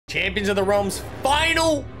Champions of the Realms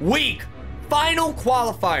final week. Final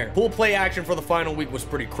qualifier. Pool play action for the final week was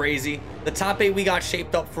pretty crazy. The top 8 we got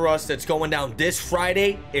shaped up for us that's going down this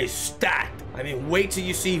Friday is stacked. I mean, wait till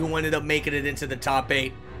you see who ended up making it into the top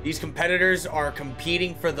 8. These competitors are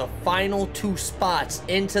competing for the final 2 spots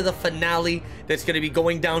into the finale that's going to be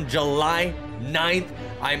going down July 9th.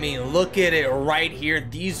 I mean, look at it right here.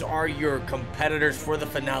 These are your competitors for the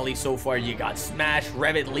finale so far. You got Smash,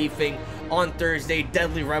 Revit Leafing on Thursday,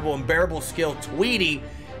 Deadly Rebel, Unbearable Skill, Tweety.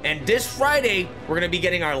 And this Friday, we're going to be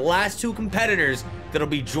getting our last 2 competitors that'll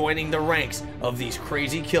be joining the ranks of these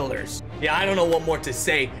crazy killers. Yeah, I don't know what more to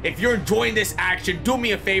say. If you're enjoying this action, do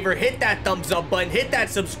me a favor, hit that thumbs up button, hit that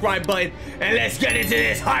subscribe button, and let's get into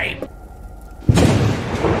this hype.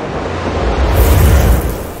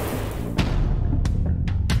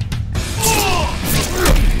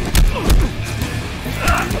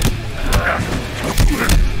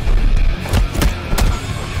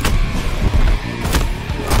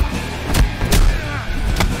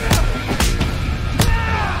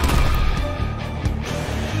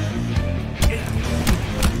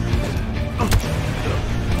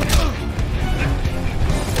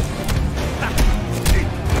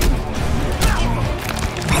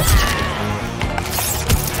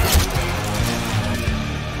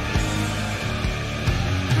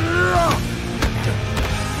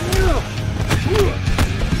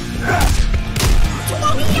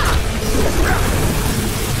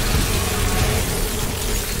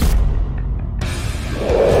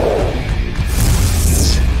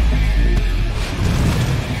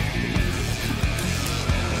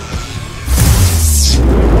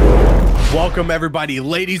 Welcome everybody,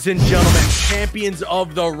 ladies and gentlemen, champions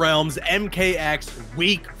of the realms. MKX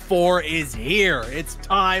week 4 is here. It's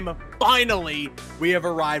time. Finally, we have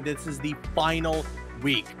arrived. This is the final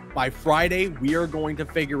week. By Friday, we are going to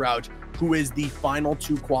figure out who is the final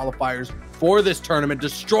 2 qualifiers for this tournament.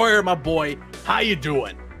 Destroyer, my boy, how you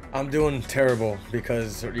doing? I'm doing terrible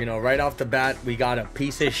because, you know, right off the bat, we got a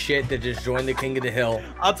piece of shit that just joined the King of the Hill.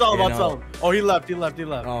 I'll tell him. Oh, he left.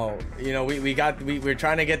 Oh, you know, we're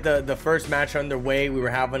trying to get the first match underway. We were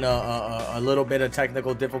having a little bit of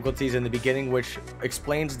technical difficulties in the beginning, which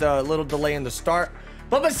explains the little delay in the start.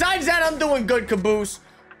 But besides that, I'm doing good, Caboose.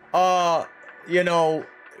 You know,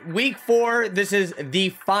 week 4, this is the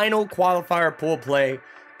final qualifier pool play.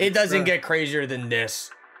 It doesn't get crazier than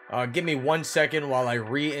this. Give me 1 second while I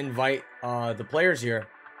re-invite the players here.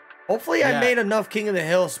 Hopefully I made enough King of the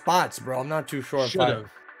Hill spots, bro. I'm not too sure if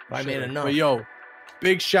I made enough. But yo,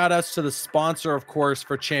 big shout outs to the sponsor, of course,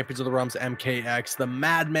 for Champions of the Realms, MKX, the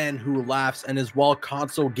Madman Who Laughs, and as well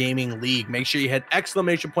Console Gaming League. Make sure you hit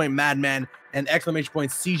 !Madman and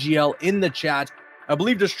 !CGL in the chat. I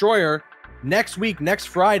believe Destroyer, next week, next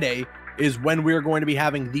Friday, is when we're going to be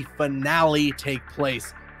having the finale take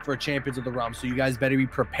place for Champions of the Realm, so you guys better be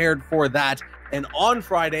prepared for that. And on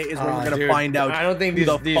Friday is when we're gonna find out. I don't think these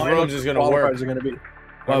rooms is gonna work. Are gonna be.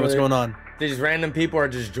 What's going on? These random people are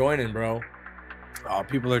just joining, bro. Oh,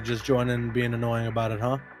 people are just joining and being annoying about it,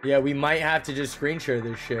 huh? Yeah, we might have to just screen share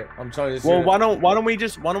this shit. I'm telling you. Well, why don't we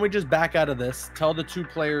just back out of this? Tell the 2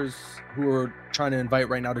 players who are trying to invite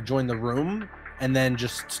right now to join the room, and then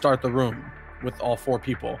just start the room with all 4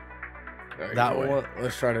 people. That way.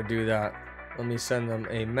 Let's try to do that. Let me send them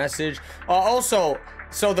a message. Also,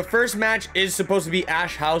 so the first match is supposed to be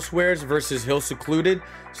Ash Housewares versus Hill Secluded.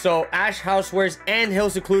 So Ash Housewares and Hill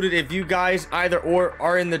Secluded, if you guys either or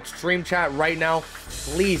are in the stream chat right now,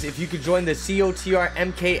 please, if you could join the COTR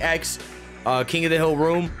MKX King of the Hill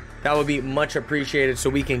room, that would be much appreciated so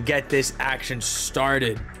we can get this action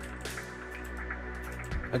started.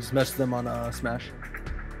 I just messaged them on Smash.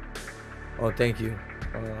 Oh, thank you.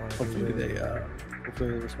 Hopefully they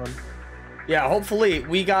respond. Yeah, hopefully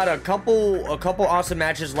we got a couple awesome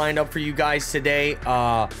matches lined up for you guys today.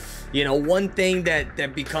 You know, one thing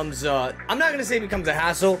that becomes I'm not gonna say becomes a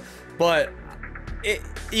hassle, but it,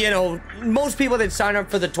 you know, most people that sign up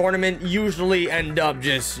for the tournament usually end up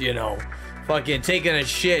just, you know, fucking taking a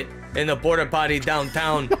shit in the porta potty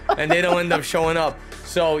downtown and they don't end up showing up.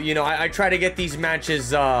 So, you know, I try to get these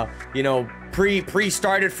matches you know,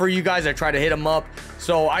 pre-started for you guys. I try to hit them up.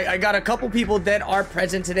 So I got a couple people that are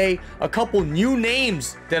present today, a couple new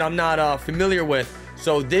names that I'm not familiar with.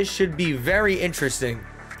 So this should be very interesting.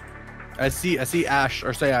 I see Ash,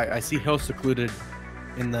 or say I see Hill Secluded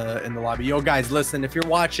in the lobby. Yo guys, listen, if you're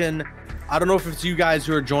watching, I don't know if it's you guys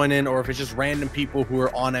who are joining or if it's just random people who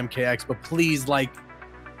are on MKX, but please, like,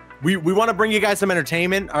 we want to bring you guys some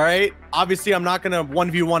entertainment. All right. Obviously, I'm not gonna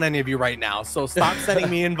 1v1 any of you right now, so stop sending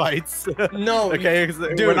me invites. No, okay,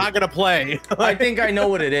 dude, we're not gonna play. I think I know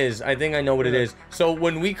what it is. I think I know what it is. So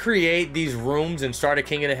when we create these rooms and start a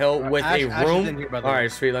King of the Hill with a room, all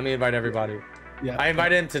right, sweet. Let me invite everybody. Yeah. I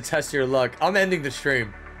invited him to test your luck. I'm ending the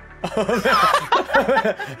stream.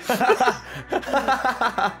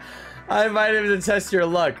 I invited him to test your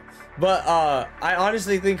luck, but I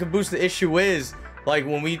honestly think, Caboose, the issue is like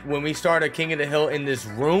when we start a King of the Hill in this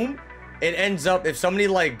room, it ends up, if somebody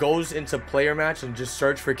like goes into player match and just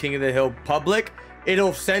search for King of the Hill public,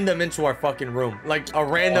 it'll send them into our fucking room, like a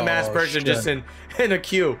random ass person just in a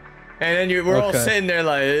queue, and then we're all sitting there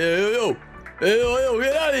like, yo,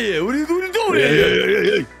 get out of here! What are you doing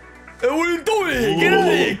here? Hey, what are you doing here? Get out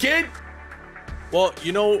of here, kid! Well,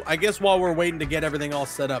 you know, I guess while we're waiting to get everything all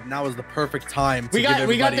set up, now is the perfect time to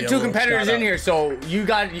we got the 2 competitors in here, so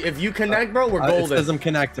if you connect, bro, we're golden. It says I'm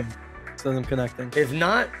connecting. It says I'm connecting. If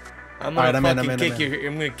not, I'm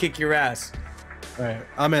gonna kick your ass. All right,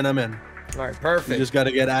 I'm in. All right, perfect. You just got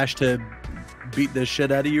to get Ash to beat this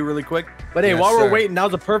shit out of you really quick. But hey, while we're waiting,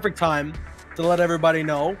 now's the perfect time to let everybody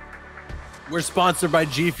know we're sponsored by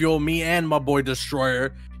G Fuel, me and my boy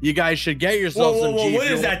Destroyer. You guys should get yourself some G Fuel. What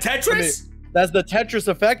is that, Tetris? That's the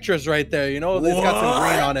Tetris Effectress right there. You know, it's got some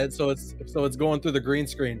green on it, so it's going through the green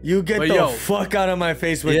screen. You get the fuck out of my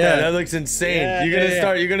face with that. That looks insane. Yeah,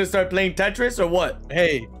 you're gonna start playing Tetris or what?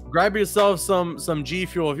 Hey, grab yourself some G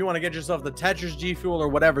Fuel if you want to get yourself the Tetris G Fuel or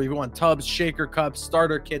whatever. If you want tubs, shaker cups,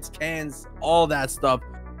 starter kits, cans, all that stuff.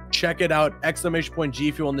 Check it out.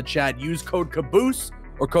 !G Fuel in the chat. Use code Caboose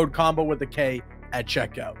or code combo with a K at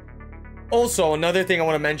checkout. Also, another thing I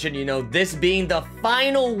want to mention, you know, this being the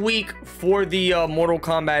final week for the Mortal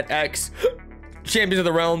Kombat X Champions of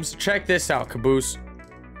the Realms, check this out, Caboose.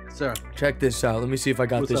 Sir, check this out. Let me see if I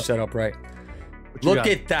got this set up right. Look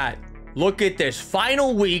at that. Look at this.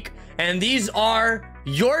 Final week, and these are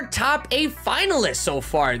your top 8 finalists so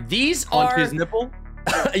far. These are... his nipple?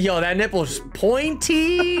 Yo, that nipple's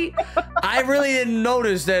pointy. I really didn't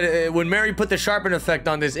notice that when Mary put the sharpen effect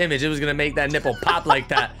on this image, it was gonna make that nipple pop like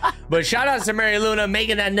that. But shout out to Mary Luna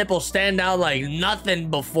making that nipple stand out like nothing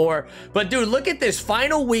before. But dude, look at this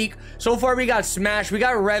final week. So far we got Smash, we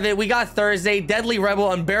got Revit, we got Thursday, Deadly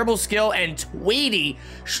Rebel, Unbearable Skill, and Tweety.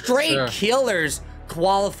 Straight killers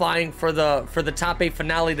qualifying for the top 8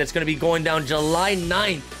 finale that's gonna be going down July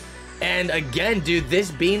 9th. And again, dude, this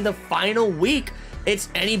being the final week, it's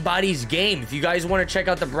anybody's game. If you guys want to check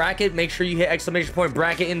out the bracket, make sure you hit !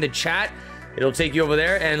 bracket in the chat. It'll take you over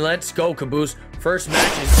there, and let's go, Caboose. First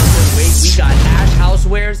match is underway. We got Ash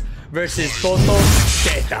Housewares versus Toto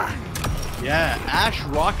Zeta. Yeah, Ash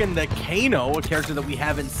rocking the Kano, a character that we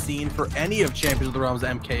haven't seen for any of Champions of the Realms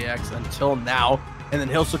MKX until now. And then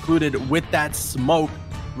Hill Secluded with that smoke.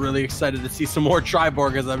 Really excited to see some more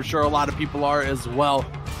Triborg, as I'm sure a lot of people are as well.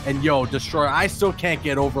 And yo, Destroyer, I still can't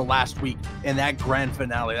get over last week in that grand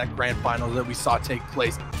finale, that grand final that we saw take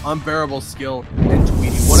place. Unbearable Skill and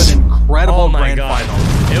Tweety. What an incredible grand final.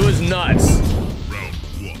 It was nuts.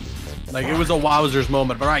 Like, it was a wowzers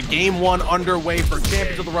moment. But all right, game 1 underway for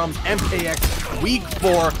Champions of the Realms MKX week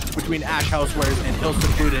 4 between Ash Housewares and Hill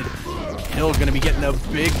Secluded. Hill gonna be getting a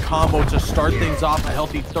big combo to start things off, a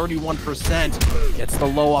healthy 31%. Gets the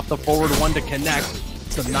low off the forward 1 to connect.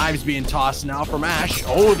 Some knives being tossed now from Ash.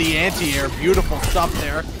 Oh, the anti-air, beautiful stuff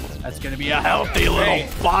there. That's gonna be a healthy little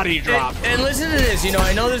body drop. And listen to this, you know,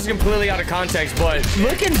 I know this is completely out of context, but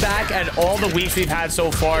looking back at all the weeks we've had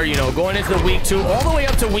so far, you know, going into the week 2, all the way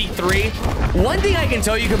up to week 3, one thing I can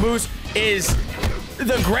tell you, Caboose, is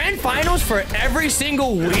the grand finals for every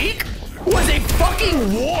single week was a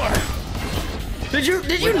fucking war. Did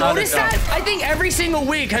you notice that? I think every single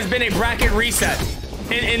week has been a bracket reset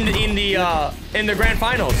in the grand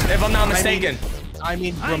finals, if I'm not mistaken. I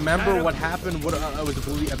mean, remember what happened? I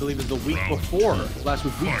believe it was the week before, last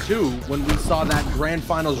week 2, when we saw that grand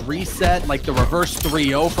finals reset, like the reverse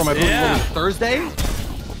 3-0 from I believe it was Thursday.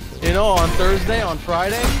 You know, on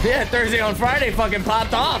Friday. Yeah, Thursday on Friday, fucking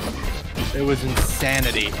popped off. It was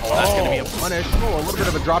insanity. Oh, that's gonna be a punish. Oh, a little bit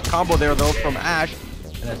of a drop combo there though from Ash.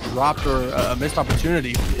 And a dropped or a missed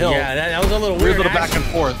opportunity. Hill. Yeah, that was a little weird. Little back and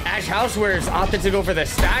forth. Ash Housewares opted to go for the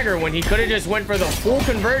stagger when he could have just went for the full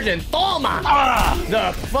conversion. Toma!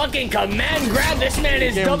 The fucking command grab. This man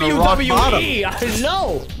is WWE. I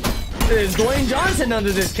know. There's Dwayne Johnson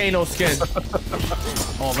under this Kano skin.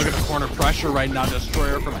 Oh, look at the corner pressure right now.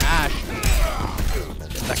 Destroyer from Ash.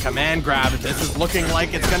 The command grab. This is looking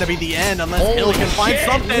like it's going to be the end unless Hill can find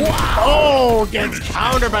something. Wow. Oh, gets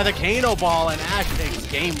countered by the Kano ball, and Ash takes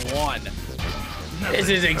game 1. This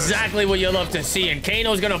is exactly what you love to see. And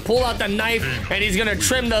Kano's gonna pull out the knife and he's gonna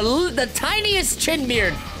trim the tiniest chin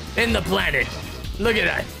beard in the planet. Look at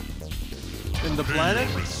that. In the planet?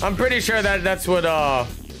 I'm pretty sure that's what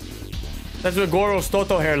Goro's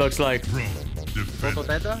Toto hair looks like. Toto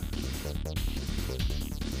Teta?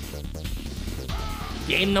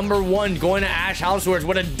 Game number 1 going to Ash Housewares.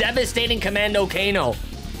 What a devastating Commando Kano.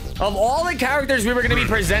 Of all the characters we were going to be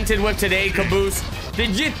presented with today, Caboose,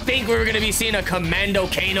 did you think we were going to be seeing a Commando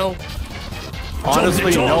Kano?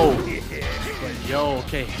 Honestly, no. But yo,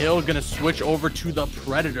 okay, Hill gonna switch over to the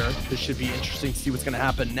Predator. This should be interesting to see what's gonna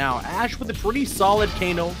happen now. Ash with a pretty solid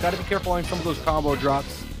Kano. Gotta be careful on some of those combo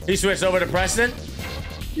drops. He switched over to Preston?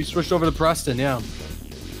 He switched over to Preston, yeah.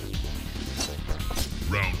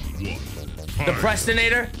 Round 1. The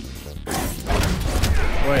Prestonator?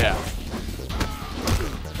 Oh, yeah.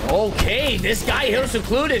 Okay, this guy Hill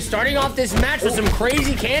Secluded starting off this match with some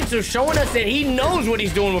crazy cancels, showing us that he knows what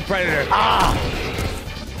he's doing with Predator. Ah!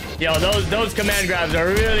 Yo, those command grabs are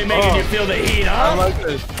really making you feel the heat, huh? I like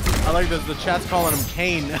this. I like this. The chat's calling him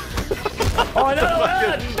Kane. Oh, no!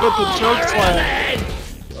 With the choke slam.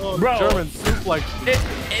 Oh, bro, German suplex.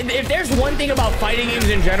 If there's one thing about fighting games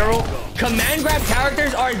in general, command grab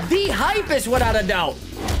characters are the hypest without a doubt.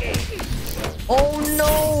 Oh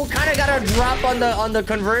no, kind of got a drop on the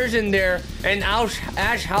conversion there, and Ash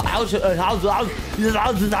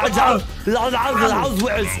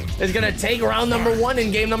is gonna take round number 1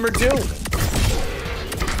 in game number 2.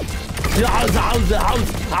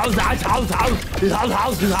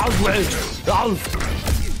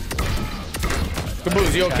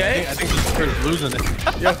 Caboose, you okay? I think he's losing it.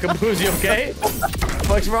 Yo, Caboose, you okay?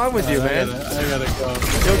 What's wrong with you, man? I gotta go.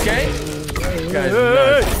 You okay? This guy's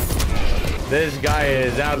nuts. This guy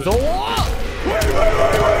is absolutely.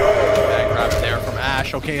 That grab there from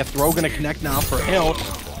Ash. Okay, a throw gonna connect now for Hill.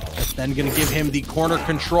 That's then gonna give him the corner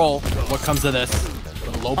control. What comes of this?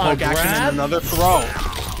 The low poke action and another throw.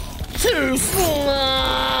 Too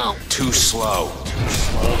slow. Too slow.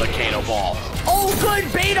 Oh, the Kano ball. Oh,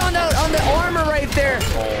 good bait on the armor right there.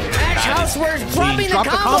 Ash Houseware's dropping the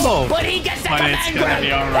combo, but he gets the command grab.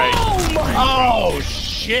 Right. Oh my! Oh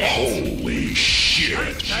shit! Holy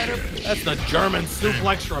shit. That's the German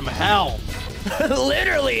suplex from hell.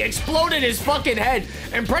 Literally exploded his fucking head.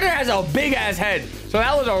 And Predator has a big ass head, so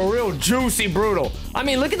that was a real juicy brutal. I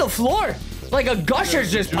mean, look at the floor. Like a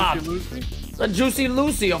Gushers just popped. A Juicy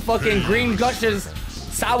Lucy, a fucking green Gushers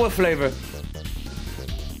sour flavor.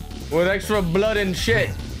 With extra blood and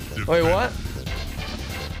shit. Wait, what?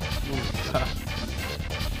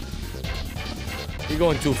 You're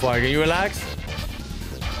going too far. Can you relax?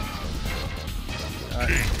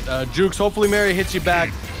 Jukes, hopefully Mary hits you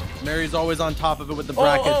back. Mary's always on top of it with the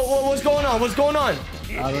brackets. Oh, what's going on? What's going on?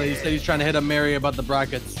 I don't know, he said he's trying to hit up Mary about the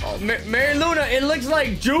brackets. Oh, Mary Luna, it looks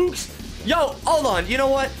like Jukes. Yo, hold on. You know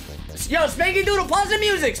what? Yo, Spanky Doodle, pause the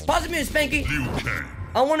music. Pause the music, Spanky.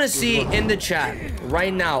 I want to see in the chat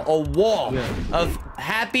right now a wall of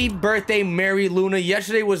happy birthday, Mary Luna.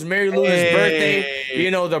 Yesterday was Mary Luna's birthday.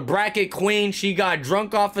 You know, the bracket queen. She got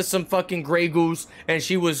drunk off of some fucking Grey Goose, and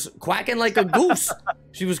she was quacking like a goose.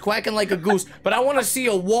 She was quacking like a goose. But I want to see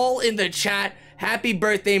a wall in the chat. Happy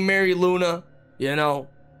birthday, Mary Luna. You know,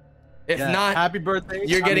 if not, happy birthday.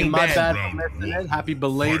 You're getting my banned. bad for missing it. Happy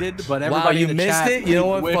belated, but everybody you in the missed chat, it. You know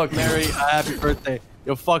what? wish Fuck Mary a happy birthday.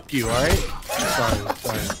 Yo, fuck you. All right. Sorry.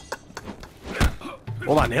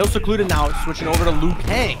 Hold on. Hill Secluded now, switching over to Liu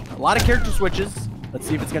Kang. A lot of character switches. Let's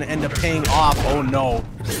see if it's gonna end up paying off. Oh no,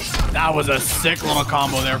 that was a sick little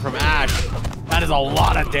combo there from Ash. That is a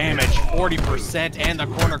lot of damage. 40% and the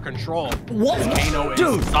corner control. What? Kano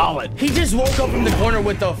Dude, is solid. He just woke up from the corner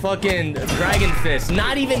with the fucking dragon fist.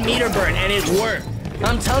 Not even meter burn, and it worked.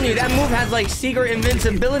 I'm telling you, that move has like secret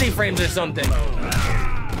invincibility frames or something.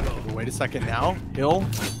 Wait a second now. Hill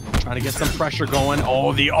trying to get some pressure going.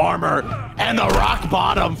 Oh, the armor and the rock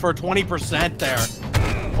bottom for 20% there.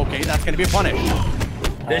 Okay, that's going to be a punish.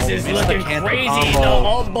 This is looking crazy. The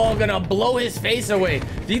alt ball gonna blow his face away.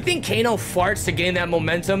 Do you think Kano farts to gain that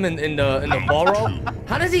momentum in the ball roll?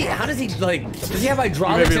 How does he like? Does he have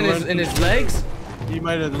hydraulics in his legs? He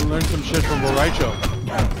might have learned some shit from Boraicho.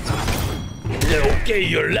 Okay,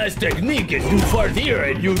 your last technique is you fart here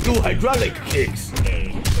and you do hydraulic kicks.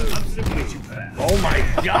 Oh my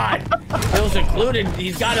god. Hill's included.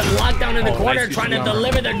 He's got him locked down in the corner trying to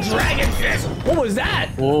deliver the dragon fist. What was that?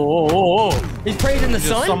 Oh. He's praising the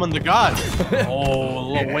sun? Just summoned the god. Oh, a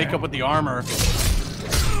little wake up with the armor.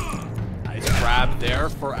 Nice grab there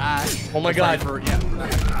for Ash. Oh my god.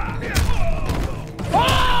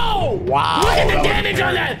 Oh! Wow. Look at the damage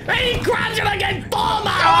on that! And he grabs him again! Full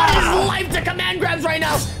amount of his life to command grabs right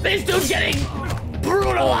now! This dude's getting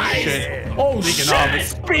brutalized. Oh, shit.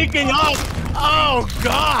 Speaking of, oh,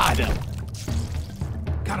 God.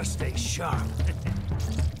 Gotta stay sharp.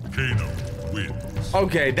 Kano wins.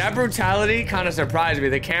 Okay, that brutality kind of surprised me.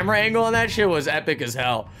 The camera angle on that shit was epic as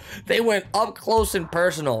hell. They went up close and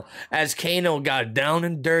personal as Kano got down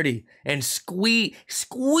and dirty and squeezing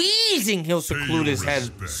He'll seclude his head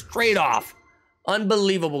straight off.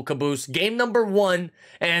 Unbelievable, Caboose. Game number 1,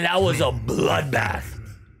 and that was a bloodbath.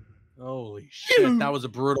 Holy shit, that was a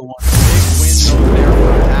brutal one. Big win though there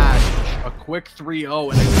for Ash. A quick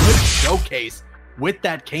 3-0 and a good showcase with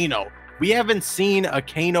that Kano. We haven't seen a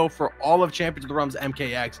Kano for all of Champions of the Realms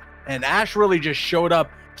MKX, and Ash really just showed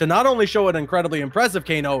up to not only show an incredibly impressive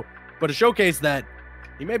Kano, but to showcase that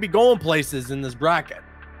he may be going places in this bracket.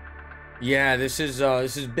 Yeah, this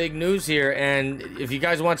is big news here, and if you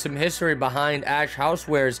guys want some history behind Ash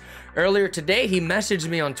Housewares, earlier today he messaged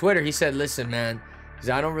me on Twitter. He said, "Listen, man,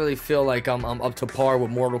 because I don't really feel like I'm up to par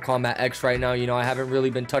with Mortal Kombat X right now. You know, I haven't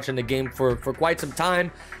really been touching the game for quite some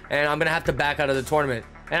time, and I'm gonna have to back out of the tournament."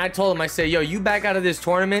 And I told him, I said, "Yo, you back out of this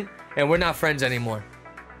tournament, and we're not friends anymore."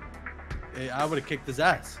 I would have kicked his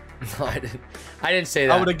ass. No, I didn't say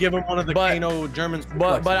that. I would have given one of the Kano Germans.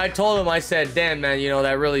 But I told him, I said, "Damn, man, you know,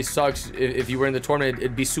 that really sucks. If you were in the tournament,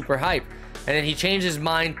 it'd be super hype." And then he changed his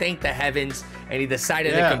mind, thank the heavens, and he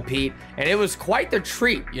decided to compete. And it was quite the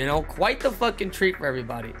treat, you know, quite the fucking treat for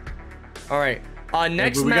everybody. All right,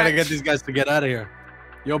 next match. We gotta get these guys to get out of here.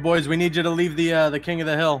 Yo, boys, we need you to leave the King of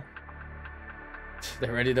the Hill.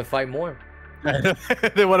 They're ready to fight more.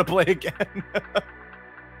 They want to play again.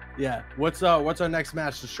 Yeah. What's our next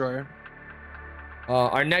match, Destroyer?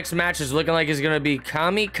 Our next match is looking like it's gonna be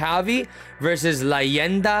Kamikaze versus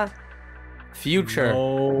Leyenda Future.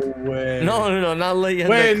 No way. No, not Leyenda.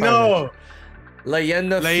 Wait, Carnage. No.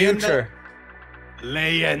 Leyenda Future.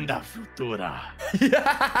 Leyenda Futura.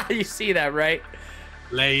 Yeah, you see that, right?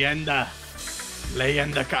 Leyenda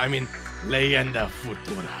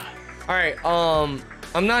Futura. All right,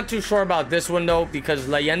 I'm not too sure about this one though, because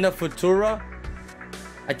Leyenda Futura,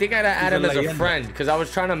 I think I'd add him as a friend, because I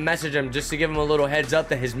was trying to message him just to give him a little heads up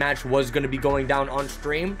that his match was going to be going down on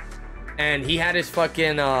stream, and he had his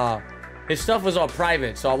fucking his stuff was all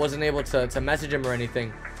private, so I wasn't able to message him or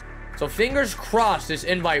anything. So fingers crossed this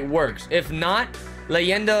invite works. If not,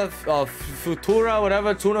 Leyenda Futura,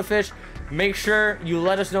 whatever, tuna fish, make sure you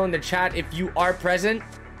let us know in the chat if you are present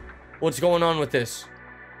what's going on with this.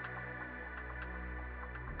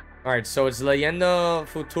 All right, so it's Leyenda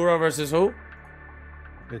Futura versus who?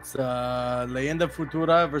 It's Leyenda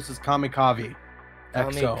Futura versus Kamikaze.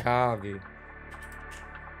 Kamikaze.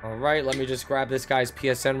 All right, let me just grab this guy's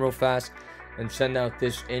PSN real fast and send out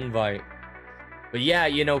this invite. But yeah,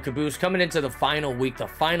 you know, Caboose, coming into the final week, the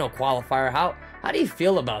final qualifier, how do you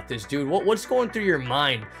feel about this, dude? What's going through your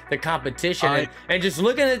mind? The competition and just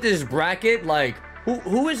looking at this bracket, like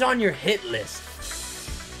who is on your hit list?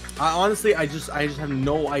 Honestly, I just have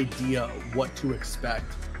no idea what to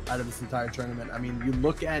expect out of this entire tournament. I mean, you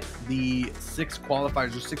look at the 6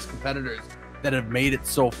 qualifiers or 6 competitors that have made it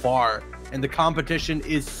so far, and the competition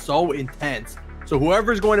is so intense. So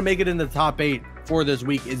whoever's going to make it in the top 8 for this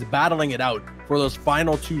week is battling it out for those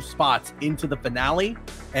final 2 spots into the finale,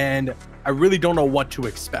 and I really don't know what to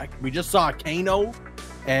expect. We just saw Kano,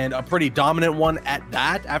 and a pretty dominant one at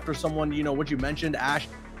that, after someone, you know, what you mentioned, Ash,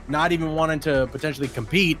 not even wanting to potentially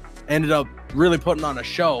compete, ended up really putting on a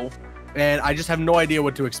show. And I just have no idea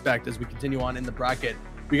what to expect as we continue on in the bracket.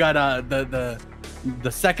 We got the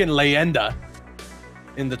second Leyenda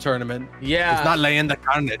in the tournament. Yeah, it's not Leyenda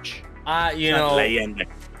Carnage. You know,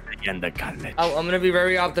 Leyenda Carnage. I'm gonna be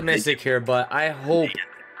very optimistic here, but I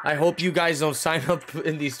hope you guys don't sign up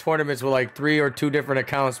in these tournaments with like 3 or 2 different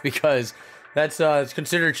accounts, because that's it's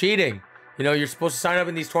considered cheating. You know, you're supposed to sign up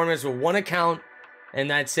in these tournaments with 1 account, and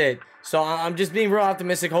that's it. So I'm just being real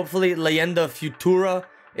optimistic. Hopefully Leyenda Futura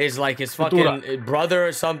is like his fucking brother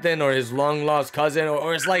or something, or his long lost cousin,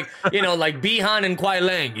 or it's like, you know, like Bihan and Kuai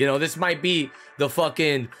Lang. You know, this might be the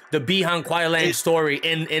Bihan Kuai Lang story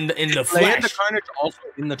in the flesh. Leyenda Carnage also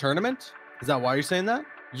in the tournament? Is that why you're saying that?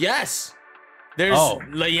 Yes. There's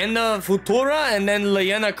Leyenda Futura and then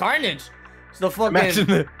Leyenda Carnage. It's the fucking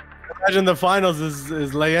imagine the finals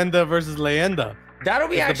is Leyenda versus Leyenda. That'll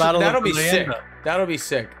be sick. That'll be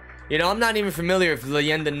sick. You know, I'm not even familiar if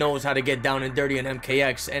Leyenda knows how to get down and dirty in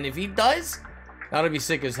MKX, and if he does, that'll be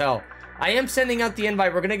sick as hell. I am sending out the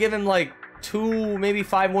invite. We're gonna give him like 2, maybe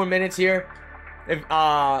 5 more minutes here. If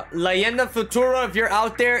Leyenda Futura, if you're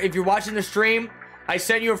out there, if you're watching the stream, I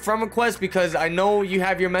sent you a friend request because I know you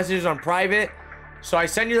have your messages on private. So I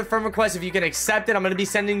send you the friend request. If you can accept it, I'm gonna be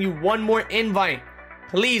sending you 1 more invite.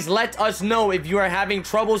 Please let us know if you are having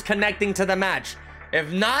troubles connecting to the match.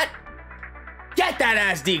 If not, get that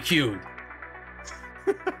ass DQ'd.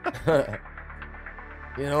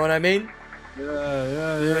 You know what I mean?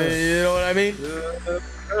 Yeah. You know what I mean?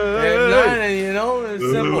 If not, you know, it's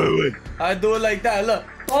simple. I do it like that. Look.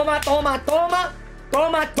 Toma,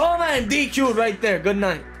 and DQ'd right there. Good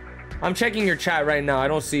night. I'm checking your chat right now. I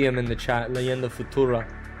don't see him in the chat. Leyenda Futura.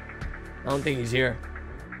 I don't think he's here.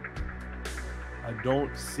 I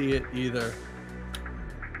don't see it either.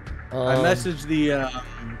 I messaged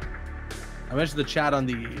the chat on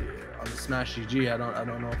the Smash GG. I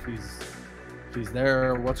don't know if he's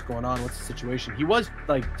there or what's going on, what's the situation. He was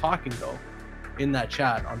like talking though in that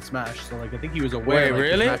chat on Smash, so like I think he was aware. Wait,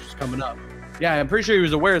 really? His match was coming up. Yeah, I'm pretty sure he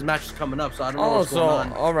was aware his match was coming up, so I don't know what's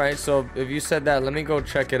going on. All right, so if you said that, let me go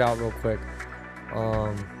check it out real quick.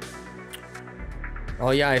 Oh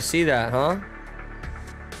yeah, I see that, huh?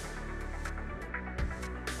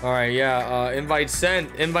 All right, yeah, invite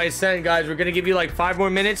sent, guys. We're gonna give you like 5 more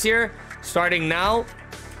minutes here, starting now.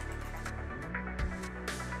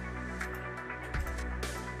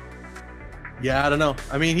 Yeah, I don't know.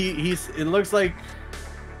 I mean, it looks like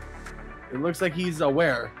he's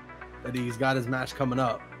aware that he's got his match coming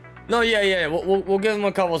up. No, yeah. We'll give him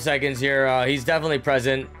a couple seconds here. He's definitely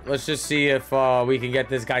present. Let's just see if we can get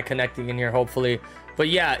this guy connecting in here, hopefully. But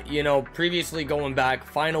yeah, you know, previously going back,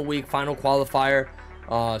 final week, final qualifier.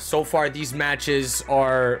 So far, these matches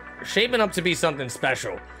are shaping up to be something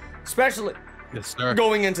special, especially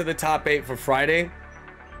going into the top 8 for Friday.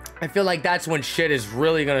 I feel like that's when shit is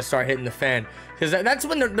really gonna start hitting the fan, because that's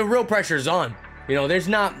when the real pressure's on. You know, there's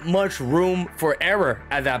not much room for error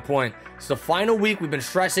at that point. It's the final week. We've been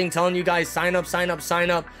stressing, telling you guys, sign up.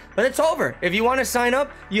 But it's over. If you want to sign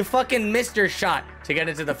up, you fucking missed your shot to get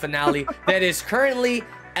into the finale that is currently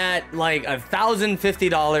at like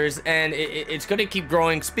 $1,050, and it's going to keep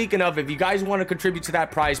growing. Speaking of, if you guys want to contribute to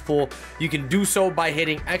that prize pool, you can do so by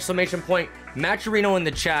hitting !Matcherino in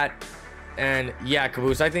the chat. And yeah,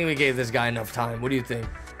 Caboose, I think we gave this guy enough time. What do you think?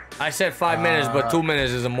 I said 5 minutes, but 2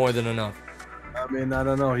 minutes isn't more than enough. I mean, I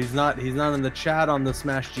don't know. He's not in the chat on the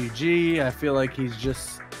Smash GG. I feel like he's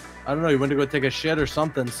just, I don't know, he went to go take a shit or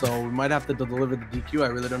something, so we might have to deliver the DQ. I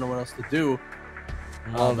really don't know what else to do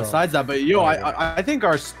besides that. But yo, I think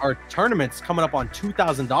our tournament's coming up on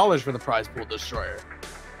 $2,000 for the prize pool destroyer,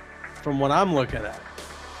 from what I'm looking at.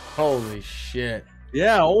 Holy shit.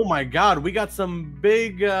 Yeah, oh my god, we got some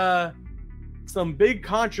big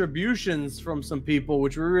contributions from some people,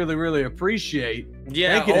 which we really appreciate.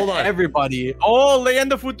 Yeah, thank you to everybody. Oh,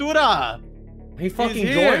 Leyenda Futura, he fucking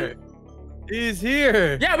joined. He's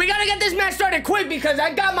here. Yeah, we gotta get this match started quick, because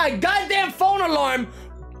I got my goddamn phone alarm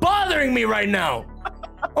bothering me right now.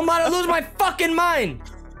 I'm about to lose my fucking mind.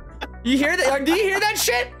 You hear that? Do you hear that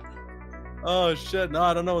shit? Oh shit, no,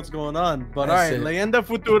 I don't know what's going on. But all right, Leyenda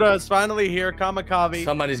Futura is finally here. Kamikaze.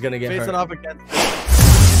 Somebody's gonna get facing hurt. Off against.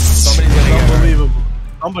 Somebody's gonna get unbelievable.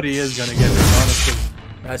 Hurt. Somebody is gonna get hurt, honestly.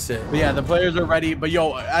 That's it. But yeah, the players are ready. But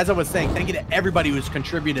yo, as I was saying, thank you to everybody who's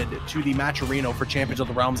contributed to the Matcherino for Champions of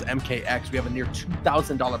the Realms MKX. We have a near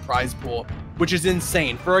 $2,000 prize pool, which is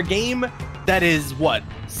insane for a game that is what,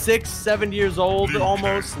 6-7 years old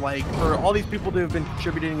almost. Like, for all these people that have been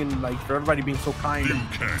contributing, and like for everybody being so kind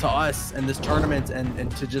to us and this tournament,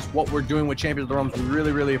 and to just what we're doing with Champions of the Realms, we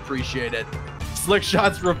really appreciate it. Slick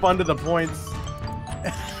shots refunded the points.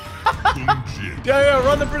 yeah,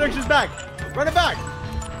 run the predictions back. Run it back.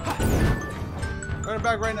 Run it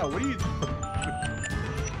back right now. What are you doing?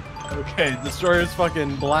 Okay, Destroyer's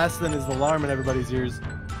fucking blasting his alarm in everybody's ears.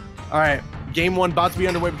 All right, game 1 about to be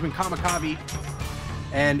underway between Kamikaze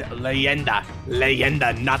and Leyenda.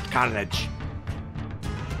 Leyenda, not Carnage.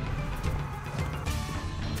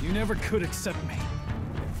 You never could accept me.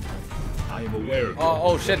 I am aware.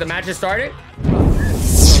 Oh shit, the match has started?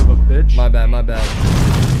 Son of a bitch. My bad.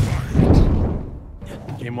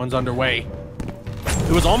 Game 1's underway.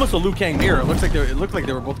 It was almost a Liu Kang mirror. It looked like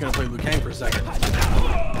they were both gonna play Liu Kang for a second.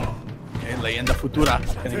 Okay, Leyenda Futura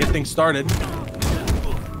gonna get things started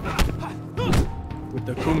with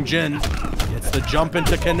the Kung Jin. Gets the jump in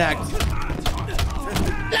to connect. Oh,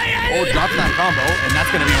 drops that combo, and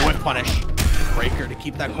that's gonna be a whip punish. Breaker to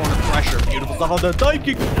keep that corner pressure. Beautiful stuff on the dive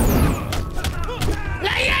kick.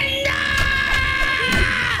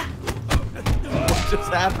 What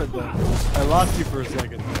just happened though? I lost you for a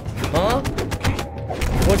second. Huh?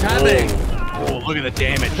 What's happening? Oh, look at the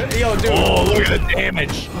damage. Yo, dude. Oh, look at the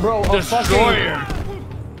damage. Bro, Destroyer.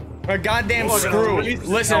 A goddamn screw.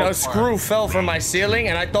 Listen, a screw fell from my ceiling,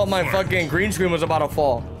 and I thought my fucking green screen was about to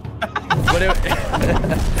fall. But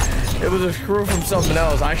it was a screw from something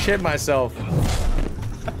else. I shit myself.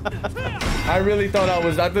 I really thought I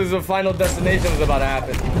thought the final destination was about to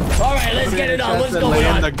happen. All right, let's get it on. What's going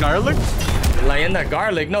on? Leyenda Garlic? Leyenda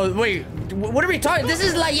Garlic? No, wait. What are we talking? This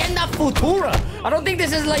is Leyenda Futura. I don't think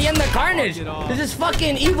this is Leyenda Carnage. This is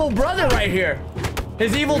fucking evil brother right here.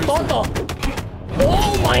 His evil Toto.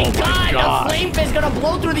 Oh my god, the flame fist gonna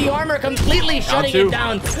blow through the armor, completely shutting it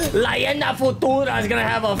down. Leyenda Futura is gonna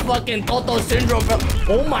have a fucking Toto syndrome.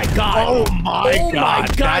 Oh my god. Oh my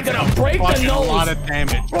god. Gonna break the nose. A lot of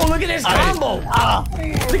damage. Bro, look at this combo.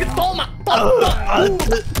 Look at Toma.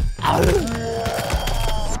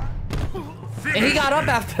 And he got up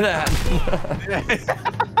after that.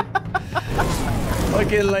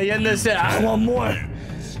 Okay, Leyenda said, I want more.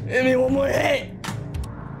 Give me one more hit.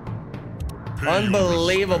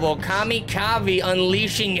 Unbelievable. Kamikaze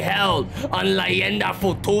unleashing hell on Leyenda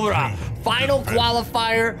Futura. Final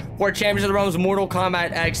qualifier for Champions of the Realms Mortal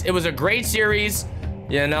Kombat X. It was a great series,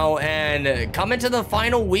 you know, and coming to the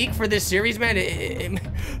final week for this series, man, it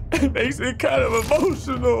makes it kind of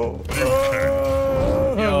emotional.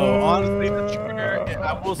 Yo, honestly, the trigger,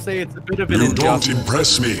 I will say it's a bit of an injustice. You don't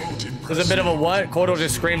impress me. There's a bit of a what? Kodo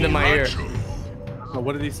just screamed in my ear. Oh,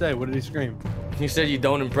 what did he say? What did he scream? He said, you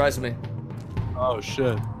don't impress me. Oh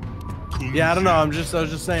shit. Yeah, I don't know. I was just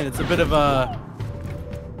saying it's a bit of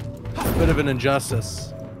an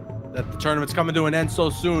injustice that the tournament's coming to an end so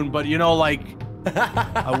soon. But you know, like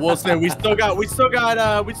I will say, we still got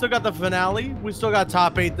the finale. We still got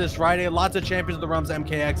top 8 this Friday. Lots of Champions of the Realms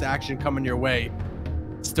MKX action coming your way.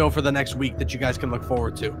 Still for the next week that you guys can look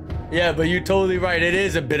forward to. Yeah, but you're totally right. It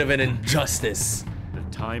is a bit of an injustice.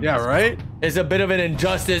 Yeah, right? It's a bit of an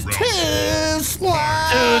injustice. Too slow. All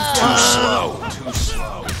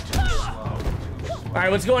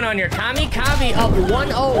right, what's going on here? Kamikaze up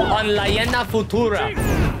 1-0 on Leyenda Futura.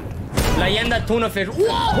 Leyenda Tuna Fish.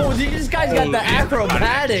 Whoa, this guy's got the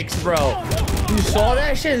acrobatics, bro. You saw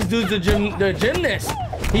that shit? This dude's the gymnast.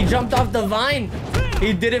 He jumped off the vine.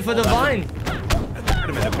 He did it for the vine.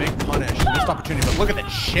 Could have been a big punish. Missed opportunity, but look at the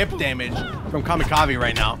chip damage from Kamikaze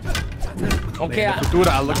right now. Okay,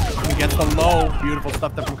 Futura, look, he gets the low. Beautiful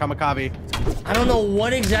stuff there from Kamikaze. I don't know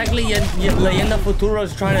what exactly Leyenda Futura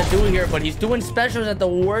is trying to do here, but he's doing specials at the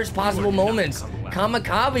worst possible moments.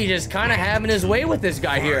 Kamikaze just kind of having his way with this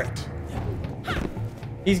guy here.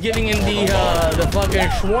 He's giving him the fucking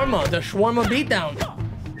the shawarma beatdown.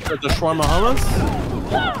 The shawarma hummus?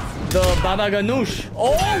 The Baba Ganoush.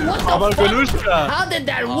 Oh, what the Baba fuck? Ganoushka. How did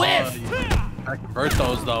that whiff? I convert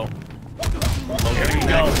those though. There we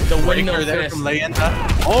go. The window there fist. from Leyenda.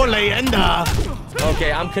 Oh, Leyenda!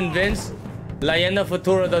 Okay, I'm convinced Leyenda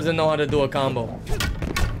Futura doesn't know how to do a combo.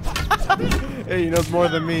 Hey, he knows more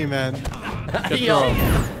than me, man. Yo,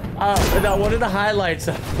 one of the highlights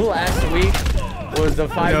of last week was the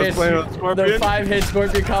 5-hit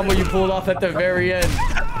scorpion combo you pulled off at the very end.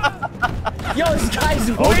 Yo, this guy's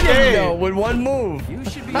winning, yo, with one move. You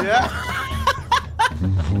should be. Yeah.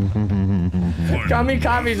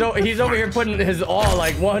 Kamikaze's he's over here putting his all,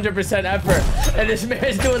 like 100% effort, and this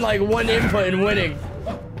man's doing like one input and winning.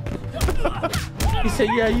 He said,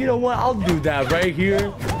 yeah, you know what? I'll do that right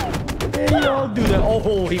here. Yeah, I'll do that.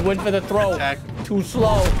 Oh, he went for the throw. Too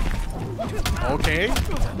slow. Okay.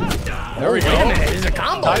 There we go. Wait a minute. It's a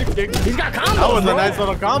combo. He's got combos. That was a nice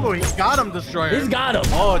little combo. He got him, Destroyer. He's got him.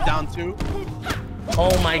 Oh, down 2.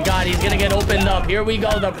 Oh my god, he's gonna get opened up. Here we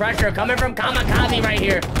go. The pressure coming from Kamikaze right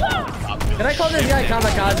here. Can I call this guy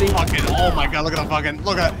Kamikaze? Fucking, oh my god, look at the fucking,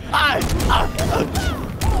 look at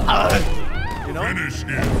you know?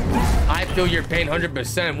 I feel your pain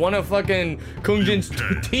 100%. One of fucking Kung Jin's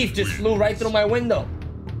teeth just flew right through my window.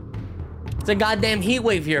 It's a goddamn heat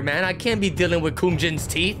wave here, man. I can't be dealing with Kung Jin's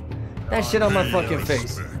teeth. That shit on my fucking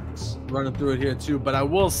face. Running through it here too, but I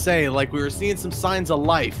will say, like, we were seeing some signs of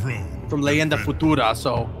life from Leyenda Futura,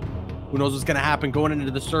 so who knows what's gonna happen going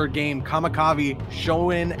into the third game. Kamikaze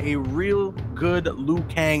showing a real good Liu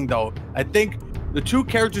Kang, though. I think the 2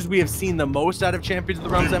 characters we have seen the most out of Champions of the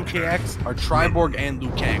Realms MKX are Triborg and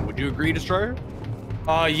Liu Kang. Would you agree, Destroyer?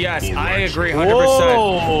 Yes, I agree 100%.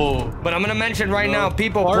 Whoa. But I'm gonna mention right now,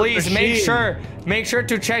 people, please make sure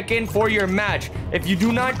to check in for your match. If you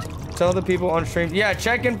do not, tell the people on stream. Yeah,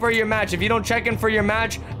 check in for your match. If you don't check in for your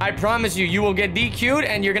match, I promise you, you will get DQ'd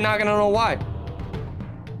and you're not gonna know why.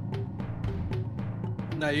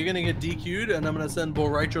 Now you're gonna get DQ'd, and I'm gonna send Bo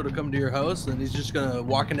Raicho to come to your house, and he's just gonna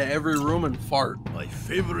walk into every room and fart. My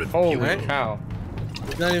favorite. Holy cow!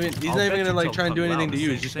 He's not even gonna like try and do anything to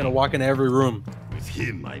you. He's just gonna walk into every room. With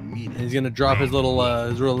him, I mean And he's gonna drop his little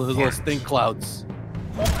stink clouds.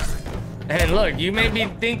 And look, you may be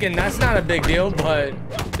thinking that's not a big deal, but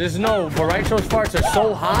there's no. Boraicho's farts are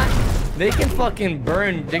so hot, they can fucking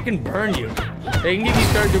burn. They can burn you. They can give you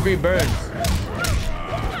third-degree burns.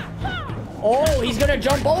 Oh, he's gonna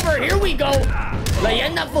jump over. Here we go.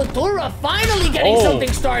 Leyenda Futura finally getting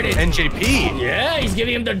something started. NJP. Yeah, he's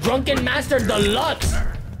giving him the Drunken Master Deluxe.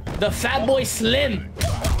 The Fat Boy Slim.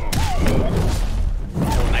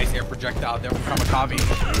 Oh, nice air projectile there from Kamikaze.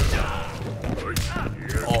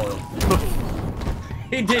 Oh.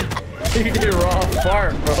 He did raw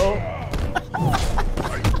fart, bro.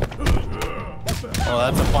 Oh,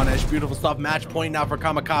 that's a punish. Beautiful stuff. Match point now for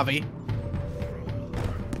Kamikaze.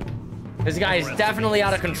 This guy is definitely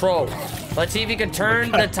out of control. Let's see if he can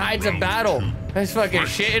turn the tides of battle. He's fucking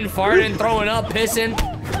shitting, farting, throwing up, pissing,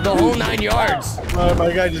 the whole 9 yards. Oh,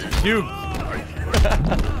 my guy just puked.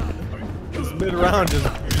 Just mid-round, just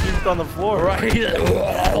puked on the floor. Right. You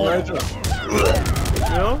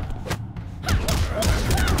know?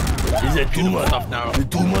 Is it too much Stuff now.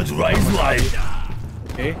 Too much rice life.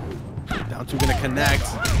 Okay. Down two gonna connect.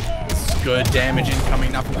 Good damage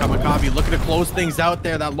incoming now from Kamikaze. Looking to close things out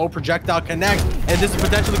there. That low projectile connect. And this is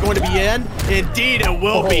potentially going to be in. Indeed, it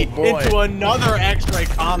will be. Boy. Into another X-ray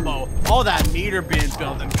combo. All that meter bins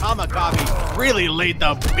building. Kamikaze really laid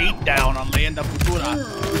the beat down on Leyenda Futura.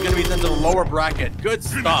 Who's going to be sent to the lower bracket. Good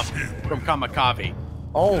stuff from Kamikaze.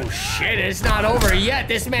 Oh shit, it's not over yet.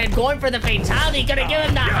 This man going for the fatality. Gonna give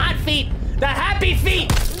him the hot feet. The happy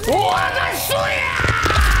feet.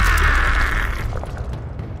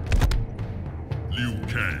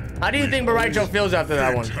 How do you think Baraicho feels after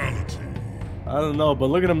that one? I don't know, but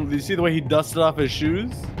look at him. Do you see the way he dusted off his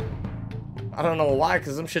shoes? I don't know why,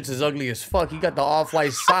 because them shits is ugly as fuck. He got the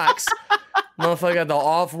off-white socks. Motherfucker got the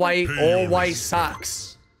off-white, all-white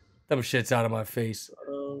socks. Them shits out of my face.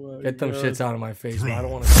 Get them shits out of my face, bro. I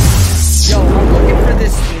don't want to. Yo, I'm looking for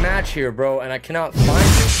this match here, bro, and I cannot find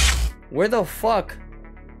it. Where the fuck?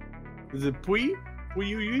 Is it Pui?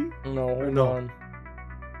 Pui? No, hold on.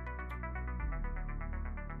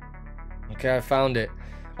 Okay, I found it.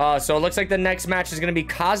 So it looks like the next match is gonna be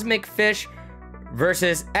Cosmic Fish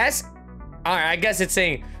versus S. All right, I guess it's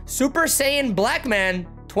saying Super Saiyan Black Man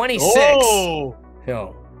 26. Oh!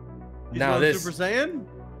 Yo, He's now going this. Super Saiyan?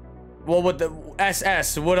 Well, with the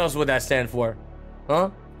SS, what else would that stand for? Huh?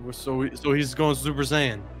 So he's going Super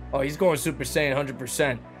Saiyan. Oh, he's going Super Saiyan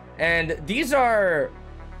 100%. And these are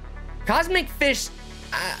Cosmic Fish.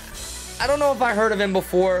 I don't know if I heard of him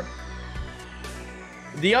before.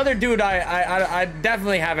 The other dude, I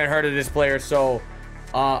definitely haven't heard of this player, so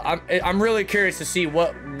I'm really curious to see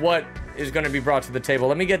what is going to be brought to the table.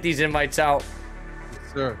 Let me get these invites out.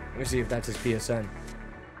 Yes, sir. Let me see if that's his PSN.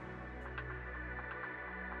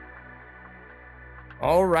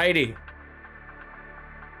 Alrighty.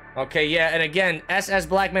 Okay, yeah, and again, SS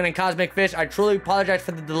Blackman and Cosmic Fish, I truly apologize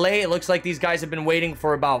for the delay. It looks like these guys have been waiting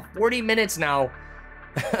for about 40 minutes now.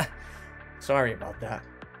 Sorry about that.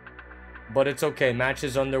 But it's okay. Match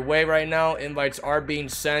is underway right now. Invites are being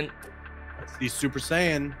sent. I see Super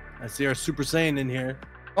Saiyan. I see our Super Saiyan in here.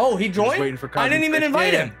 Oh, he joined? Waiting for I didn't even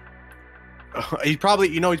invite him. He's probably,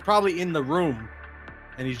 he's probably in the room,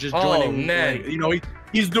 and he's just joining. Oh man, like,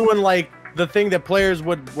 he's doing like the thing that players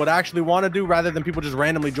would actually want to do, rather than people just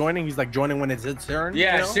randomly joining. He's like joining when it's his turn.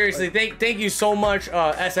 Yeah, seriously. Like, thank you so much,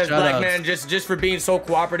 SS Blackman, just for being so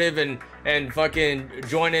cooperative and fucking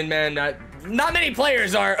joining, man. Not many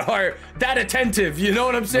players are that attentive, you know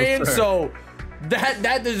what I'm saying? So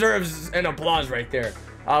that deserves an applause right there.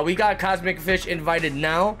 We got Cosmic Fish invited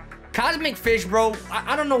now. Cosmic Fish, bro,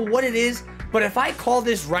 I don't know what it is, but if I call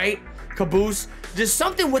this right, Caboose, just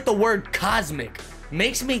something with the word cosmic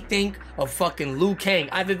makes me think of fucking Liu Kang.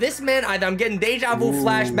 Either I'm getting deja vu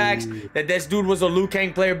flashbacks that this dude was a Liu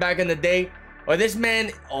Kang player back in the day, or this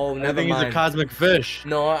man, never mind. I think he's a Cosmic Fish.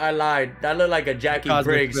 No, I lied. That looked like a Jackie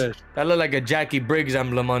Briggs. Fish. That looked like a Jackie Briggs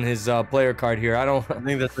emblem on his player card here. I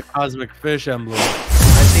think that's the Cosmic Fish emblem.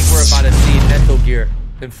 I think we're about to see Metal Gear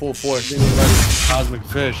in full force. Cosmic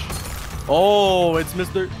Fish. Oh, it's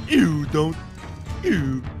Mr. You don't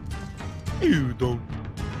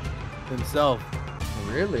himself.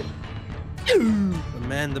 Really? The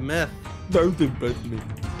man, the myth. Don't impress me.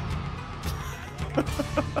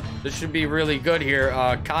 This should be really good here.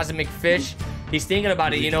 Cosmic Fish, he's thinking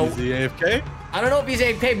about it, you know. Is he AFK? I don't know if he's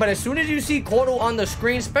AFK, but as soon as you see Kodo on the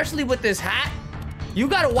screen, especially with this hat, you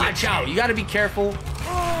gotta watch out. You gotta be careful.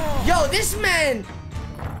 Yo, this man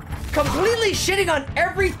completely shitting on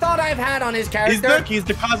every thought I've had on his character. He's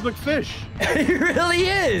the Cosmic Fish. He really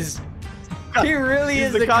is. He really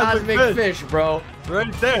is the Cosmic Fish, bro.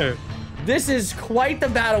 Right there. This is quite the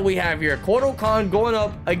battle we have here. Kodo Khan going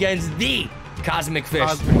up against the Cosmic Fish.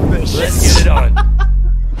 Cosmic Fish. Let's get it on. All right,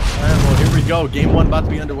 well, here we go. Game one about to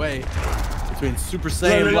be underway between Super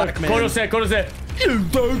Saiyan and Black Man. Kodo said, you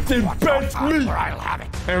don't impress me.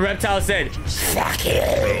 And Reptile said, fuck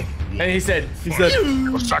you. And he said,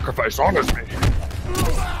 You sacrifice honors me.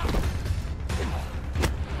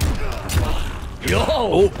 yo.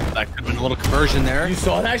 Oh, that could have been a little conversion there. You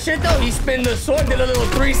saw that shit though? He spun the sword, did a little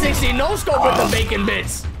 360 no-scope with the bacon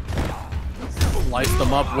bits. Sliced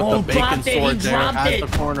them up with the bacon sword there at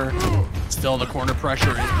the corner. Still, the corner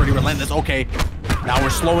pressure is pretty relentless. Okay, now we're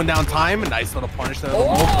slowing down time. A nice little punish there.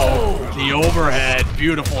 The overhead.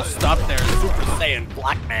 Beautiful stuff there. Super Saiyan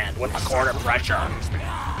Black Man with the corner pressure.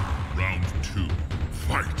 Round 2,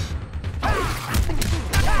 fight.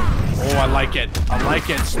 Oh, I like it. I like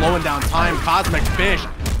it. Slowing down time. Cosmic Fish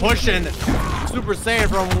pushing Super Saiyan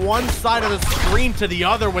from one side of the screen to the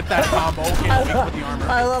other with that combo. Okay, with the armor.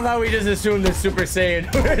 I love how we just assumed the Super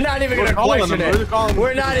Saiyan. We're not even gonna question it.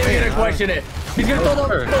 We're not even gonna question it. He's gonna throw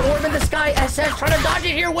the orb in the sky. SS trying to dodge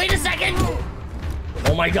it here. Wait a second.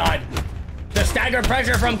 Oh my god. The stagger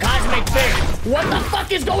pressure from Cosmic Fish. What the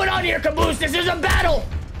fuck is going on here, Caboose? This is a battle.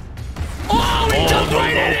 Oh, he jumped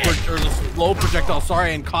right in it. The slow projectile,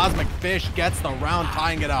 sorry, and Cosmic Fish gets the round,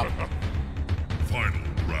 tying it up. Final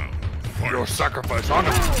round, fight. Your sacrifice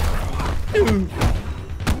honors me.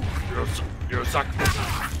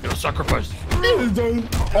 Your sacrifice.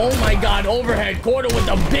 Oh my god, overhead. Kodo with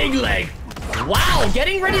the big leg. Wow,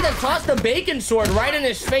 getting ready to toss the bacon sword right in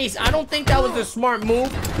his face. I don't think that was a smart move.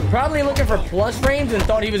 Probably looking for plus frames and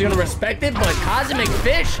thought he was going to respect it, but Cosmic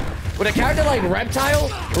Fish, with a character like Reptile,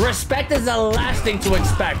 respect is the last thing to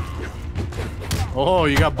expect. Oh,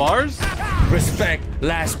 you got bars? Respect,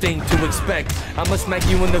 last thing to expect. I'ma smack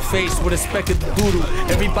you in the face with a speck of doodle.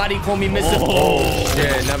 Everybody call me Mr. Oh,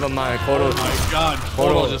 yeah, never mind. Kodo. Oh my god,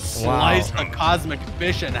 Kodo just sliced the Cosmic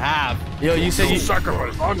Fish in half. Yo, you said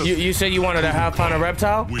sacrifice honors me. you said you wanted a half pound of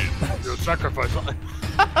Reptile? Your sacrifice.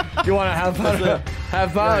 You want a half pound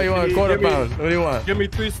or you want a quarter pound? What do you want? Give me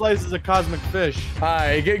 3 slices of Cosmic Fish.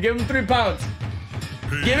 Alright, give him 3 pounds.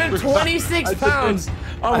 Give him 26 pounds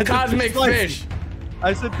of Cosmic Fish.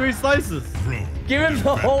 I said 3 slices. Give him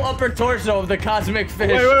the whole upper torso of the Cosmic Fish.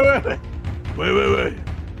 Wait.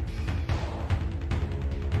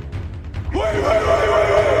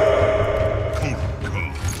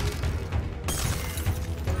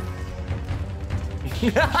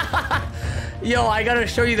 Yo, I gotta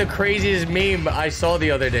show you the craziest meme I saw the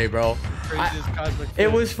other day, bro.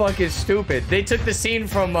 It was fucking stupid. They took the scene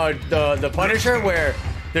from the Punisher where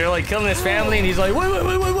they're like killing his family and he's like,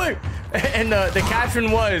 wait. And the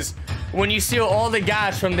caption was, when you steal all the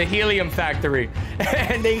gas from the helium factory.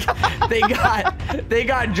 And they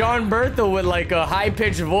got John Berthel with like a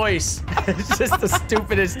high-pitched voice. It's just the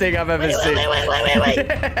stupidest thing I've ever seen. Wait.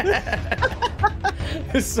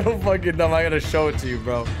 It's so fucking dumb. I gotta show it to you,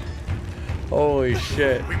 bro. Holy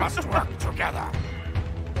shit. We must work together.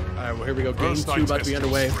 All right, well, here we go. Game 2 about to be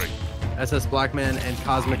underway. SS Blackman and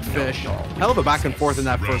Cosmic Fish. Hell of a back and forth in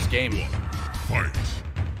that first game. Fight.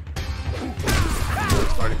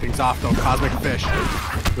 Starting things off though, Cosmic Fish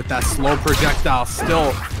with that slow projectile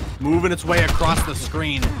still moving its way across the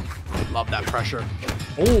screen. Love that pressure.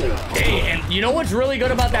 Oh, hey, and you know what's really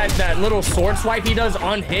good about that little sword swipe he does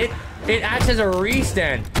on hit? It acts as a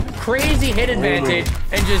restand. Crazy hit advantage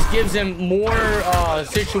and just gives him more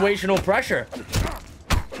situational pressure.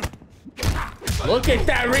 Look at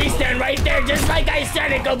that restand right there, just like I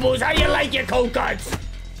said it, Caboose. How you like your cold cuts?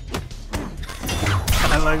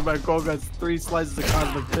 I like my cold cuts. 3 slices of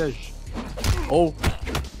Cosmic Fish. Oh,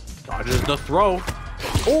 dodges the throw.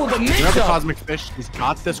 Oh, the mix-up. Remember Cosmic Fish, he's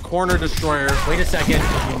got this corner destroyer. Wait a second.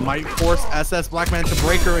 He might force SS Blackman to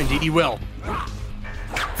break her. Indeed he will.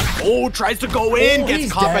 Oh, tries to go in,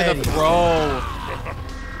 gets caught by the throw.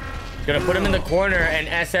 Gonna put him in the corner, and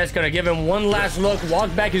SS gonna give him one last look,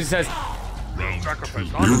 walk back, and says,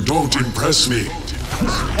 You don't impress me.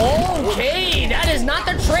 okay, that is not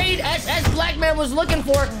the trade SS Blackman was looking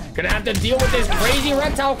for. Gonna have to deal with this crazy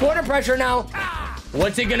reptile corner pressure now.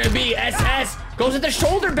 What's it gonna be? SS goes with the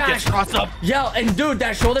shoulder bash. Cross up. Yeah, and dude,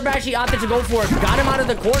 that shoulder bash he opted to go for got him out of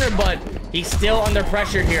the corner, but he's still under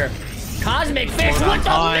pressure here. Cosmic Fish with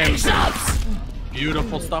the mix-ups.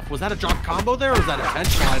 Beautiful stuff. Was that a drop combo there, or was that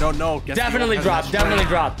intentional? I don't know. Definitely dropped. Definitely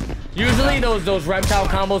dropped. Usually those reptile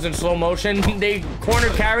combos in slow motion, they corner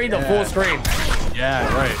carry the full screen.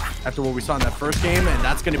 Yeah, right. After what we saw in that first game, and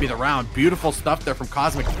that's going to be the round. Beautiful stuff there from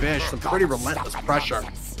Cosmic Fish. Some pretty relentless pressure.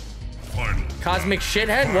 Cosmic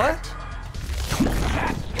shithead, what?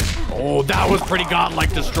 Oh, that was pretty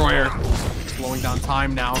godlike destroyer. Slowing down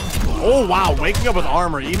time now. Oh, wow. Waking up with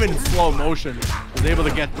armor, even in slow motion. Was able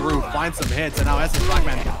to get through, find some hits, and now SS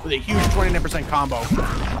Blackman with a huge 29% combo.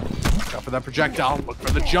 Go for for that projectile. Look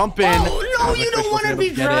for the jump in. Oh, no, you don't want to be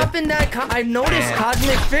dropping that. I've noticed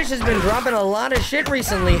Cosmic Fish has been dropping a lot of shit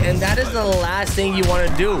recently, and that is the last thing you want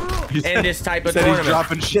to do in this type of tournament. He's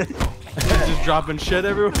dropping shit. He's just dropping shit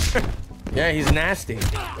everywhere. Yeah, he's nasty.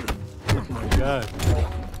 Oh my god.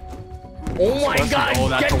 Oh my god,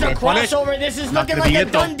 get the crossover. This is looking like a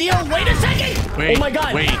done deal. Wait a second. Wait, oh my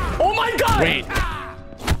god. Wait. Oh my god. Wait.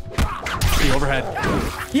 The overhead.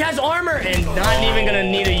 He has armor and not even gonna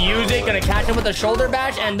need to use it. Gonna catch him with a shoulder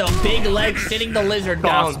bash and the big leg sitting the lizard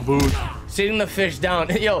down. Boot. Sitting the fish down.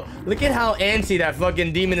 Yo, look at how antsy that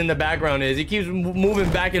fucking demon in the background is. He keeps moving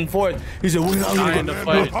back and forth. He's like, when I'm gonna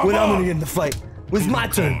get in the fight. It's my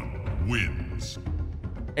turn. Wins.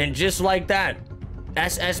 And just like that,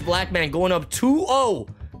 SS Blackman going up 2-0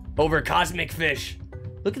 over Cosmic Fish.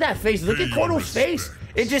 Look at that face. Look at Cordo's face.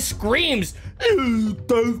 It just screams. You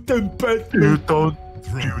don't impress me. You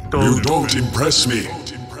don't impress me.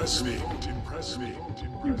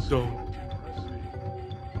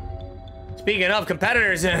 Speaking of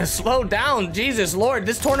competitors, slow down. Jesus Lord,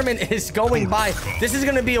 this tournament is going by. This is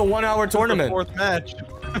going to be a 1-hour tournament. Fourth match.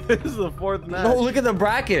 This is the fourth match. No, look at the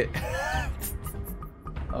bracket.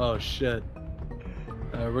 Oh shit.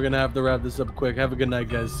 We're gonna have to wrap this up quick. Have a good night,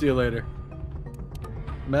 guys. See you later.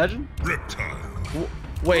 Imagine.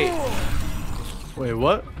 Wait,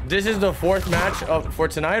 what? this is the fourth match for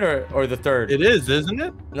tonight, or the third? It is, isn't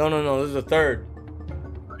it? No, this is the third.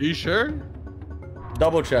 Are you sure?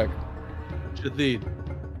 Double check. Shadid.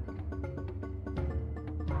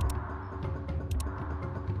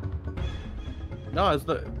 No,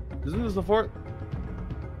 isn't this the fourth?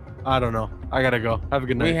 I don't know. I gotta go. Have a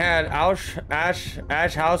good night. We had Ash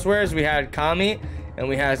Housewares, we had Kami, and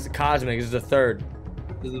we had Cosmic. This is the third.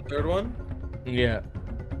 This is the third one? Yeah.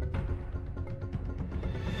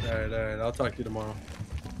 Alright. I'll talk to you tomorrow.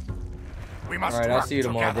 We must Alright, I'll work see you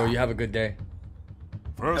tomorrow, together. bro. You have a good day.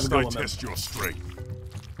 First, Have a I good one, test your strength.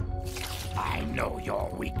 I know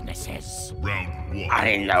your weaknesses. Round 1.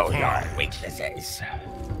 I know your weaknesses.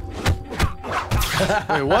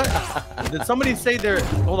 Wait, what? Did somebody say they're...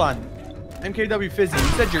 Hold on. MKW Fizzy, you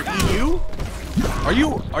said you're EU?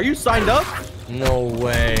 Are you signed up? No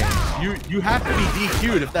way. You have to be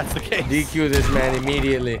DQ'd if that's the case. DQ this man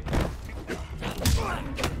immediately.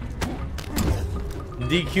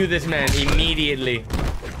 DQ this man immediately.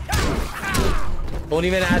 Don't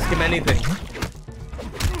even ask him anything.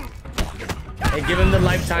 And give him the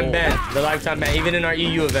lifetime ban. The lifetime ban. Even in our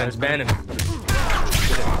EU events, ban him.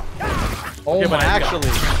 Oh yeah, my but actually,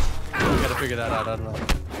 God. we gotta figure that out. I don't know.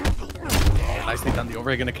 Nicely done. The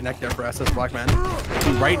overhead gonna connect there for SS Blackman.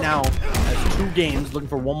 He right now has 2 games, looking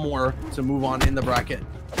for one more to move on in the bracket.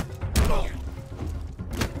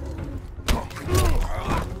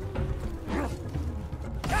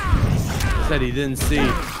 Said he didn't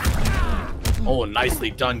see. Oh,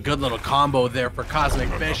 nicely done. Good little combo there for Cosmic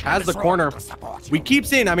Fish. Has the corner. We keep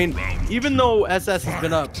seeing, I mean, even though SS has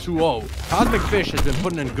been up 2-0, Cosmic Fish has been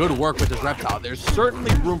putting in good work with his reptile. There's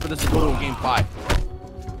certainly room for this to go to game 5.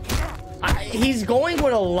 He's going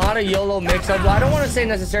with a lot of YOLO mix-ups. I don't want to say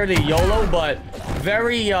necessarily YOLO, but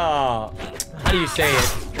very, how do you say it?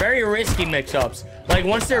 Very risky mix-ups. Like,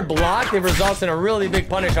 once they're blocked, it results in a really big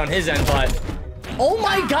punish on his end, but... Oh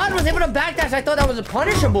my God, was able to backdash. I thought that was a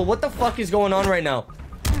punishable. What the fuck is going on right now?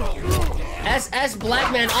 SS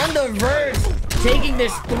Blackman on the verge, taking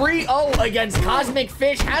this 3-0 against Cosmic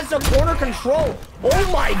Fish, has the corner control.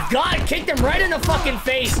 Oh my God, kicked him right in the fucking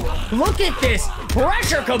face. Look at this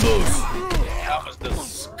pressure caboose. That was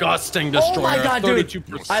disgusting, Destroyer. Oh my God, dude.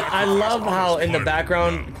 32%. I love how in the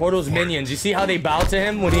background, Porto's minions, you see how they bow to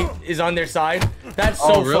him when he is on their side? That's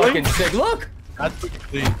so fucking sick. Look. That's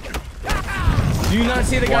clean. Do you not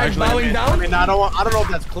see the guys bowing down? I mean, I don't know if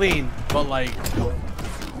that's clean, but like,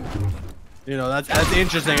 you know, that's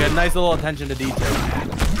interesting. A nice little attention to detail.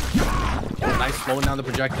 Nice slowing down the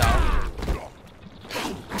projectile.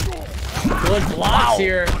 Good blocks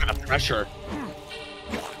here. Look at the pressure.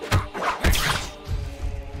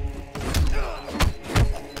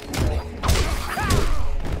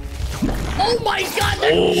 Oh my God!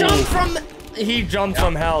 That jump from. He jumped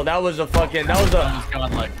from hell. That was a fucking. That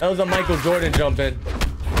was a Michael Jordan jump in.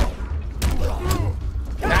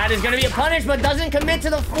 That is gonna be a punish, but doesn't commit to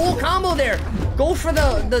the full combo there. Goes for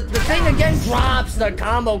the thing again. Drops the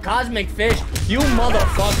combo. Cosmic Fish. You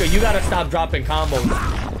motherfucker. You gotta stop dropping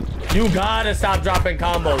combos. You gotta stop dropping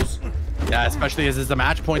combos. Yeah, especially as it's a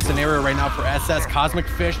match point scenario right now for SS. Cosmic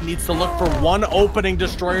Fish needs to look for one opening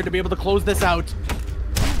Destroyer to be able to close this out.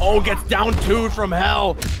 Oh, gets down 2 from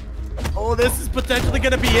hell. Oh, this is potentially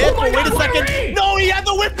gonna be it. Oh my God, wait a second. No, he had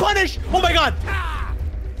the whip punish. Oh my God.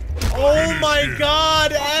 Oh my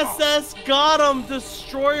God, SS got him,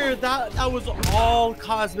 Destroyer. That was all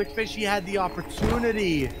Cosmic Fish. He had the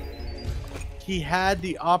opportunity. He had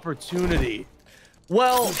the opportunity.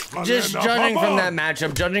 Well, just judging from that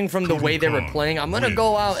matchup, judging from the way they were playing, I'm gonna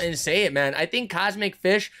go out and say it, man. I think Cosmic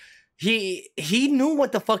Fish, he knew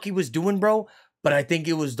what the fuck he was doing, bro. But I think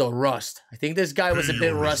it was the rust. I think this guy was a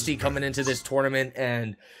bit rusty coming into this tournament,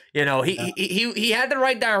 and you know he had the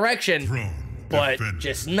right direction, but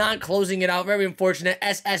just not closing it out. Very unfortunate.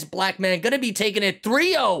 SS Blackman gonna be taking it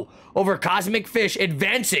 3-0 over Cosmic Fish,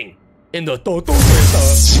 advancing in the Toto.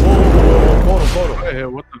 Kodo. Hey,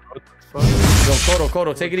 what the fuck? Yo,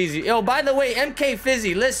 Kodo, take it easy. Yo, by the way, MK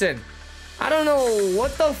Fizzy, listen. I don't know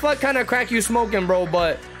what the fuck kind of crack you smoking, bro,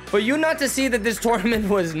 but for you not to see that this tournament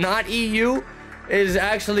was not EU is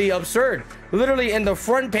actually absurd. Literally in the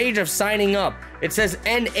front page of signing up, it says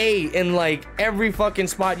NA in like every fucking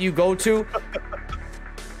spot you go to.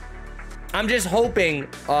 I'm just hoping,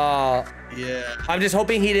 I'm just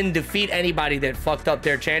hoping he didn't defeat anybody that fucked up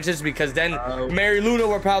their chances, because then Mary Luna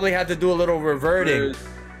will probably have to do a little reverting.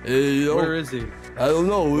 Where is he? I don't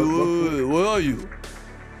know. Where are you?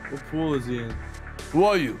 What pool is he in? Who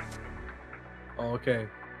are you? Oh, okay.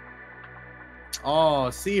 Oh,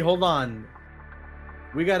 see, hold on.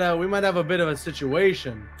 We might have a bit of a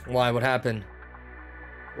situation. Why? What happened?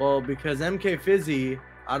 Well, because MK Fizzy,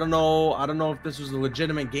 I don't know if this was a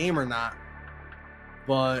legitimate game or not,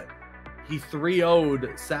 but he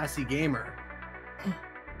 3-0'd Sassy Gamer.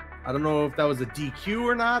 I don't know if that was a DQ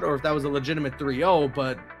or not, or if that was a legitimate 3-0,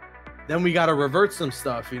 but then we got to revert some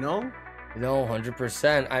stuff, you know? No,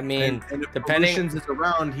 100%. I mean, and if depending Solutions is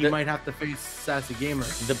around, he might have to face Sassy Gamer.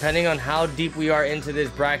 Depending on how deep we are into this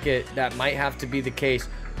bracket, that might have to be the case.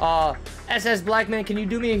 SS Blackman, can you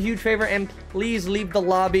do me a huge favor and please leave the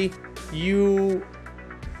lobby? You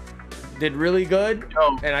did really good.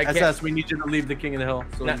 Yo, and I SS, we need you to leave the King of the Hill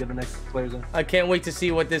so we can get the next players in. I can't wait to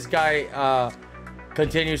see what this guy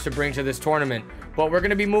continues to bring to this tournament. But we're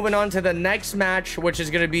going to be moving on to the next match, which is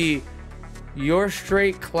going to be Your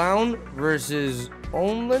Straight Clown versus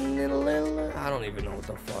Onlin. I don't even know what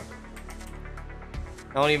the fuck.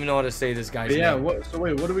 I don't even know how to say this guy's name. So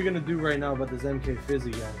wait, what are we gonna do right now about this MK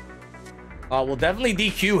Fizzy guy? We'll definitely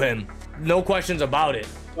DQ him. No questions about it.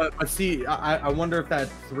 But see, I wonder if that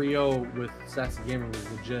 3-0 with Sassy Gamer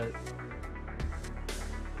was legit.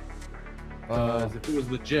 If it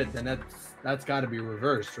was legit, then that's got to be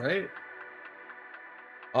reversed, right?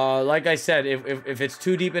 Like I said, if it's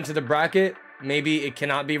too deep into the bracket, maybe it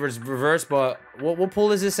cannot be reversed. But what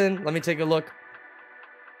pool is this in? Let me take a look.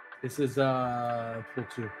 This is pool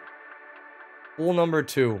 2. Pool number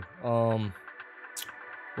 2.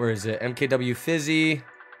 Where is it? MKW Fizzy.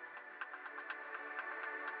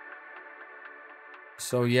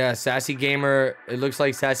 So yeah, Sassy Gamer. It looks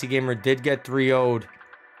like Sassy Gamer did get 3-0'd,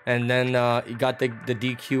 and then he got the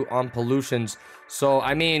DQ on Pollutions. So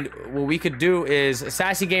I mean, what we could do is,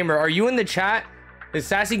 Sassy Gamer, are you in the chat? Is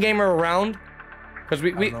Sassy Gamer around? Because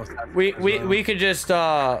we could just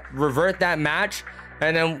revert that match.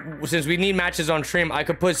 And then, since we need matches on stream, I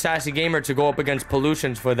could put Sassy Gamer to go up against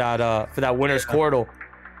Pollutions for that winner's quarter.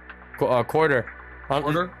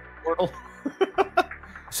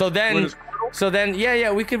 So then,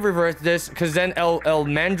 yeah, we could reverse this, because then El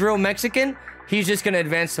Mandro Mexican, he's just gonna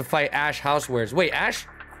advance to fight Ash Housewares. Wait, Ash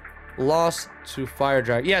lost to Fire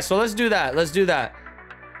Drive. Yeah, so let's do that.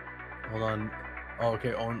 Hold on. Oh,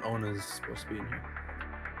 okay. Owen is supposed to be in here.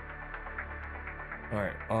 All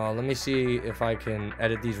right, let me see if I can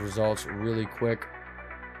edit these results really quick.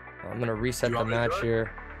 I'm gonna reset the match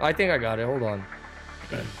here. I think I got it. Hold on.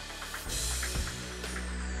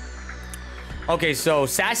 Okay, so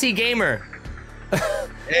Sassy Gamer.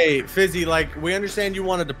 Hey, Fizzy, like, we understand you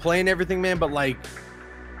wanted to play and everything, man, but like,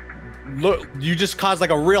 look, you just caused like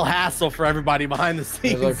a real hassle for everybody behind the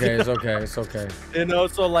scenes. It's okay. You know,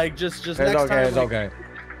 so like, just next time, it's okay.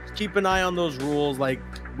 Keep an eye on those rules. Like,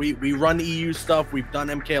 we run EU stuff. We've done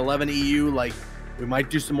MK11 EU. Like, we might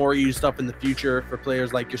do some more EU stuff in the future for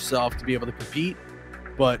players like yourself to be able to compete.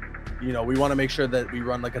 But, you know, we want to make sure that we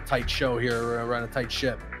run like a tight show here, run a tight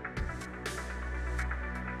ship.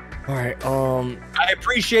 All right. I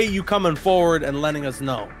appreciate you coming forward and letting us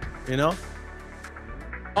know. You know.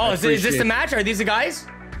 Oh, is this the match? Are these the guys?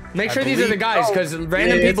 Make sure these are the guys, because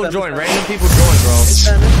random people join. Bro. It's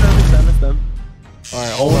them. All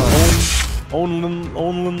right, hold on.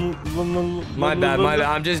 My bad.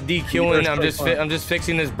 I'm just DQing. I'm just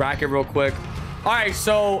fixing this bracket real quick. All right,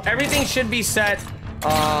 so everything should be set.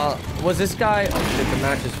 Was this guy? Oh shit, the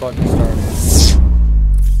match is fucking starting.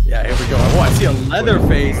 Yeah, here we go. Oh, I see a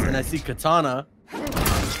Leatherface and I see Katana.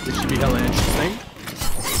 This should be hella interesting.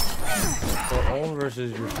 Your own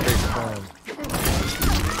versus your straight clown.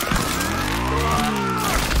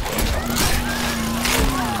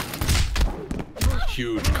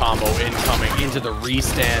 Huge combo incoming into the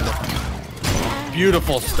restand.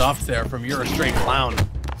 Beautiful stuff there from You're a Straight Clown.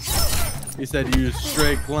 He said, you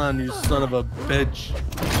straight clown, you son of a bitch.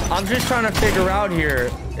 I'm just trying to figure out here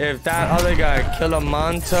if that other guy,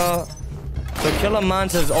 Killamanta. So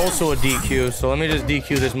Killamanta is also a DQ. So let me just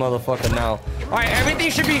DQ this motherfucker now. All right, everything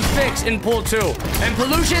should be fixed in pool 2. And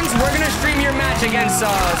Pollutions, we're gonna stream your match against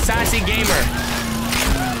Sassy Gamer.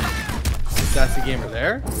 Is Sassy Gamer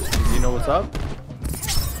there? Does he know what's up?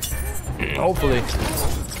 Hopefully.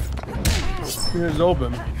 Here's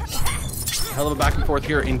Open. Hell of a back and forth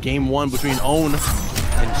here in game 1 between Own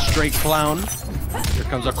and Straight Clown. Here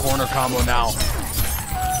comes a corner combo now.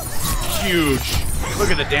 Huge.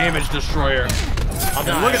 Look at the damage destroyer.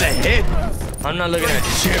 And look at the hit. I'm not looking at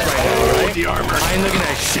shit right now, right? The armor. I ain't looking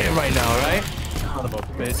at shit right now, right? Son of a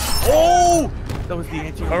bitch. Oh! That was the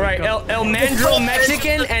anti. All right, El Mandro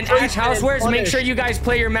Mexican and Ash Housewares, make sure you guys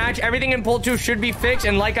play your match. Everything in pool 2 should be fixed.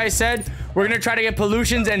 And like I said, we're going to try to get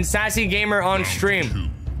Pollutions and Sassy Gamer on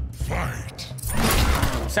stream. Fight.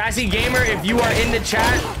 Sassy Gamer, if you are in the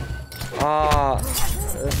chat,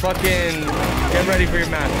 fucking get ready for your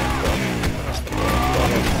match.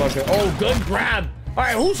 Oh, good grab. All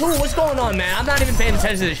right, who's who? What's going on, man? I'm not even paying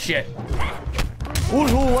attention to this shit. Who's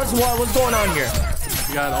who? What's what? What's going on here?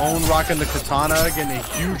 You got Own rocking the katana, getting a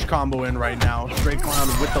huge combo in right now. Straight Clown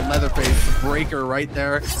with the Leatherface breaker right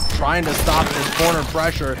there, trying to stop this corner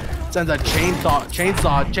pressure. Sends a chainsaw.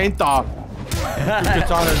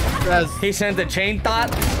 Katana. He sent the chainsaw.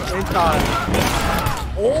 Chainsaw.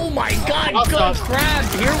 Oh my god, good grab.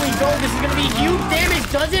 Here we go. This is gonna be huge damage.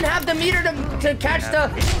 Doesn't have the meter to catch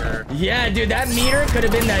the... Yeah, dude, that meter could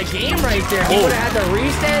have been that game right there. He would have had the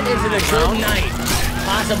restand into the good night.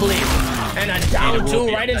 Possibly. And a down 2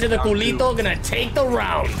 right into the culito. Gonna take the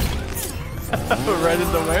round. Right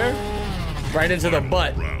into where? Right into the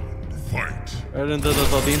butt. Fight. Right into the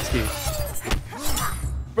Zoldinsky.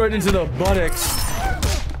 Right into the buttocks.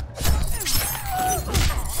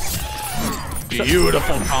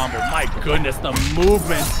 Beautiful combo. My goodness, the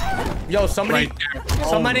movement. Yo, somebody, Right there.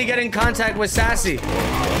 somebody get in contact with Sassy. Getting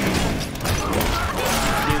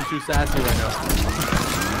too sassy right now.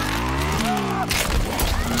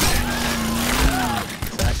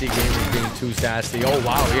 Sassy game is being too sassy. Oh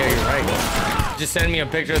wow, yeah, you're right. Just send me a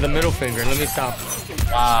picture of the middle finger. Let me stop.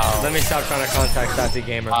 Wow. Let me stop trying to contact Sassy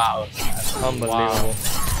Gamer. Wow. Unbelievable.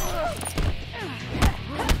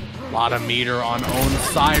 A lot of meter on Own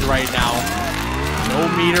side right now. No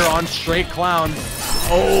meter on Straight Clown.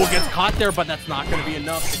 Oh, gets caught there, but that's not going to be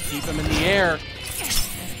enough to keep him in the air.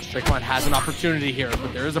 Straight Clown has an opportunity here,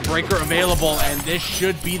 but there is a breaker available, and this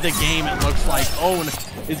should be the game. It looks like Own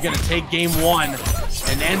is going to take game 1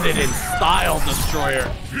 and end it in Style Destroyer.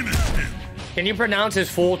 Can you pronounce his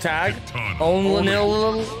full tag?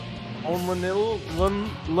 Onlanil. Onlanil?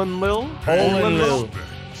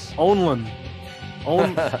 Onlan.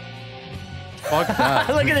 Fuck that.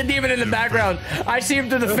 Look at the demon in the background. I see him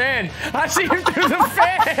through the fan. I see him through the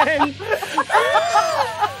fan.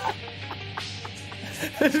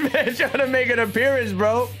 This man trying to make an appearance,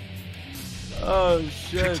 bro. Oh,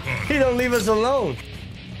 shit. He don't leave us alone.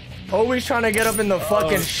 Always trying to get up in the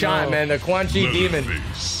fucking shot, man. The Quan Chi demon.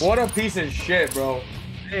 What a piece of shit, bro.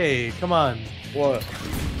 Hey, come on. What?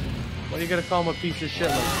 Why are you gonna call him a piece of shit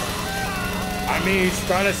like that? I mean, he's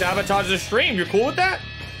trying to sabotage the stream. You cool with that?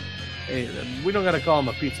 Hey, we don't gotta call him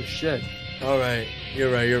a piece of shit. All right.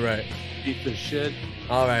 You're right. You're right. Piece of shit.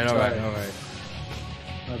 All right. All right. All right.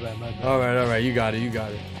 My bad, my bad. All right. All right. You got it. You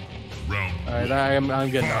got it. Round. All right, I'm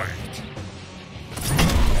good now.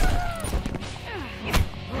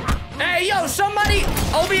 Hey, yo, somebody!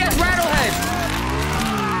 OBS Rattlehead!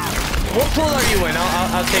 What pool are you in?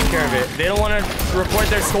 I'll take care of it. They don't want to report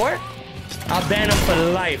their score? I'll ban them for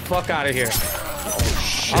life. Fuck out of here.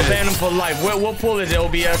 I'll ban them for life. What pool is it,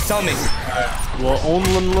 OBS? Tell me. Well,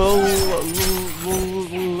 Onlan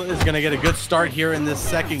is gonna get a good start here in this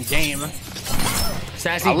second game.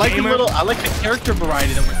 Sassy I like Gamer. I like the character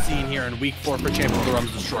variety that we're seeing here in week 4 for Champion of the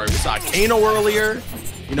Realms Destroyer. We saw Kano earlier.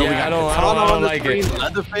 You know, Yeah, we got I don't like it.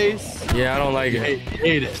 Leatherface. Yeah, I don't like it.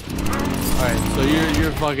 Hate it. All right,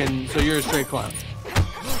 so you're a straight clown.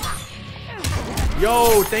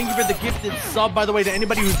 Yo, thank you for the gifted sub, by the way, to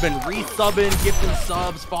anybody who's been resubbing, gifting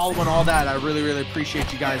subs, following all that. I really, really appreciate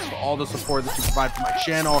you guys for all the support that you provide for my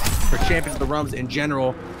channel, for Champions of the Realms in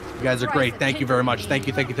general. You guys are great. Thank you very much. Thank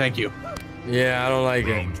you, thank you, thank you. Yeah, I don't like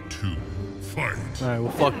it. Round 2. Fight. All right,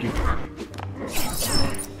 well, fuck you.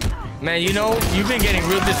 Man, you know, you've been getting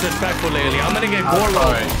real disrespectful lately. I'm gonna get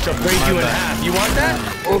Gorlo to break you in half. You want that?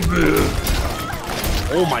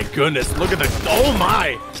 Oh my goodness, look at the, oh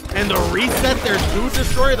my. And the reset there too,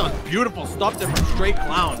 Destroyer, those beautiful stuff there from Straight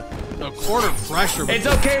Clown. The quarter pressure. It's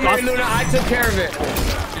okay, Mary Luna, I took care of it.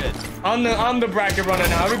 Shit. I'm the bracket runner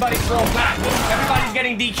now. Everybody's throwing back. Everybody's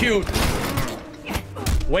getting DQ'd.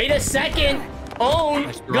 Wait a second. Oh,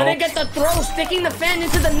 Nice throw. gonna get the throw, sticking the fan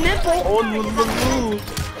into the nipple.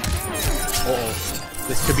 Uh-oh.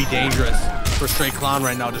 This could be dangerous for Straight Clown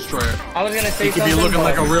right now, Destroyer. I was gonna say He could be looking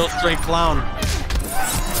like a real Straight Clown.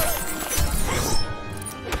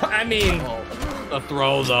 I mean, The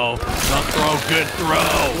throw, though. The throw, good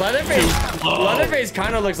throw. Leatherface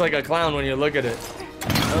kind of looks like a clown when you look at it.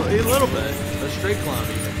 A little bit. A Straight Clown,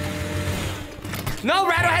 even. No,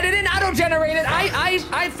 Rattlehead, it didn't auto-generate it.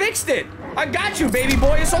 I fixed it. I got you, baby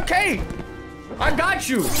boy. It's okay. I got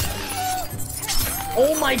you.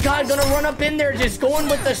 Oh my God, gonna run up in there, just going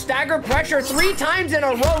with the stagger pressure 3 times in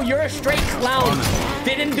a row. You're a straight clown.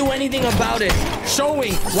 Didn't do anything about it.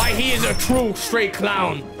 Showing why he is a true straight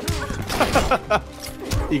clown.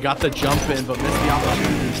 He got the jump in, but missed the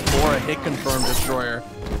opportunity for a hit confirm, Destroyer.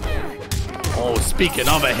 Oh, speaking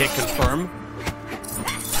of a hit confirm.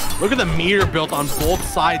 Look at the meter built on both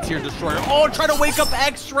sides here, Destroyer. Oh, try to wake up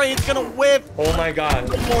X-Ray. It's gonna whip. Oh my God.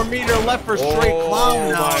 1 more meter left for Straight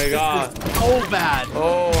Clown now. Oh my God. This is so bad.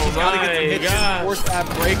 Oh He's gotta get some hits God. to force that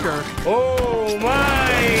breaker. Oh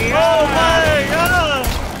my God. Oh my God.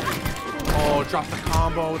 Oh, drop the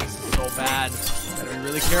combo. This is so bad. Gotta be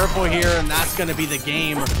really careful here, and that's gonna be the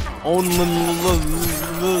game.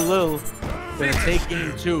 Gonna take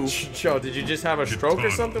game 2. Joe, did you just have a stroke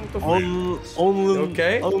or something? What the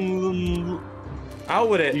Okay. Out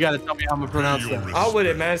with it. You gotta tell me how I'm gonna pronounce that. Out with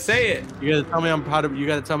it, man. Say it. You gotta tell me You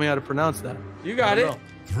gotta tell me how to pronounce that. You got it.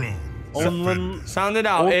 Throne. Sound it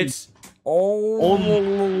out. It's. You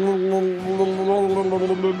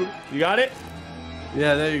got it?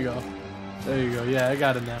 Yeah, there you go. There you go. Yeah, I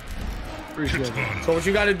got it now. Pretty good. So what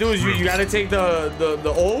you gotta do is you gotta take the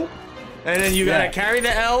O, and then you gotta carry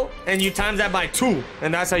the L, and you times that by 2,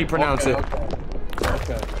 and that's how you pronounce it.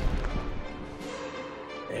 Okay.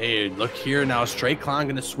 Hey, look here now. Straight Clown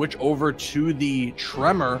gonna switch over to the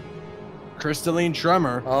Tremor, Crystalline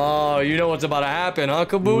Tremor. Oh, you know what's about to happen, huh,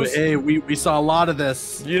 Caboose? Hey, we saw a lot of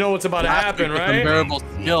this. You know what's about to happen, right? Unbearable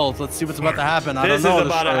skills. Let's see what's about to happen. I This don't know. is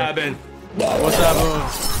about to happen. What's that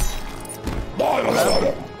move?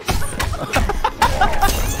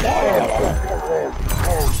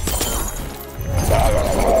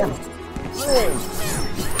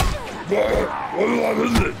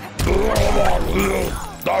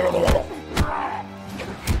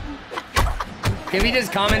 Can we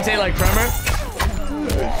just commentate like Tremor?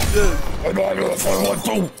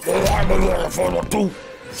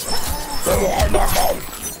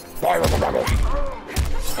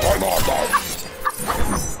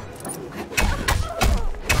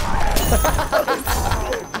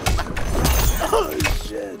 Oh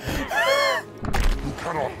shit. You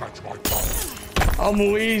cannot match my power. I'm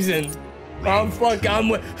wheezing. I'm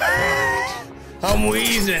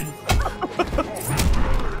wheezing.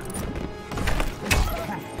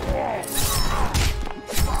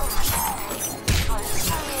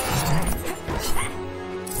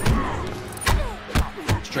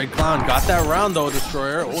 Straight Clown got that round though,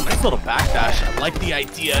 Destroyer. Oh, nice little backdash. I like the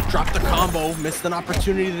idea. Dropped the combo. Missed an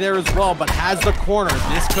opportunity there as well, but has the corner.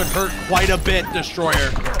 This could hurt quite a bit, Destroyer.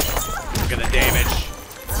 Look at the damage.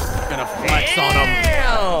 Gonna flex on him.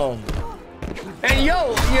 Damn. And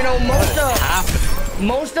yo, you know,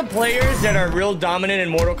 most of players that are real dominant in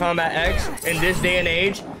Mortal Kombat X in this day and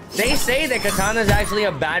age, they say that Katana is actually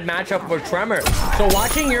a bad matchup for Tremor. So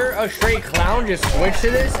watching a straight clown just switch to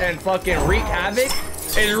this and fucking wreak havoc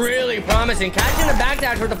is really promising. Catching the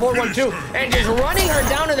backdash with the 4-1-2 and just running her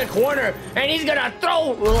down to the corner, and he's gonna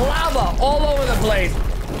throw lava all over the place.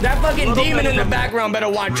 That fucking demon in the background better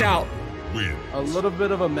watch out. Win. A little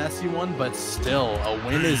bit of a messy one, but still, a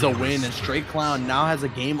win is a win, and Straight Clown now has a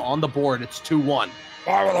game on the board. It's 2-1.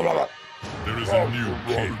 There is a new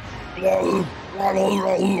king.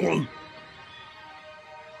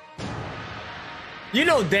 You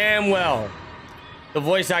know damn well the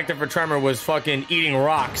voice actor for Tremor was fucking eating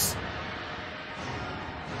rocks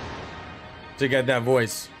to get that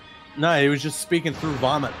voice. No, he was just speaking through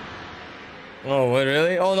vomit. Oh, what,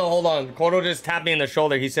 really? Oh no, hold on. Kodo just tapped me in the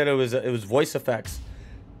shoulder. He said it was voice effects.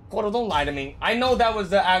 Kodo, don't lie to me. I know that was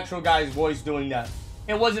the actual guy's voice doing that.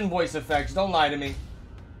 It wasn't voice effects. Don't lie to me.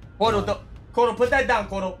 Kodo, Kodo, put that down,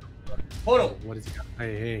 Kodo. Hold on. What is he got?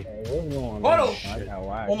 Hey. Hold on.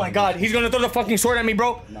 Oh my god, he's gonna throw the fucking sword at me,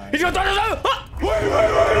 bro. He's gonna throw the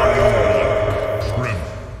sword.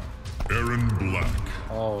 Aaron Black.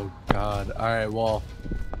 Oh god. All right. Well,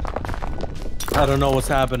 I don't know what's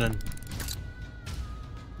happening,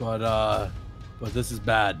 but this is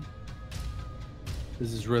bad.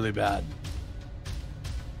 This is really bad.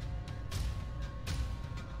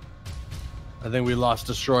 I think we lost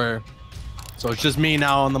Destroyer. So it's just me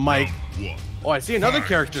now on the mic. Oh, I see another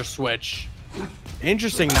character switch.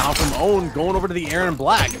 Interesting now from Owen going over to the Aaron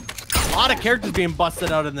Black. A lot of characters being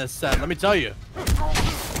busted out in this set, let me tell you.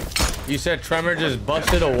 You said Tremor just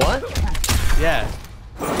busted a what? Yeah.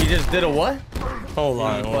 He just did a what? Hold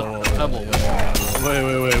on. Wait.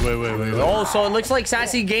 Oh, so it looks like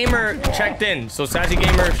Sassy Gamer checked in. So Sassy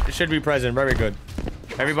Gamer should be present. Very good.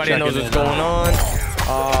 Everybody knows what's going on.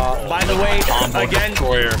 By the way, again,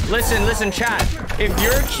 listen, chat. If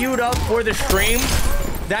you're queued up for the stream,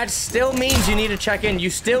 that still means you need to check in. You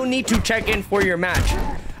still need to check in for your match.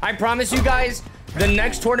 I promise you guys, the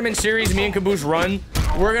next tournament series me and Caboose run,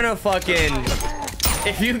 we're gonna fucking...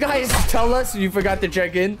 If you guys tell us you forgot to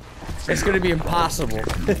check in, it's gonna be impossible.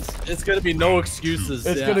 It's gonna be no excuses.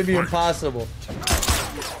 It's gonna be impossible.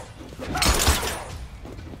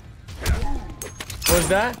 What's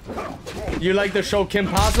that? You like the show Kim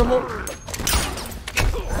Possible?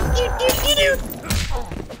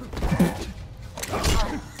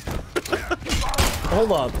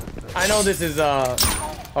 Hold up. I know this is a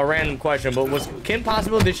random question, but was Kim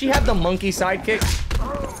Possible, did she have the monkey sidekick?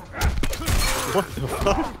 What the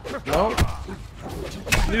fuck? No?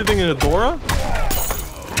 Are you thinking of Dora?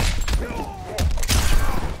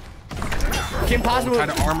 Kim Possible,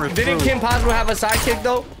 Kind of armor didn't through. Kim Possible have a sidekick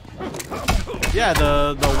though? Yeah,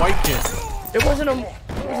 the white kid. It wasn't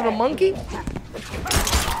a monkey?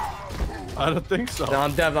 I don't think so. No,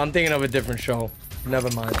 I'm thinking of a different show. Never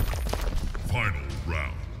mind. Final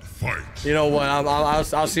round. Fight. You know what?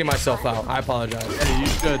 I'll see myself out. I apologize. Hey, you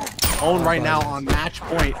should own right now on match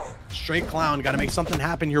point. Straight clown, got to make something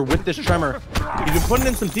happen here with this Tremor. You've been putting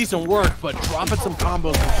in some decent work, but dropping some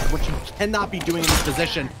combos, which you cannot be doing in this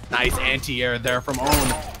position. Nice anti-air there from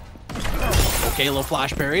Owen. Okay, little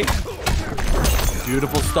flash parry.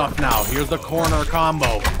 Beautiful stuff now. Here's the corner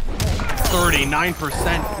combo.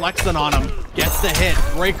 39% flexing on him. Gets the hit.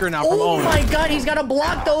 Breaker now from Owen. Oh my god, he's got to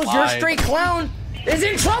block those. Your straight clown is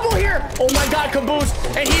in trouble here. Oh my god, Caboose.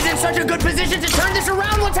 And he's in such a good position to turn this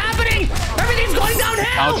around. What's happening? Everything's going downhill.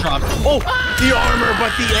 Oh, the armor,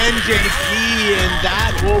 but the NJP, and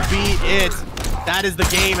that will be it. That is the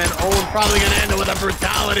game, and Owen probably going to end it with a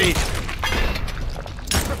brutality.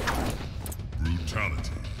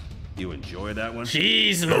 Brutality. You enjoy that one?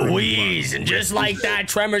 Jeez Louise. And just like that,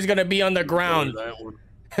 Tremor's going to be on the ground.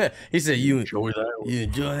 He said, you enjoy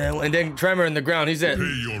that one? And then Tremor in the ground, he said, Pay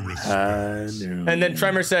your respects. and then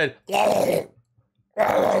Tremor said, There is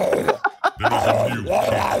a new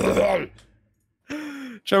kid.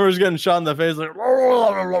 Trevor's getting shot in the face like.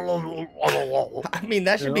 I mean,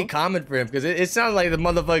 that should be common for him because it sounds like the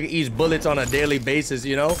motherfucker eats bullets on a daily basis,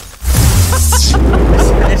 you know?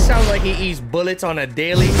 It sounds like he eats bullets on a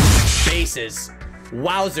daily basis.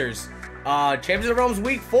 Wowzers. Champions of the Realms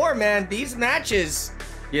week 4, man. These matches,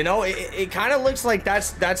 you know, it kind of looks like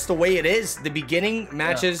that's the way it is. The beginning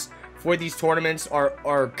matches for these tournaments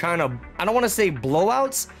are kind of, I don't want to say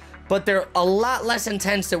blowouts, but they're a lot less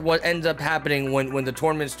intense than what ends up happening when the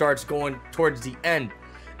tournament starts going towards the end.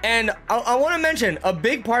 And I want to mention a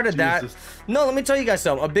big part of that. No, let me tell you guys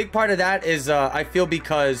something. A big part of that is I feel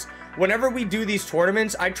because whenever we do these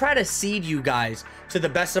tournaments, I try to seed you guys to the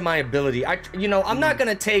best of my ability. I'm not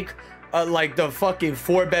gonna take like the fucking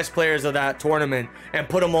 4 best players of that tournament and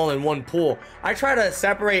put them all in one pool. I try to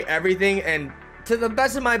separate everything, and to the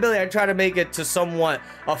best of my ability, I try to make it to somewhat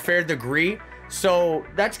a fair degree. So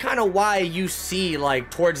that's kind of why you see, like,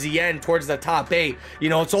 towards the end, towards the top 8, you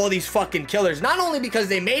know, it's all these fucking killers. Not only because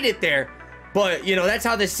they made it there, but, you know, that's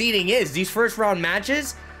how the seeding is. These first round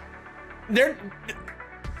matches, they're...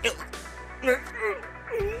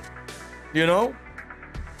 You know?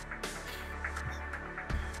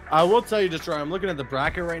 I will tell you, Destroyer, I'm looking at the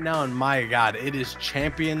bracket right now, and my god, it is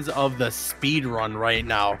champions of the speed run right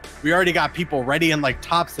now. We already got people ready in, like,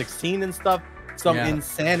 top 16 and stuff. Some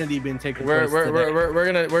insanity being taken place today.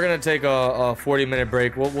 We're gonna take a 40-minute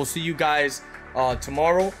break. We'll see you guys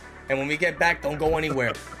tomorrow, and when we get back, don't go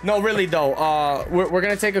anywhere. No, really though, we're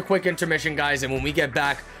gonna take a quick intermission, guys, and when we get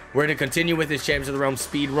back, we're gonna continue with this Champions of the Realm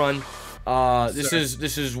speed run.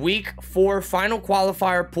 This is week 4 final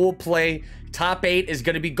qualifier pool play. Top 8 is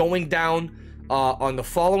gonna be going down on the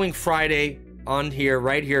following Friday on here,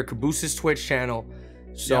 right here, Caboose's Twitch channel.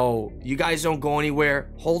 So you guys don't go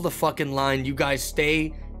anywhere. Hold the fucking line. You guys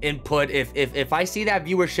stay input. If I see that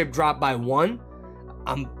viewership drop by 1,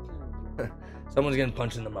 I'm someone's getting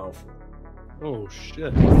punched in the mouth. Oh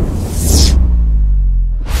shit.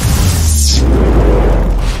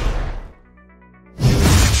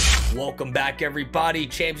 Welcome back, everybody.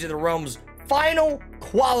 Champions of the Realms final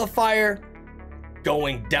qualifier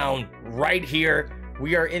going down right here.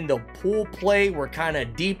 We are in the pool play. We're kind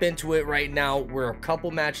of deep into it right now. We're a couple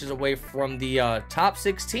matches away from the top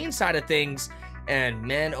 16 side of things. And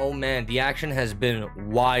man, oh man, the action has been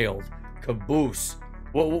wild. Caboose,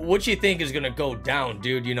 what you think is going to go down,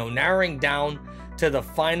 dude? You know, narrowing down to the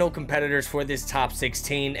final competitors for this top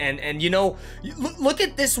 16. And you know, look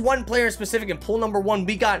at this one player specific in pool number 1.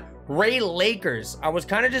 We got Ray Lakers. I was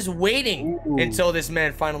kind of just waiting until this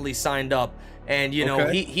man finally signed up. And you know,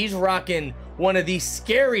 he's rocking one of the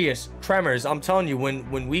scariest tremors. I'm telling you,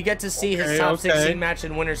 when we get to see his top 16 match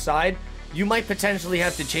in winner's side, you might potentially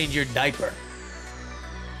have to change your diaper.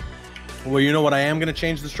 Well, you know what I am going to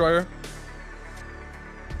change, Destroyer?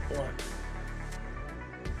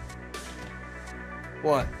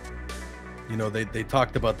 What? You know, they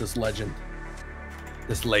talked about this legend.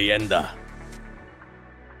 This leyenda.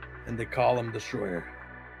 And they call him Destroyer.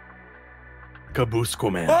 Caboose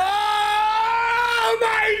Man. Oh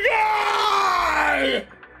my god!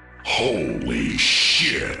 Holy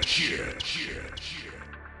shit.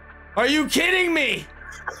 Are you kidding me?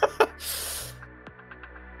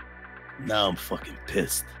 Now I'm fucking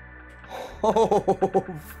pissed. Oh,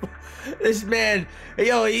 this man,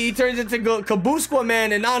 yo, he turns into Caboose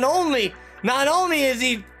Man, and not only is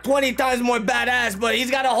he 20 times more badass, but he's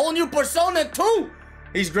got a whole new persona too.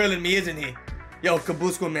 He's grilling me, isn't he? Yo,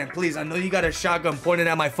 Caboose Man, please, I know you got a shotgun pointed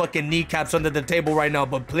at my fucking kneecaps under the table right now,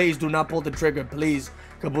 but please do not pull the trigger, please.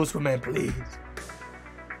 Caboose Man, please.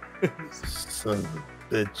 Son of a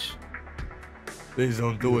bitch. Please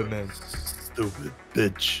don't do it, man. Stupid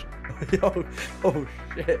bitch. Yo, oh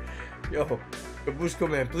shit. Yo, Caboose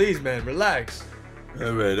Man, please, man, relax.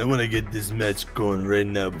 All right, I want to get this match going right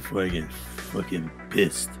now before I get fucking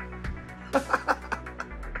pissed. All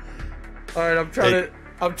right, I'm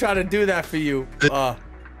trying to do that for you.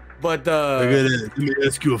 But let me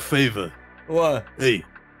ask you a favor. What? Hey,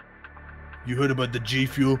 you heard about the G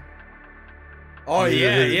Fuel? Oh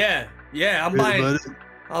yeah.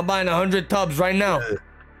 I'm buying 100 tubs right now.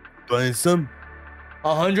 Buying some?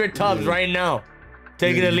 100 tubs right now.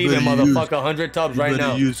 Take it or leave it, motherfucker. 100 tubs right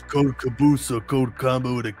now. You use code Caboose or code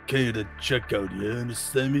combo with a K to checkout. You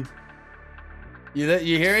understand me? You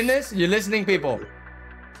hearing this? You listening, people?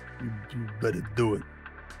 You better do it.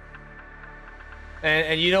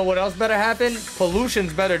 And you know what else better happen?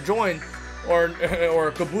 Pollution's better join, or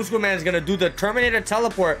Caboose Man's gonna do the Terminator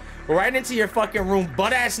teleport right into your fucking room,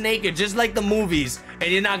 butt ass naked, just like the movies,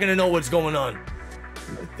 and you're not gonna know what's going on.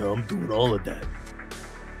 I'm doing all of that.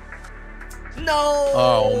 No.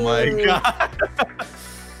 Oh my god.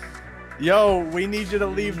 Yo, we need you to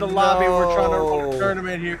leave the lobby. We're trying to run a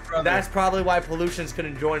tournament here, brother. That's probably why Pollutions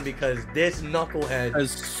couldn't join, because this knucklehead,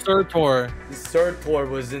 Sertor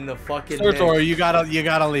was in the fucking Sertor, mix. you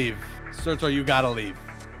gotta leave. Sertor, you gotta leave.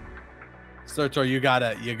 Sertor, you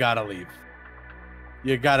gotta leave.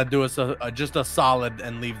 You gotta do us just a solid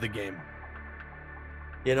and leave the game.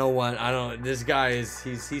 You know what? I don't. This guy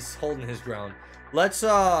he's holding his ground. Let's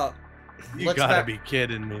You gotta be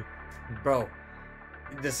kidding me, bro.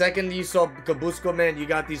 The second you saw Caboose Man, you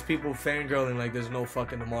got these people fangirling like there's no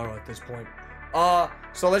fucking tomorrow at this point.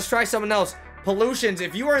 So let's try something else. Pollutions,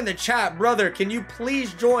 if you are in the chat, brother, can you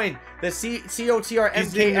please join the COTR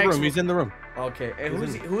MKX? He's in the room. Okay, and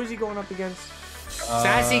who is he going up against?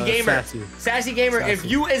 Sassy Gamer. Sassy Gamer, if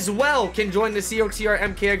you as well can join the COTR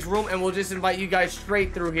MKX room, and we'll just invite you guys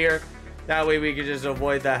straight through here. That way we can just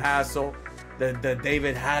avoid the hassle, the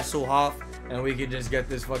David Hasselhoff, and we can just get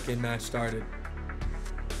this fucking match started.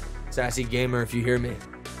 Sassy Gamer, if you hear me.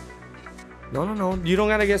 No. You don't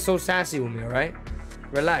gotta get so sassy with me, alright?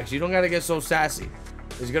 Relax. You don't gotta get so sassy.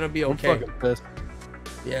 It's gonna be okay. I'm fucking pissed.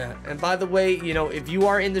 Yeah. And by the way, you know, if you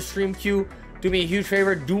are in the stream queue, do me a huge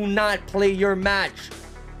favor. Do not play your match.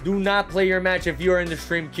 Do not play your match if you are in the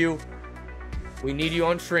stream queue. We need you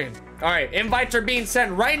on stream. Alright. Invites are being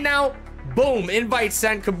sent right now. Boom. Invite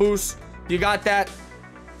sent, Caboose. You got that?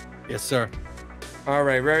 Yes, sir. All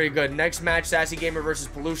right, very good. Next match, Sassy Gamer versus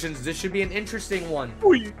Pollutions. This should be an interesting one.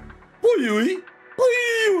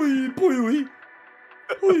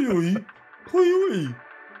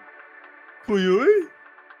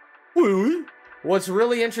 What's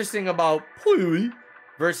really interesting about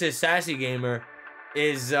versus Sassy Gamer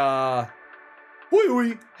is has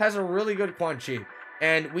a really good Quan Chi.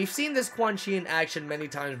 And we've seen this Quan Chi in action many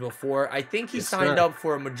times before. I think he signed up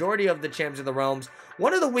for a majority of the Champs of the Realms.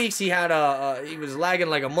 One of the weeks he had he was lagging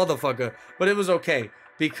like a motherfucker, but it was okay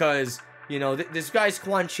because, you know, this guy's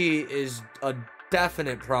Quan Chi is a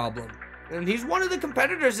definite problem. And he's one of the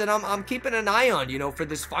competitors that I'm keeping an eye on, you know, for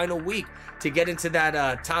this final week to get into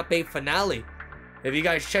that top 8 finale. If you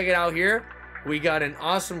guys check it out here, we got an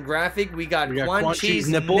awesome graphic. We got Quan Chi's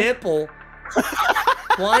nipple.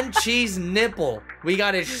 Quan Chi's nipple. We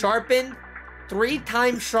got it sharpened, 3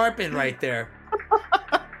 times sharpened right there.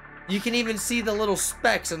 You can even see the little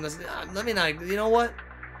specks on the. Let me not. You know what?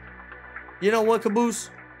 You know what, Caboose?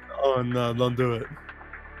 Oh no! Don't do it.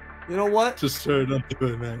 You know what? Just sure don't do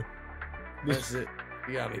it, man. That's it.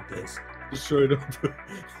 You got me pissed. Destroy, don't do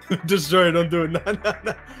it. Destroy, don't do it.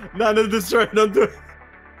 No, destroy, don't do it.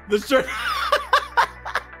 Destroy.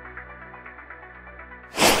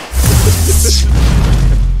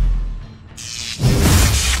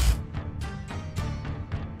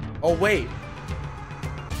 Oh, wait.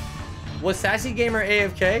 Was Sassy Gamer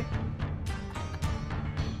AFK?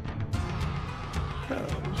 Oh,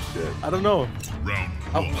 shit. I don't know. Round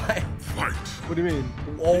Oh, one. what? Fight. What do you mean?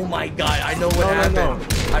 Oh my god, I know what happened. No.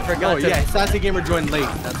 I forgot to. Yeah, Sassy Gamer joined late.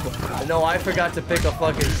 That's what. No, I forgot to pick a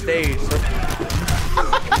fucking stage.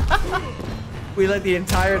 We let the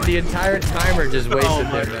entire timer just wasted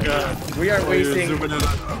there, man. God. We are wasting.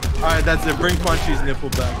 Alright, that's it. Bring Quan Chi's nipple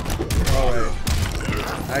back. Alright.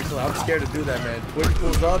 Actually, I'm scared to do that, man. Twitch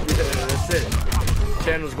pulls up, that's it.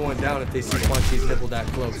 Channel's going down if they see Quan Chi's nipple that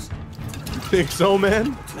close. You think so,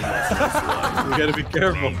 man? You gotta be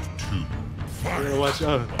careful. You gotta watch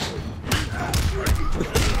out.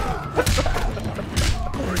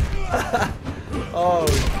 Oh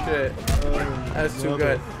shit. That's too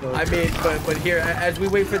good. I mean, but here, as we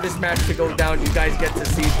wait for this match to go down, you guys get to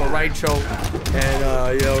see Baraicho.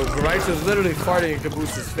 And, you know, Baraicho's literally farting in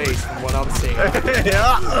Caboose's face from what I'm seeing.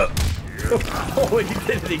 Yeah. Oh, he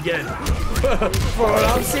did it again. From what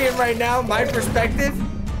I'm seeing right now, my perspective,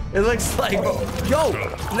 it looks like, yo,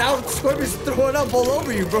 now Scorpion's throwing up all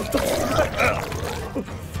over you, bro.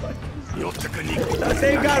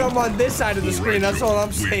 They got him on this side of the screen. That's all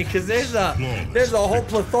I'm saying, because there's a whole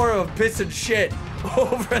plethora of piss and shit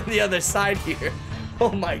over on the other side here.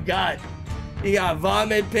 Oh my god, you got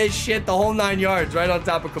vomit, piss, shit, the whole 9 yards right on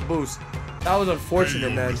top of Caboose. That was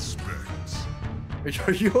unfortunate, man.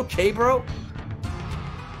 Are you okay, bro?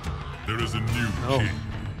 There is a new king.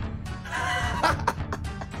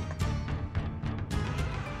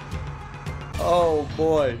 Oh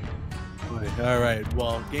boy. All right.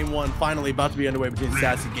 Well, game 1 finally about to be underway between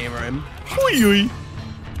Sassy Gamer and Raiden?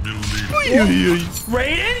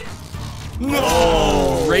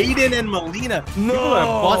 No. Raiden and Melina. No. People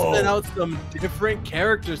are busting out some different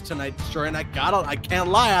characters tonight, Destroy, and I can't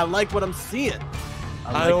lie. I like what I'm seeing.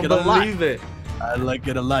 I don't believe it. I like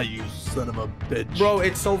it a lot, you son of a bitch. Bro,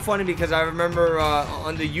 it's so funny because I remember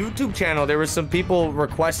on the YouTube channel, there were some people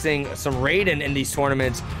requesting some Raiden in these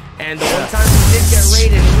tournaments. And the one time he did get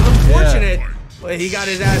Raiden, it was unfortunate, but he got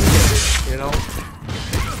his ass kicked, you know?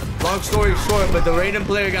 Long story short, but the Raiden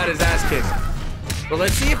player got his ass kicked. But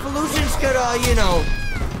let's see if Illusions could, you know,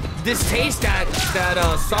 distaste that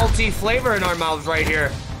salty flavor in our mouths right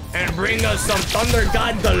here and bring us some Thunder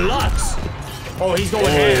God Deluxe. Oh, he's going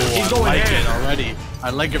ham. He's going I like ham. it already. I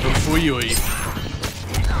like it from Fuyui.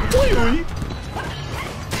 Fuyui.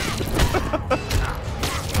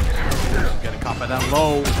 Gotta cop at that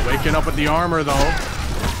low. Waking up with the armor though.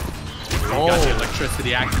 He got the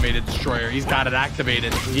electricity activated destroyer. He's got it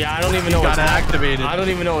activated. Yeah, I don't even know what's activated. I don't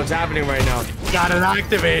even know what's happening right now. Got it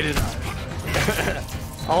activated.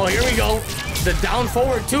 Oh, here we go. The down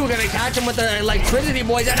forward two, gonna catch him with the electricity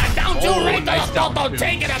boys, and a down two right nice there. down two.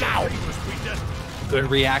 Taking him out. Good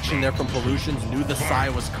reaction there from Pollutions. Knew the Psy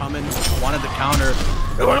was coming. Wanted to counter.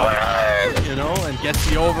 You know, and gets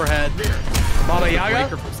the overhead. Baba Yaga?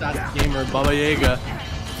 Breaker for Sassy Gamer. Baba Yaga.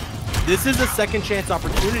 This is a second chance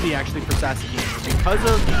opportunity actually for Sassy Gamer because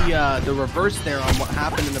of the reverse there on what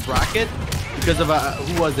happened in the bracket. Because of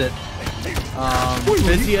who was it?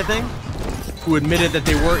 Fizzy, I think, who admitted that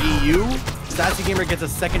they were EU. Sassy Gamer gets a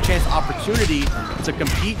second chance opportunity to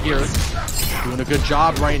compete here. Doing a good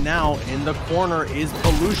job right now. In the corner is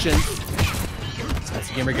Pollutions.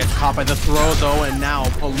 Sassy Gamer gets caught by the throw though, and now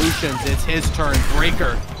Pollutions, it's his turn.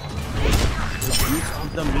 Breaker. Use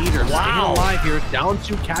of the meter. Wow. Staying alive here. Down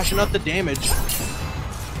to cashing up the damage.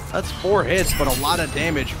 That's 4 hits, but a lot of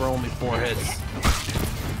damage for only 4 hits.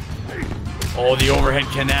 Oh, the overhead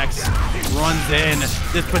connects. Runs in.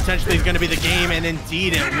 This potentially is going to be the game, and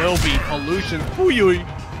indeed it will be. Pollution. Fuyui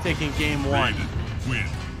taking game 1. Win.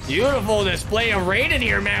 Beautiful display of Raiden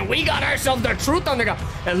here, man. We got ourselves the truth on the ground.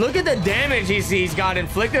 And look at the damage he's got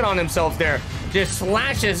inflicted on himself there. Just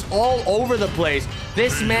slashes all over the place.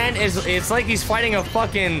 This man it's like he's fighting a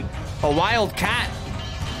wild cat.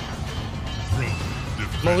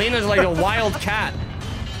 Molina's like a wild cat.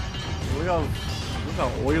 Look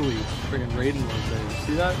how oily freaking Raiden was there. You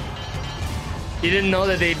see that? You didn't know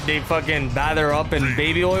that they fucking bather up in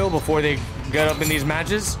baby oil before they get up in these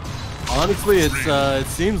matches? Honestly, it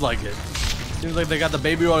seems like it. Seems like they got the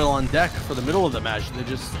baby oil on deck for the middle of the match.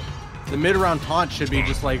 The mid-round taunt should be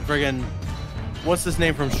just like friggin', what's this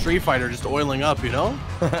name from Street Fighter, just oiling up, you know?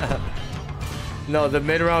 No, the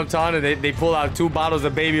mid-round taunt, they pull out 2 bottles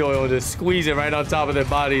of baby oil and just squeeze it right on top of their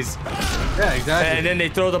bodies. Yeah, exactly. And then they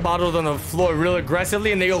throw the bottles on the floor real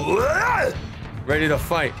aggressively and they go, "Wah!" Ready to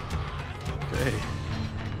fight. Hey,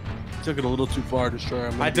 took it a little too far,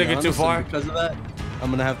 Destroyer. I took it too far because of that. I'm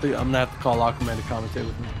gonna have to call Aquaman to commentate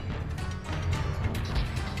with me.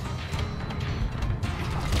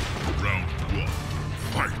 Round 1.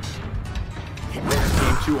 Fight.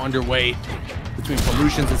 Game 2 underway between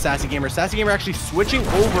Pollutions and Sassy Gamer. Sassy Gamer actually switching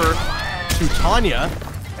over to Tanya.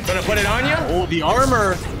 Gonna put it on you? Oh, the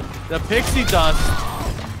armor, the pixie dust.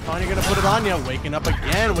 Tanya gonna put it on you. Waking up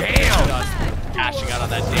again with the pixie dust. Cashing out on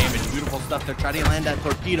that damage. Beautiful stuff. They're trying to land that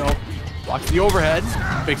torpedo. Watch the overhead.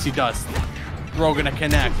 Pixie dust. Throw gonna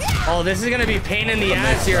connect. Oh, this is gonna be pain in the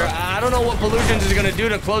ass here. I don't know what Pollutions is gonna do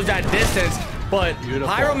to close that distance, but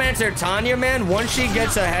Pyromancer Tanya, man, once she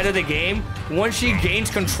gets ahead of the game, once she gains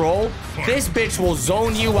control, this bitch will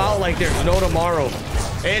zone you out like there's no tomorrow.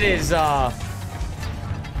 It is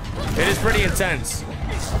pretty intense.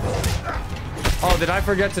 Oh, did I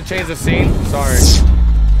forget to change the scene? Sorry.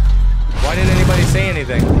 Why didn't anybody say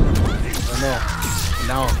anything? I don't know.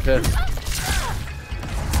 Now I'm pissed.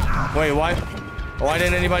 Wait, why? Why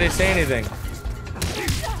didn't anybody say anything?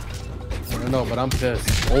 I don't know, but I'm pissed.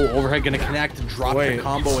 Oh, overhead gonna connect and drop the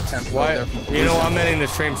combo attempt. Why? You know, I'm ending the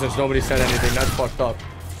stream since nobody said anything. That's fucked up.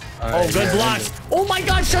 Right, oh, good blocks. Oh my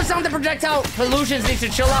god, shuts down the projectile. Pollutions needs to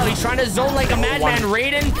chill out. He's trying to zone like a madman.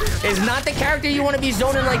 Raiden is not the character you want to be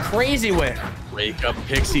zoning like crazy with. Wake up,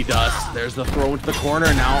 pixie dust. There's the throw into the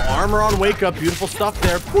corner now. Armor on wake up. Beautiful stuff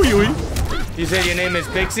there. You said your name is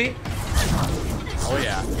Pixie? Oh,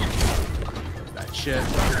 yeah. That shit.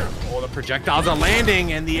 Oh, the projectiles are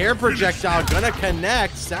landing, and the air projectile gonna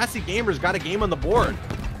connect. Sassy Gamer's got a game on the board.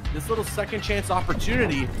 This little second chance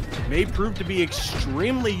opportunity may prove to be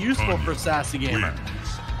extremely useful for Sassy Gamer.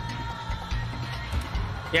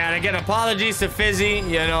 Yeah, and again, apologies to Fizzy.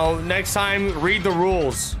 You know, next time, read the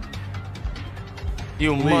rules.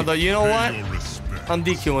 You mother, you know what? I'm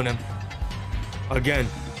DQing him. Again.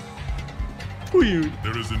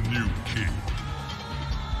 There is a new king.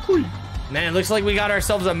 Man, it looks like we got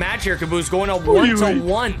ourselves a match here, Caboose, going up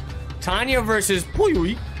 1-1. Tanya versus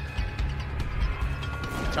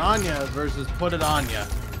Tanya versus Put It On Ya.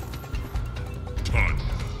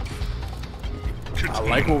 I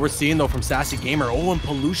like what we're seeing though from Sassy Gamer. Oh, and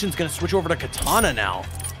Pollution's gonna switch over to Katana now.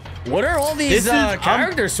 What are all these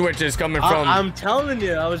character switches coming from? I'm telling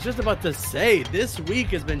you, I was just about to say, this week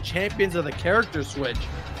has been champions of the character switch.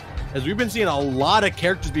 As we've been seeing a lot of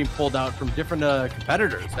characters being pulled out from different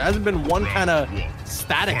competitors. There hasn't been one kind of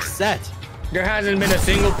static set. There hasn't been a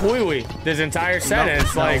single Puiwi this entire set. And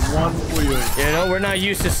it's like, one Puiwi. You know, we're not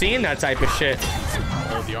used to seeing that type of shit.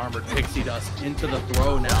 Oh, the armored pixie dust into the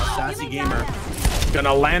throw now. Sassy Gamer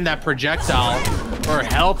gonna land that projectile for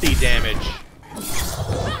healthy damage.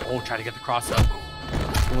 Oh, try to get the cross up.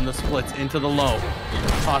 Doing the splits into the low.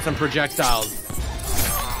 Tossing projectiles.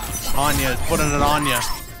 Anya is putting it on you.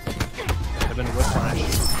 Have been whip punish.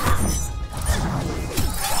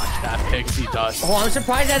 Watch that pixie dust. Oh, I'm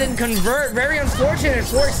surprised I didn't convert. Very unfortunate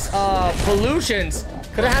for Pollutions.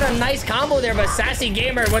 Could have had a nice combo there, but Sassy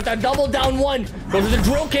Gamer with a double down one. Goes to the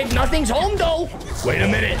drill kick. Nothing's home though. Wait a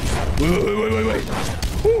minute. Wait.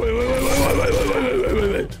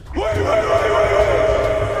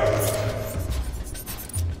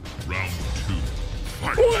 Round 2.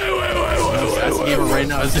 Fight. Sassy Gamer right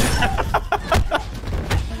now is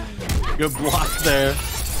good block there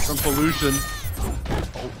from Pollution.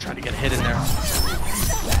 Oh, trying to get hit in there.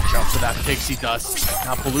 Jump for that pixie dust.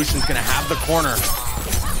 Now Pollution's gonna have the corner.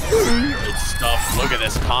 Good stuff. Look at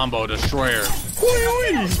this combo destroyer.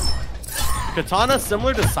 Katana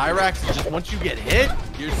similar to Cyrax. Just once you get hit,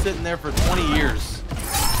 you're sitting there for 20 years.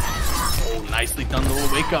 Oh, nicely done, little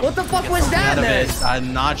wake up. What the fuck was that, man?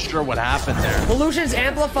 I'm not sure what happened there. Pollutions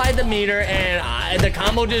amplified the meter, and the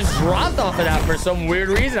combo just dropped off of that for some weird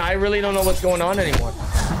reason. I really don't know what's going on anymore.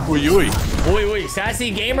 Uy.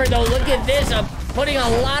 Sassy Gamer, though, look at this. Putting a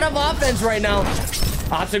lot of offense right now.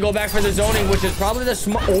 Opts to go back for the zoning, which is probably the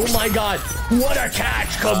smart. Oh my god. What a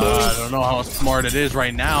catch, Caboose. I don't know how smart it is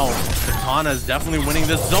right now. Katana is definitely winning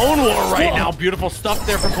the zone war right now. Beautiful stuff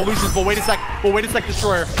there from Pollutions. But wait a sec,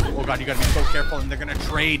 Destroyer. Oh god, you gotta be so careful. And they're gonna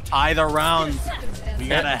trade, tie the rounds. We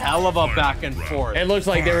got a hell of a back and forth. It looks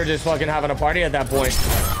like they were just fucking having a party at that point.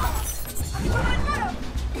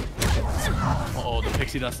 Oh, the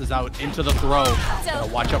Pixie Dust is out into the throw.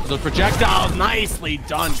 Gotta watch out for those projectiles. Nicely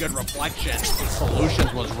done. Good reflection.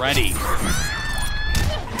 Solutions was ready.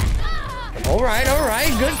 All right.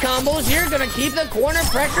 Good combos here. Gonna keep the corner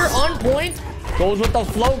pressure on point. Goes with the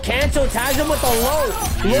flow cancel. Tags him with the low.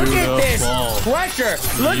 Look at this pressure.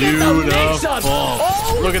 Look at the mix-up.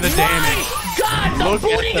 Oh, look at the damage. God, the Look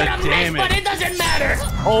booty at the gonna miss, but it doesn't matter.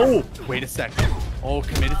 Oh, wait a second. Oh,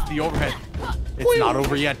 committed to the overhead. It's not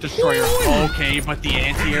over yet, Destroyer. Okay, but the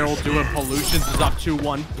anti-air will do it. Pollutions is up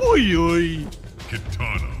 2-1. Boy.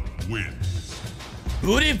 Katana wins.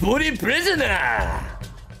 Booty prisoner.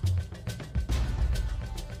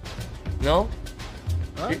 No?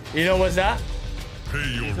 Huh? You know what's that? Pay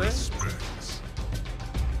your respects.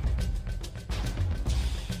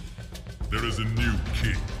 There is a new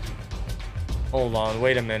king. Hold on,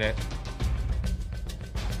 wait a minute.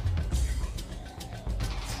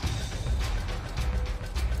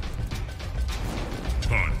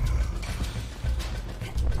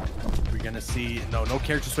 We're gonna see no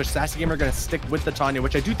character switch. Sassy Gamer gonna stick with the Tanya,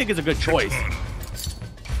 which I do think is a good choice.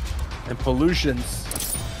 And Pollutions.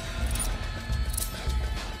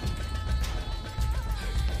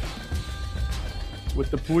 With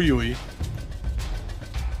the Puyui.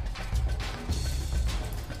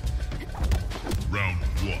 Round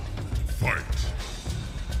 1, fight.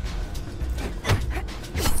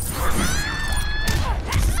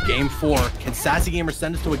 This is game 4. Can Sassy Gamer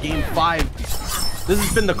send us to a game 5? This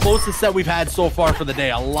has been the closest set we've had so far for the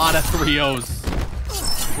day. A lot of 3-0s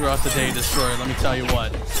throughout the day, Destroyer. Let me tell you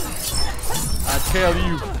what. I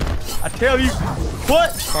tell you.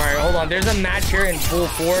 What? All right, hold on. There's a match here in full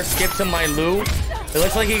force. Skip to my Lou. It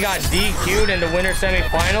looks like he got DQ'd in the winter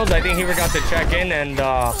semifinals. I think he forgot to check in, and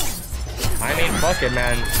I mean, fuck it,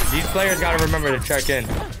 man. These players gotta remember to check in.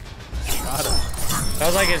 That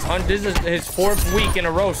was like this is his 4th week in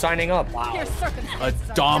a row signing up. Wow. A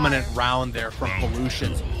dominant round there from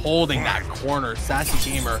Pollutions, holding that corner. Sassy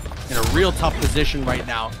Gamer in a real tough position right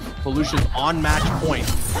now. Pollutions on match point.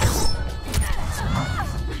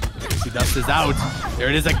 Pixie Dust is out. There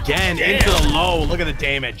it is again. Damn. Into the low. Look at the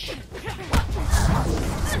damage.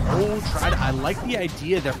 Oh, I like the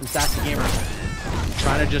idea there from Sassy Gamer.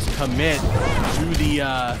 Trying to just commit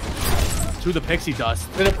to the Pixie Dust.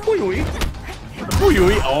 And a Puyui.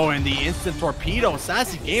 Oh, and the instant torpedo.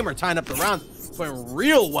 Sassy Gamer tying up the rounds. Playing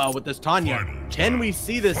real well with this Tanya. Can we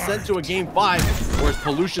see this sent to a game 5? Or is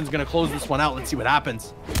Pollution's gonna close this one out? Let's see what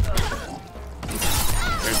happens.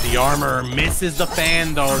 There's the armor. Misses the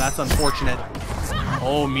fan though. That's unfortunate.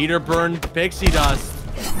 Oh, meter burn Pixie Dust.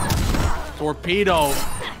 Torpedo.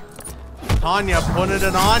 Tanya putting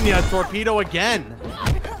it on ya. Torpedo again.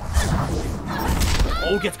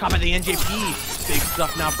 Oh, gets caught by the NJP. Big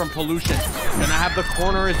stuff now from Pollution. Gonna have the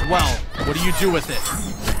corner as well. What do you do with it?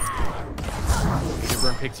 Meter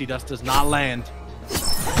burn Pixie Dust does not land.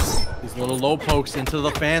 These little low pokes into the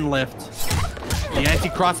fan lift. The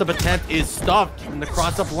anti-cross-up attempt is stuffed, and the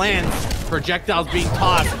cross-up lands. Projectiles being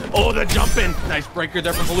tossed. Oh, the jump-in. Nice breaker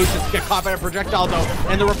there from Pollution. Get caught by a projectile, though.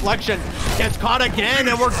 And the reflection gets caught again,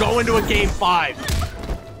 and we're going to a game 5.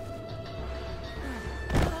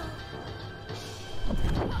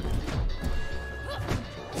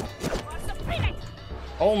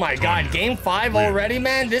 Oh my god, game 5 already,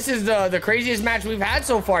 man. This is the craziest match we've had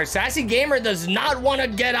so far. Sassy Gamer does not want to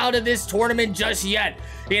get out of this tournament just yet.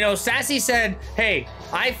 You know, Sassy said, hey,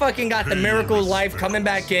 I fucking got the miracle life coming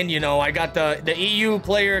back in. You know, I got the EU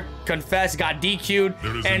player confessed, got DQ'd.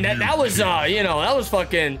 And that was, you know, that was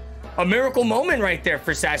fucking a miracle moment right there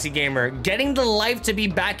for Sassy Gamer. Getting the life to be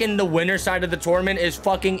back in the winner side of the tournament is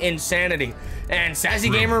fucking insanity. And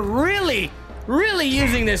Sassy Gamer really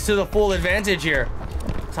using this to the full advantage here.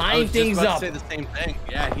 Tying things up. I was just about to say the same thing.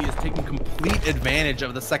 Yeah, he is taking complete advantage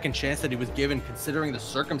of the second chance that he was given considering the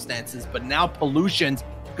circumstances. But now Pollution's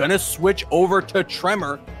gonna switch over to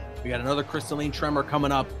Tremor. We got another Crystalline Tremor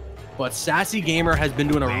coming up. But Sassy Gamer has been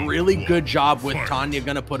doing a really good job with Tanya.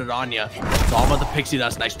 Gonna put it on you. It's all about the Pixie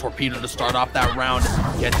Dust. Nice torpedo to start off that round.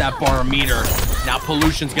 Get that barometer. Now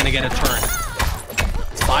Pollution's gonna get a turn.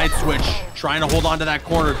 Side switch, trying to hold on to that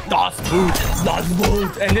corner. Das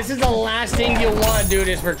Boot. And this is the last thing you want, dude,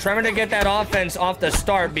 is for Tremor to get that offense off the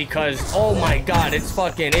start because, oh my god, it's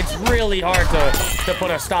really hard to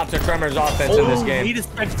put a stop to Tremor's offense in this game. He just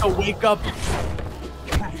expects to wake up.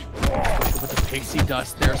 with the pixie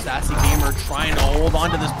dust there. Sassy Gamer trying to hold on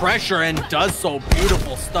to this pressure and does so.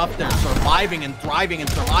 Beautiful stuff there. Surviving and thriving and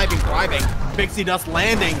surviving, thriving. Pixie dust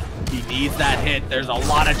landing. He needs that hit. There's a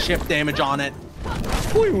lot of chip damage on it.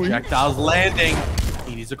 Projectiles landing.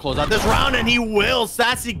 He needs to close out this round, and he will.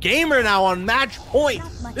 Sassy Gamer now on match point.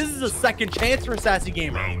 This is a second chance for Sassy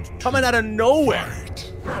Gamer. Coming out of nowhere.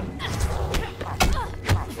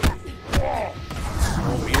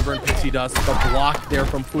 Oh, Meteor and Pixie Dust, the block there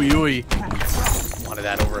from Puyui. Wanted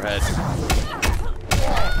that overhead.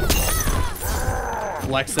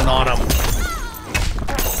 Flexing on him.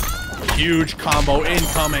 Huge combo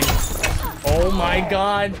incoming. Oh my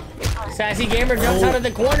god. Sassy Gamer jumps out of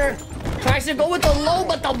the corner. Tries to go with the low,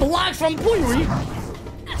 but the blocks from Puyui.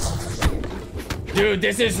 Dude,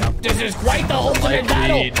 this is quite the ultimate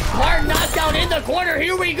battle. Hard knockdown in the corner.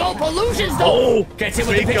 Here we go. Pollutions though. Gets hit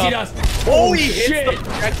with the pixie dust. Oh, he hits the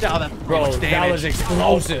projectile. That's bro, that was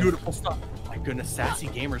explosive. Oh, beautiful stuff. My goodness, Sassy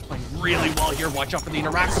Gamer's playing really well here. Watch out for the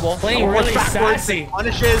interactable. Playing really sassy.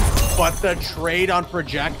 Punishes, but the trade on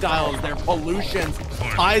projectiles, their pollutions,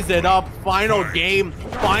 ties it up. Final game,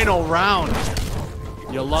 final round.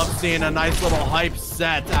 You love seeing a nice little hype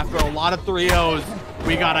set after a lot of 3-0s.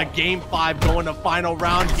 We got a game 5 going to final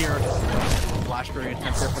round here. Flashberry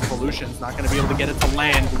attempt there from Pollution's not going to be able to get it to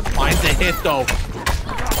land. Finds a hit though.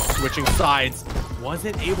 Switching sides.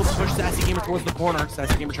 Wasn't able to push Sassy Gamer towards the corner.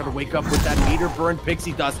 Sassy Gamer trying to wake up with that meter burn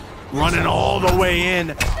pixie dust. Running all the way in.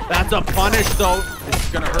 That's a punish though. This is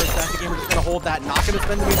going to hurt. Sassy Gamer just going to hold that. Not going to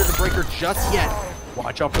spend the meter to break her just yet.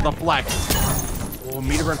 Watch out for the flex. Oh,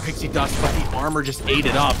 meter burn pixie dust, but the armor just ate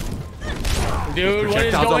it up. Dude, what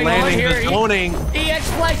is going on here? EX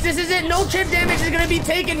Flex, this is it. No chip damage is going to be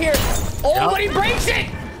taken here. Oh, yep. But he breaks it.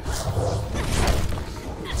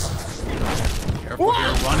 Careful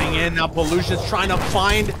here, running in. Now Pollution's trying to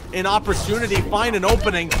find an opportunity, find an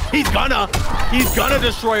opening. He's gonna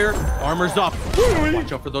destroy her. Armor's up.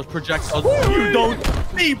 Watch out for those projectiles. You don't.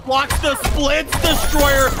 He blocks the splits.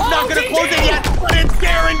 Destroyer. Not gonna close it yet, but it's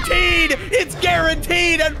guaranteed. It's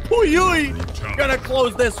guaranteed. And Puyui gonna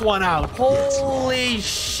close this one out. Holy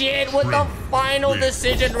shit! With the final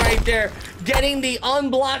decision right there, getting the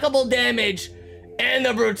unblockable damage and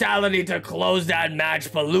the brutality to close that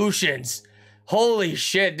match. Pollutions. Holy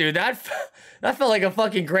shit, dude! That felt like a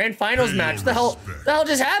fucking grand finals match. The hell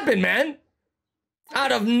just happened, man?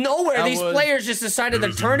 Out of nowhere, these players just decided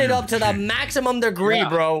to turn it up to the maximum degree,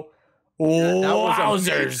 bro.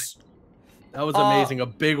 Wowzers! That was amazing. A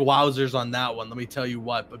big wowzers on that one. Let me tell you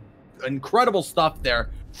what. But incredible stuff there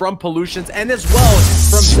from Pollutions and as well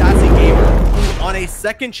from Sassy Gamer, who on a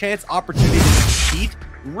second chance opportunity to compete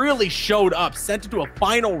really showed up, sent it to a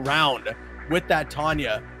final round with that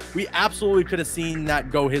Tanya. We absolutely could have seen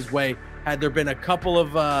that go his way had there been a couple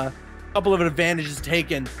of advantages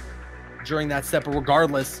taken during that set, but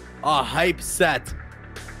regardless, a hype set,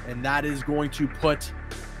 and that is going to put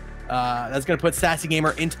Sassy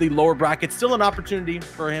Gamer into the lower bracket. Still an opportunity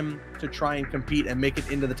for him to try and compete and make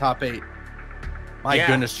it into the top 8. My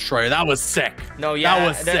goodness, Destroyer, that was sick. No, yeah, that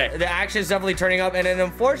was sick. The action's definitely turning up, and an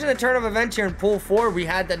unfortunate turn of events here in Pool 4. We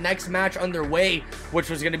had the next match underway, which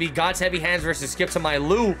was going to be God's Heavy Hands versus Skip to My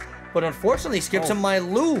Lou, but unfortunately, Skip to My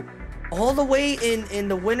Lou, all the way in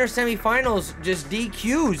the winner semifinals, just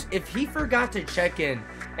DQs. If he forgot to check in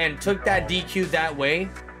and took that DQ that way,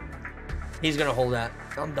 he's going to hold that.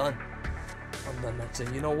 I'm done. That's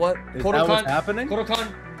it. You know what? Is that what's happening?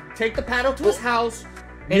 Kodokan, take the paddle to his house.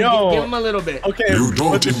 And give him a little bit. Okay. You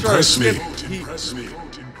don't impress me.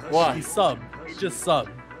 What? He subbed. Just sub.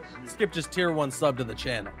 Skip just tier 1 sub to the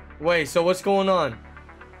channel. Wait, so what's going on?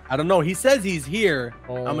 I don't know. He says he's here.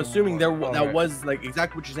 I'm assuming that was like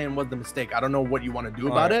exactly what you're saying was the mistake. I don't know what you want to do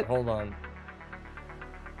about it. Hold on.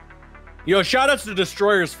 Yo, shout outs to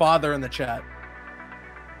Destroyer's father in the chat.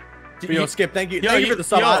 Yo, Skip, thank you. Thank you for the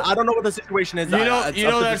sub. I don't know what the situation is. You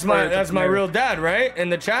know that's my real dad, right? In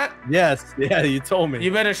the chat? Yes. Yeah, you told me.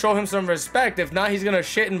 You better show him some respect. If not, he's gonna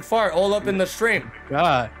shit and fart all up in the stream.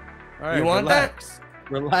 God. All right, you want that?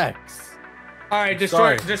 Relax. All right,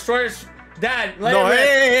 Destroyer's dad. Let it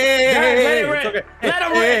rip. Let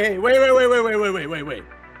him rip. Wait.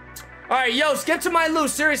 All right, yo, Skip to My Lou.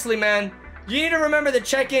 Seriously, man. You need to remember to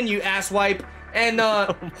check in, you asswipe. And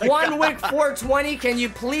Juan Wick 420, can you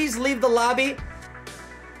please leave the lobby?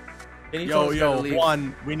 Yo,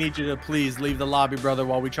 Juan, we need you to please leave the lobby, brother,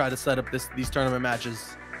 while we try to set up these tournament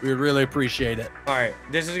matches. We would really appreciate it. All right,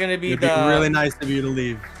 this is gonna be It'd be really nice of you to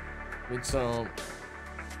leave. It's oh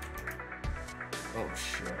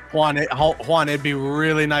shit. Juan, it'd be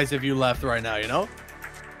really nice if you left right now. You know.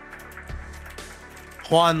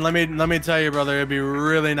 Juan, let me tell you, brother, it'd be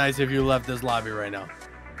really nice if you left this lobby right now.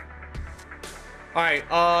 All right,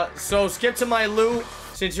 so skip to my Lou.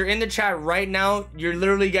 Since you're in the chat right now, you're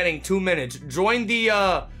literally getting 2 minutes. Join the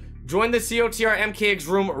COTR MKX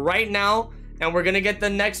room right now, and we're gonna get the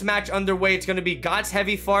next match underway. It's gonna be God's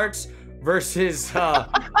Heavy Farts versus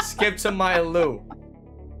skip to my Lou.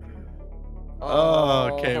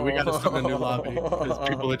 Oh, okay, we gotta start a new lobby because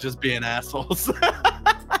people are just being assholes.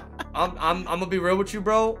 I'm gonna be real with you,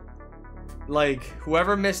 bro. Like,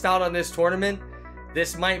 whoever missed out on this tournament,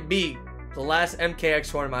 this might be the last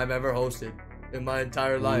MKX tournament I've ever hosted in my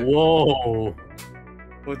entire life. Whoa.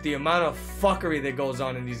 With the amount of fuckery that goes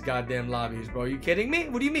on in these goddamn lobbies, bro. Are you kidding me?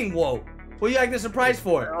 What do you mean, whoa? What are you acting surprised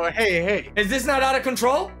for? Oh, hey. Is this not out of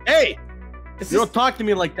control? Hey! You don't talk to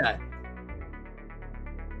me like that.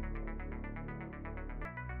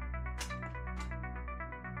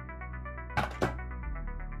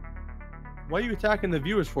 Why are you attacking the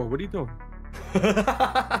viewers for? What are you doing?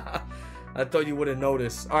 I thought you wouldn't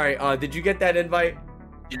notice. All right, did you get that invite?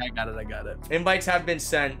 Yeah, I got it. Invites have been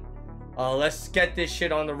sent. Let's get this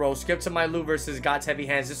shit on the road. Skip to my Lou versus God's Heavy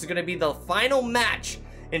Hands. This is going to be the final match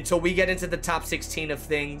until we get into the top 16 of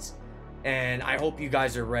things. And I hope you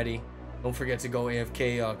guys are ready. Don't forget to go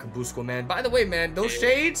AFK Kabusco, man. By the way, man, those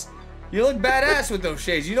shades, you look badass with those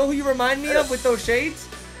shades. You know who you remind me of with those shades?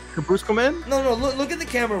 Kabusco, man? No, look at the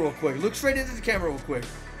camera real quick. Look straight into the camera real quick.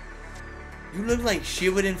 You look like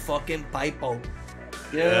Shiverdin fucking Pipo.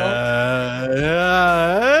 You know?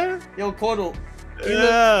 Yeah. Yo, Cordell.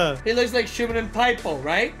 He looks like Shiverdin Pipo,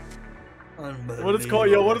 right? What does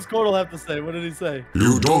Cordell have to say? What did he say?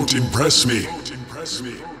 You don't impress me.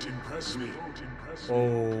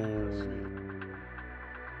 Oh.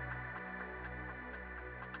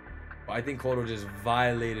 I think Cordell just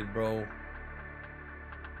violated, bro.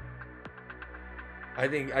 I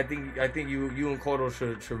think you and Cordell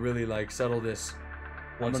should really like settle this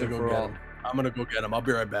once and for all. I'm gonna go get him. I'll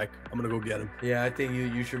be right back. I'm gonna go get him. Yeah, I think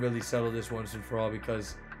you should really settle this once and for all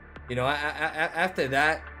because, you know, after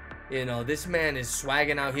that, you know, this man is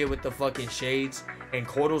swagging out here with the fucking shades, and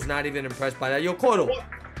Cordell's not even impressed by that. Yo, Cordell,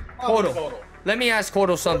 let me ask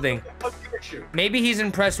Cordell something. Maybe he's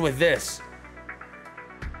impressed with this.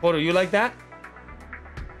 Cordell, you like that?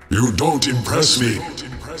 You don't impress me.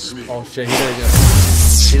 Oh shit, he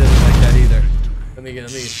doesn't like that either. Let me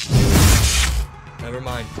never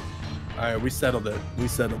mind. All right, we settled it.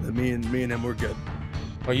 Me and him, we're good.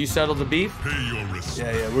 Oh, you settled the beef? Pay your respects.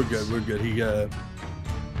 Yeah, we're good. He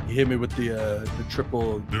hit me with the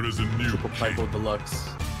triple. There is a new triple Pipo Deluxe.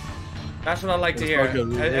 That's what I like to hear.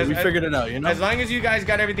 We figured it out, you know. As long as you guys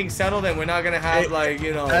got everything settled, and we're not gonna have like,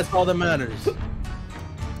 you know. That's all that matters.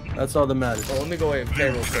 That's all that matters. Oh, let me go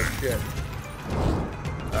AFK real quick. Shit.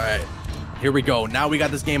 All right, here we go. Now we got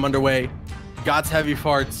this game underway. God's Heavy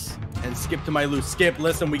Farts and Skip to my Lou. Skip,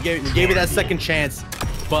 listen, we gave you that second chance,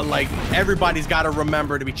 but like everybody's got to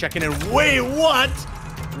remember to be checking in. Wait, what?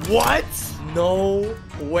 What? No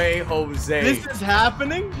way, Jose. This is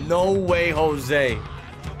happening? No way, Jose.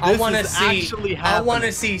 I want to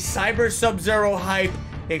see Cyber Sub-Zero hype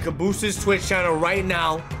in Cabooses Twitch channel right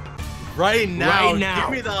now. Right now. Give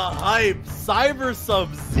me the hype. Cyber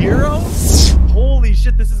Sub-Zero? Holy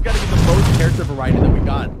shit, this is got to be the most character variety that we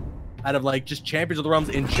got out of like just Champions of the Realms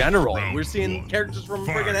in general. We're seeing characters from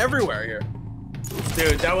friggin' everywhere here.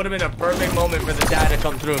 Dude, that would have been a perfect moment for the dad to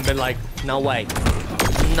come through and been like, no way.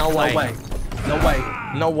 No way. No way. No way.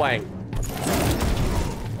 No way.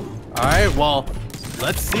 All right, well,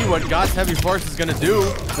 let's see what God's Heavy Farts is gonna do.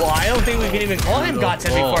 Well, I don't think we can even call him God's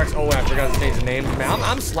Heavy Farts. Oh, I forgot to change the name. Man,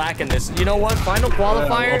 I'm slacking this. You know what? Final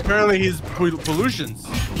qualifier. Well, apparently he's Pollutions.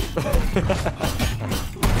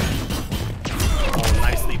 Oh,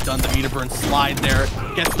 nicely done. The meter burn slide there.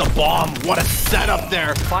 Gets the bomb. What a setup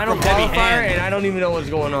there. Final qualifier, and I don't even know what's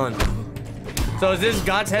going on. So is this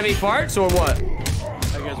God's Heavy Farts or what?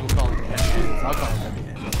 I guess we'll call him Heavy Hands. I'll call him Heavy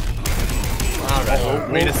Hands. All right. Oh,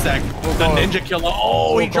 wait a sec. The Ninja Killer.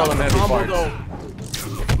 Oh, he dropped the combo though.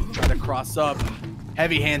 Try to cross up.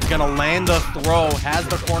 Heavy Hand's gonna land the throw. Has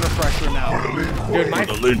the corner pressure now. Dude,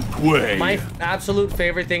 my absolute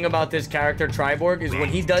favorite thing about this character, Triborg, is when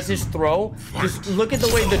he does his throw, just look at the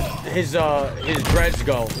way his dreads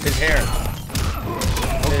go, his hair.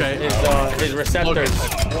 Okay. His receptors.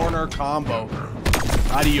 Corner combo.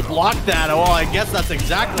 How do you block that? Well, I guess that's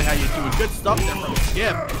exactly how you do it. Good stuff there from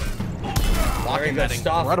Skip. Blocking that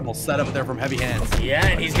incredible setup there from Heavy Hands. Yeah,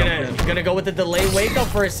 and he's gonna go with the delay wake up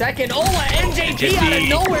for a second. Oh, an NJP out of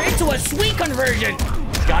nowhere into a sweet conversion.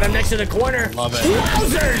 Got him next to the corner. Love it.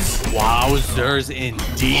 Wowzers! Wowzers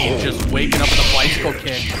indeed. Just waking up with a bicycle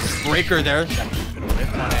kick. Breaker there.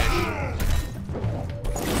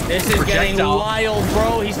 This is getting wild,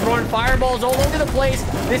 bro. He's throwing fireballs all over the place.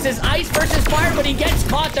 This is ice versus fire, but he gets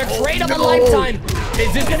caught. They're trade of a lifetime.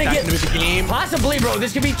 Is this gonna get the game? Possibly, bro.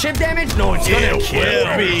 This could be chip damage. No, it's gonna kill.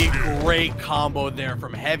 Will be great combo there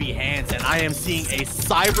from Heavy Hands, and I am seeing a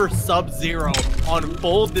Cyber Sub-Zero on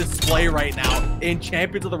full display right now in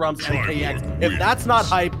Champions of the Realms MKX. If that's not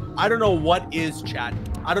hype, I don't know what is, chat.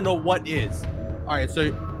 I don't know what is. All right,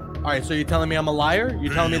 so you're telling me I'm a liar?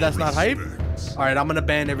 You're telling me that's not hype? All right, I'm gonna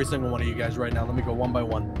ban every single one of you guys right now. Let me go one by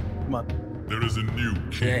one. Come on. There is a new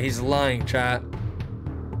king. Yeah, he's lying, chat.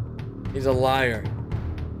 He's a liar.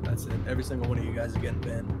 That's it. Every single one of you guys are getting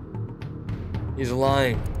banned. He's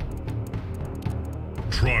lying.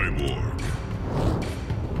 Trimord.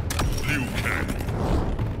 Liu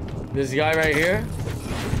Kang. This guy right here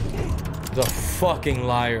is a fucking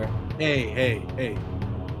liar. Hey.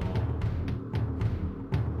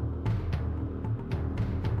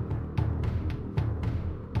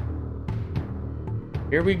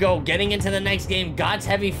 Here we go, getting into the next game. God's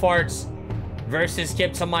Heavy Farts versus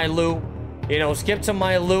Skip to My Lou. You know, Skip to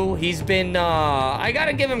My Lou, he's been, I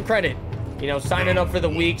gotta give him credit. You know, signing up for the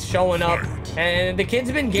weeks, showing up, and the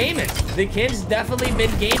kid's been gaming. The kid's definitely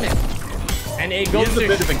been gaming. And it goes to... He's a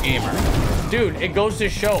bit of a gamer. Dude, it goes to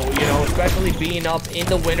show, you know, especially being up in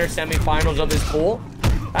the winter semifinals of his pool.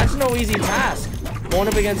 That's no easy task. Going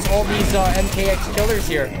up against all these MKX killers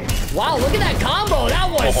here. Wow, look at that combo. That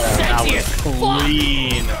was sexy as fuck.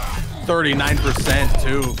 Clean. 39%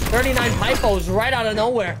 too. 39 Pipos right out of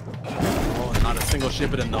nowhere. Oh, not a single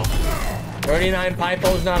Shippuden though. 39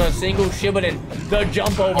 Pipos, not a single Shippuden. The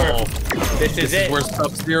jump over. Oh, this is it. Where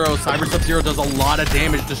Sub-Zero, Cyber Sub-Zero does a lot of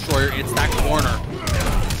damage, Destroyer. It's that corner.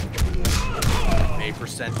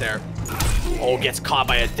 8% there. Oh, gets caught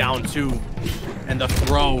by a down 2. And the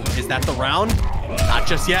throw. Is that the round? Not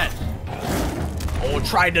just yet. Oh,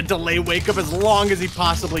 tried to delay Wake Up as long as he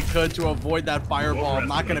possibly could to avoid that fireball.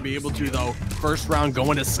 Not going to be able to, though. First round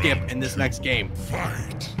going to Skip in this next game.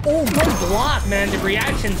 Oh, good block, man. The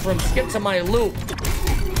reaction from Skip to My loop.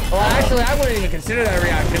 Well, actually, I wouldn't even consider that a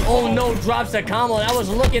reaction. Oh, no, drops the combo. That was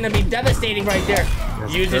looking to be devastating right there.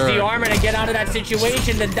 Uses the armor to get out of that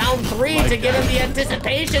situation. The down 3 to give him the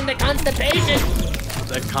anticipation, the constipation.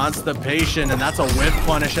 The constipation, and that's a whip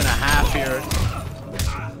punish and a half here.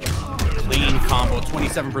 Clean combo,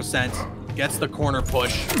 27%. Gets the corner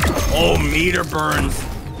push. Oh, meter burns.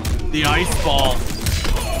 The ice ball.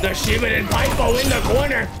 The Shippuden Paipo in the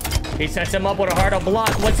corner. He sets him up with a harder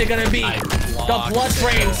block. What's it gonna be? The plus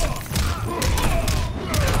frames.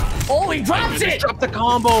 Oh, he drops it. Dropped the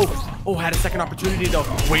combo. Oh, had a second opportunity though.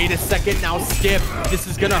 Wait a second, now Skip. This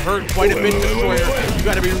is gonna hurt quite a bit, Destroyer. You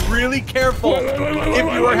gotta be really careful if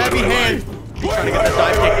you are Heavy Hand. He's trying to get the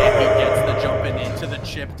dive kick and he gets the jump in into the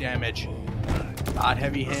chip damage. God,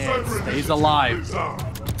 Heavy Hand stays alive.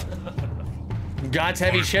 God's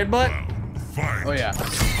Heavy shit butt? Oh yeah.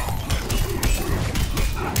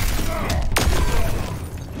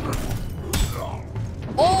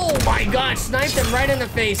 Oh my god, sniped him right in the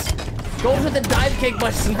face. Goes with the dive kick,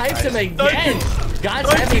 but snipes him again.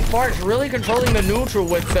 God's Heavy Farts really controlling the neutral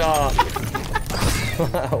with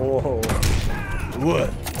whoa.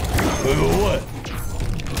 What? What?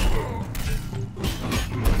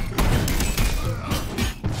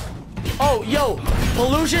 Oh, yo,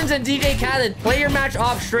 Pollutions and DJ Khaled, play your match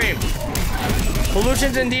off stream.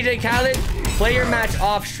 Pollutions and DJ Khaled, play your match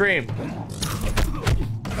off stream.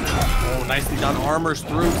 Oh, nicely done. Armors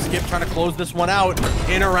through. Skip trying to close this one out.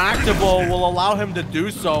 Interactable will allow him to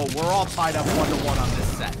do so. We're all tied up 1-1 on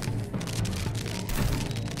this set.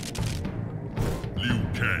 Liu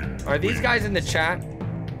Kang. Are these guys in the chat?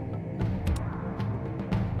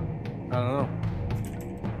 I don't know.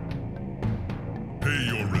 Pay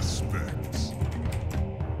your respects.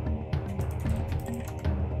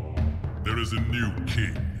 There is a new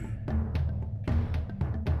king.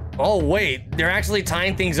 Oh wait, they're actually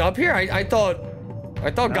tying things up here. I thought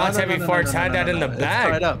God's Heavy Farts had that in the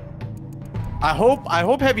bag. Tied up. I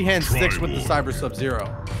hope Heavy Hand sticks with the Cyber Sub-Zero.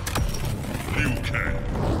 Liu Kang.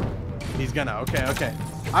 He's gonna. Okay.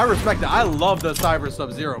 I respect it. I love the Cyber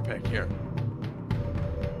Sub-Zero pick here.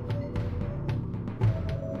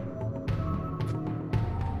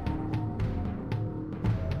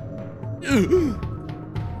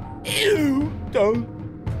 You don't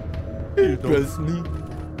impress me.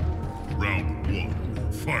 Round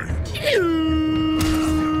 1. Fight.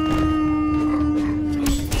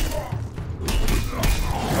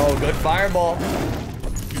 Oh, good fireball.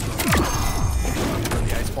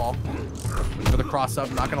 The ice ball. For the cross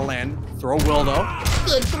up, not gonna land. Throw will though.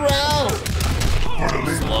 Good throw.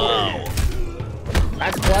 Slow.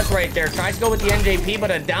 That's plus right there. Tries to go with the NJP, but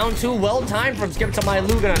a down 2, well timed from Skip to my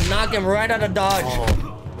Lou. Gonna knock him right out of dodge. Oh,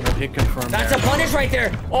 hit confirmed. That's a punish right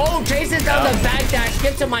there. Oh, chases down the back dash.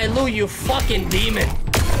 Skip to my Lou, you fucking demon.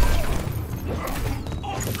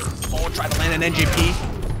 Oh, try to land an NJP.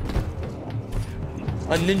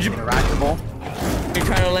 A ninja. Interactable. You're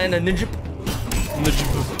trying to land a ninja.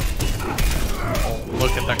 Oh,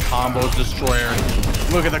 look at the combos, Destroyer.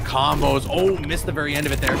 Look at the combos. Oh, missed the very end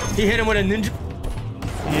of it there. He hit him with a ninja.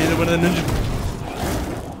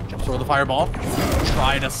 Jumps over the fireball.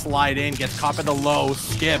 Try to slide in. Gets caught by the low.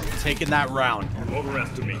 Skip taking that round.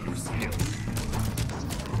 Overestimate your skill.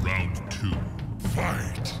 Round 2.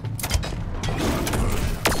 Fight.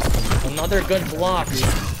 Another good block.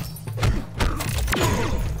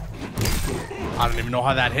 I don't even know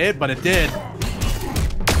how that hit, but it did.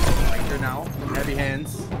 Right here now. Heavy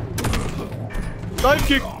hands. Dive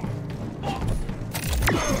kick.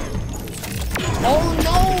 Oh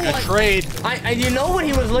no! Good trade. You know what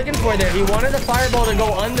he was looking for there. He wanted the fireball to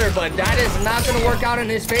go under, but that is not going to work out in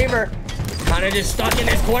his favor. Kind of just stuck in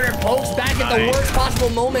his corner. Pokes back at the worst possible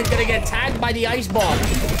moment. Going to get tagged by the ice ball.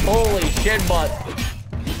 Holy shit, but...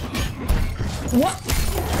 What?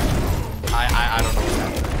 I don't know what's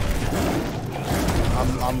happening.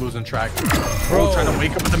 I'm losing track. Bro. Trying to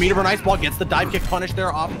wake up with the meter burn ice ball. Gets the dive kick punish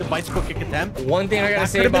there off the bicycle kick attempt. One thing I gotta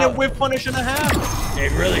say could have been a about... whip punish and a half.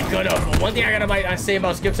 It really could have. But one thing I gotta say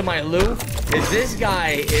about Skip to my Lou is this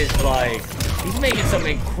guy is like... He's making some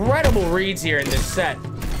incredible reads here in this set.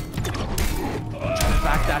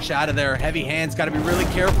 Backdash out of there. Heavy hands. Got to be really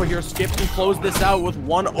careful here. Skip can close this out with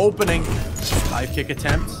one opening. Dive kick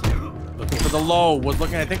attempt. Looking for the low. Was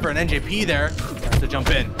looking, I think, for an NJP there. Has to jump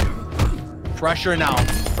in. Pressure now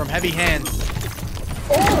from Heavy Hands.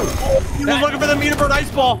 Oh! He was looking for the meter burn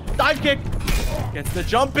ice ball. Dive kick. Gets the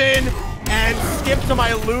jump in. And Skip to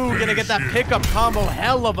my Lou. Gonna get that pickup combo.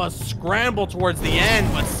 Hell of a scramble towards the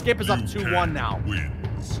end. But Skip is up 2-1 now.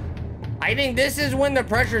 I think this is when the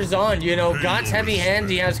pressure's on. You know, Got's Heavy Hands.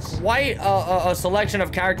 He has quite a selection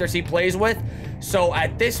of characters he plays with. So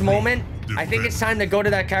at this moment, I think it's time to go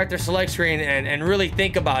to that character select screen and really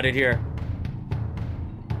think about it here.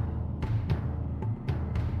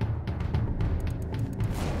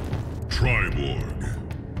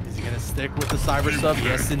 Triborg. Is he gonna stick with the cyber sub?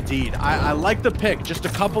 Yes, indeed. I like the pick. Just a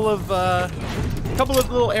couple of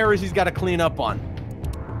little areas he's got to clean up on.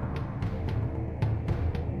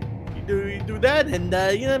 You do that, and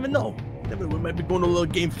you never know. We might be going to a little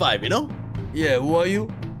game 5, you know? Yeah, who are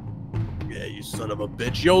you? Yeah, you son of a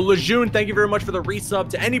bitch. Yo, Lejeune, thank you very much for the resub.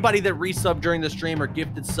 To anybody that resubbed during the stream or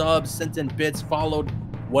gifted subs, sent in bits, followed,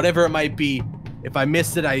 whatever it might be. If I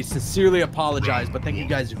missed it, I sincerely apologize, but thank you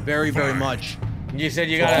guys very, very much. You said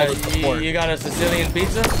you got a Sicilian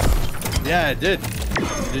pizza? Yeah, I did.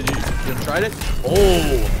 Did you try it?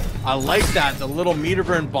 Oh, I like that. The little meter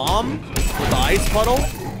burn bomb with the ice puddle.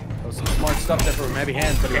 That was some smart stuff there from Heavy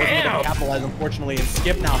Hands, but he wasn't able to capitalize, unfortunately. And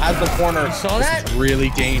Skip now has the corner. You saw that? This is really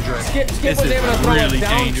dangerous. Skip was able to throw it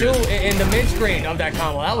down too in the mid screen of that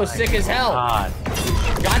combo. That was sick as hell. God.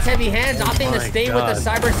 Got's Heavy Hands opting to stay with the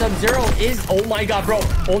Cyber Sub-Zero is... Oh my god, bro.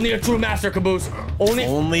 Only a true master, Caboose.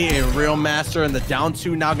 Only a real master, and the down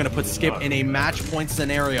 2 now going to put Skip in a match point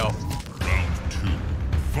scenario. Round 2.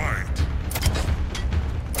 Fight.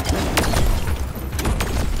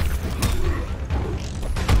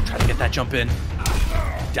 Try to get that jump in.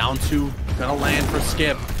 Down 2. Gonna land for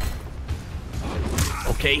Skip.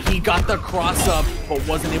 Okay, he got the cross up, but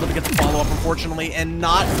wasn't able to get the follow-up, unfortunately, and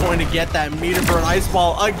not going to get that meter burn ice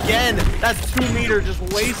ball again. That's 2 meter just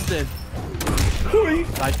wasted. Okay,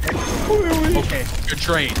 good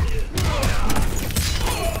trade.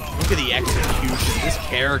 Look at the execution, this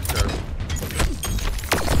character.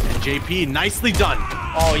 And JP, nicely done.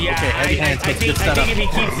 Oh yeah, okay, Heavy Hands I think if he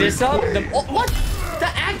keeps this up, what? The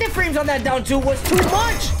active frames on that down 2 was too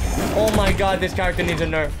much. Oh my god, this character needs a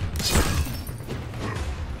nerf.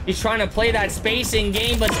 He's trying to play that spacing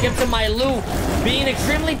game, but Skip to my Lou being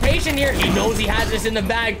extremely patient here. He knows he has this in the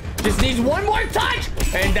bag. Just needs one more touch,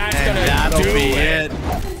 and that'll be it.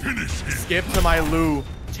 Skip to my Lou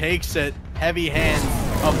takes it. Heavy Hands,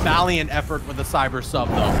 a valiant effort with the cyber sub,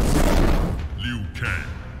 though. Liu Kang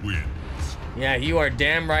wins. Yeah, you are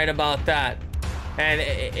damn right about that. And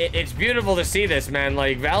it's beautiful to see this, man.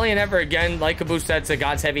 Like, valiant effort again, like Caboose said, to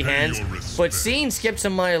God's Heavy Hands. But seeing Skip to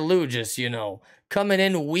my Lou just, you know, coming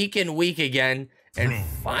in week again, and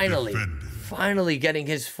finally getting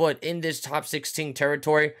his foot in this top 16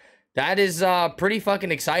 territory. That is pretty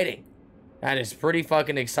fucking exciting. That is pretty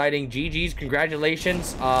fucking exciting. GG's,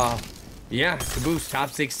 congratulations. Yeah, Caboose, top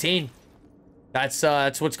 16.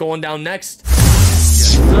 That's what's going down next.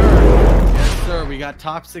 Yes, sir. Yes, sir. We got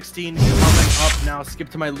top 16 coming up now. Skip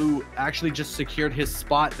to My Lou actually just secured his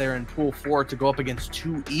spot there in pool 4 to go up against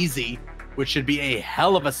Too Easy, which should be a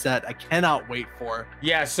hell of a set. I cannot wait for.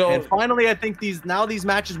 Yeah, so and finally, I think these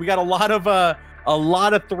matches, we got a lot of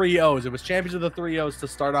 3-0s. It was champions of the 3-0s to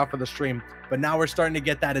start off of the stream, but now we're starting to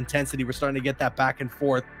get that intensity. We're starting to get that back and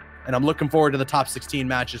forth, and I'm looking forward to the top 16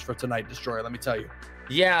 matches for tonight, Destroyer. Let me tell you.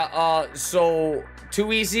 yeah, so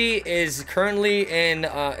Too Easy is currently in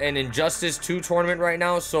an Injustice 2 tournament right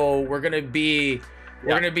now, so we're gonna be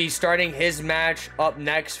starting his match up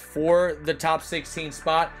next for the top 16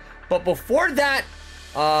 spot. But before that,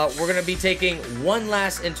 we're gonna be taking one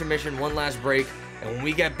last intermission, one last break, and when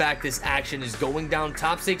we get back, this action is going down.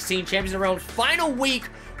 Top 16 Champions of the Realms final week.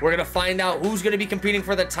 We're gonna find out who's gonna be competing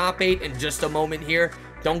for the top 8 in just a moment here.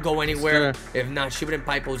 Don't go anywhere. If not, Shibun and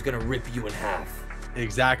Pipo is gonna rip you in half.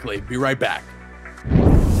 Exactly. Be right back.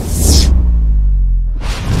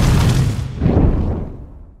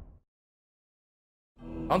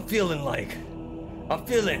 I'm feeling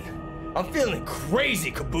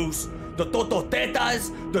crazy, Caboose. The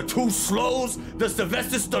Tototetas, the Too Slows, the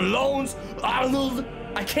Sylvester Stallones, Arnold.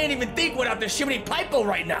 I can't even think without the Shimmy Pipo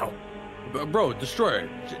right now. Bro, Destroyer,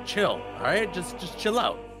 chill, all right? Just chill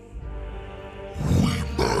out. We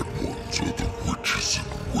bad ones are the witches and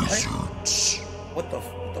wizards. What the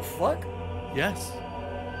fuck? Yes.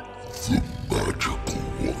 The magical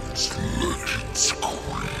ones legends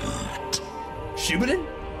create. Shibuden?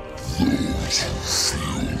 Those who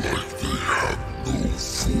feel like they have no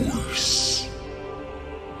voice.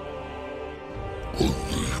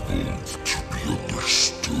 Unable to be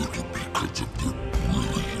understood because of their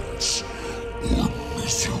brilliance or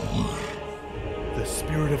misery. The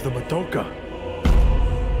spirit of the Madoka.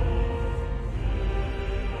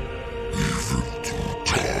 Even through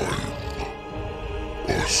time,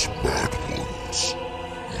 us mad ones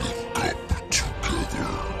link up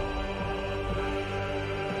together.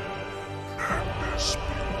 Madness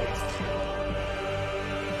be with you.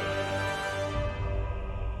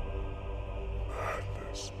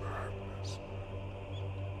 Madness.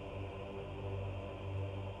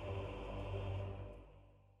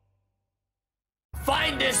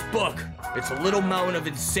 Find this book. It's a little mountain of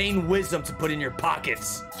insane wisdom to put in your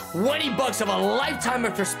pockets. $20 of a lifetime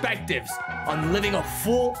of perspectives on living a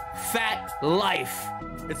full, fat life.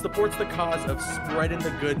 It supports the cause of spreading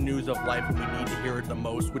the good news of life when we need to hear it the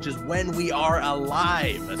most, which is when we are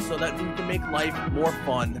alive, so that we can make life more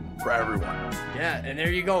fun for everyone. Yeah, and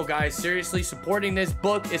there you go, guys. Seriously, supporting this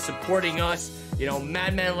book is supporting us. You know,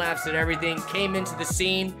 Madman Laughs at Everything came into the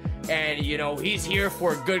scene, and, you know, he's here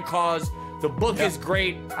for a good cause. The book is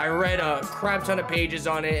great. I read a crap ton of pages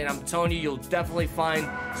on it, and I'm telling you, you'll definitely find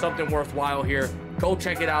something worthwhile here. Go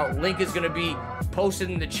check it out. Link is going to be posted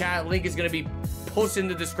in the chat. Link is going to be posted in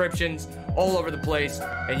the descriptions all over the place,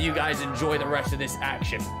 and you guys enjoy the rest of this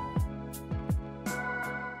action.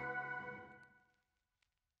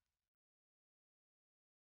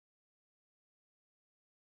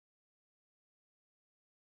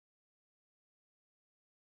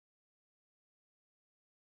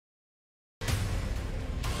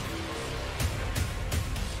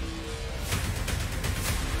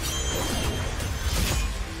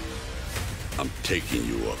 I'm taking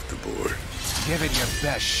you off the board. Give it your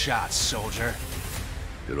best shot, soldier.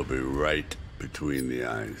 It'll be right between the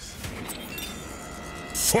eyes.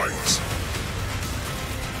 Fight!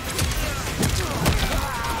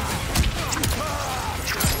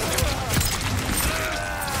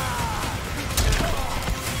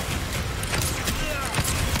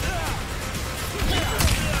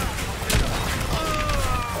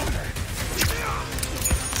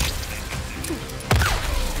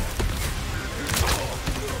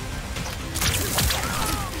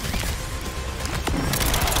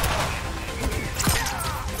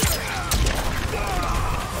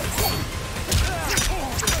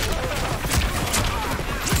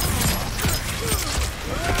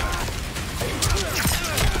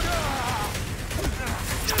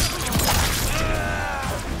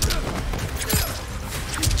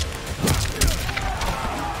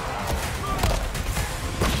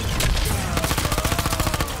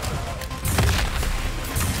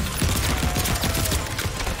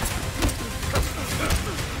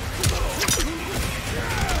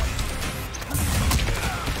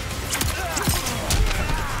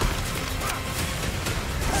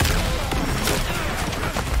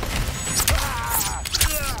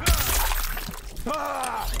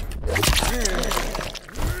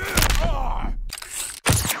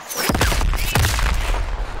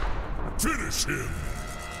 Finish him!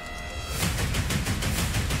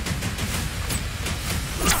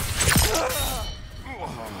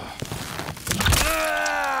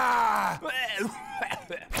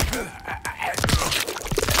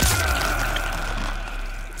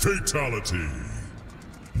 Fatality.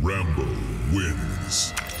 Rambo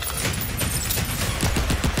wins.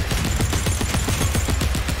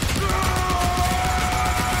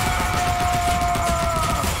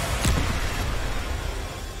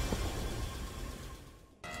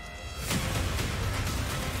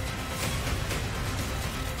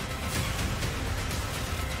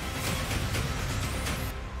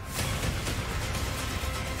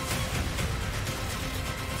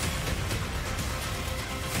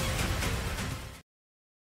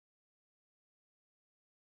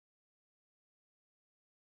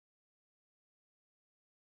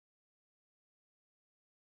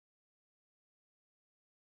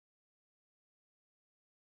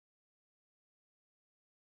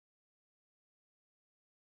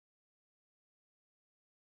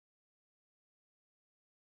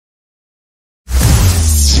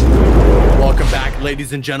 Welcome back,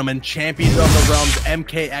 ladies and gentlemen. Champions of the Realms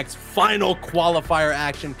MKX final qualifier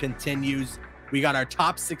action continues. We got our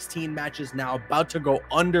top 16 matches now about to go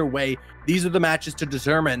underway. These are the matches to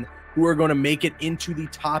determine who are going to make it into the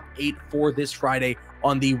top 8 for this Friday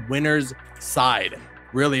on the winner's side.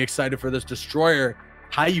 Really excited for this Destroyer.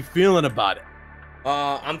 How you feeling about it?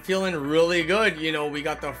 I'm feeling really good. You know, we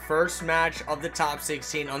got the first match of the top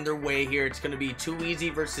 16 underway here. It's going to be Too Easy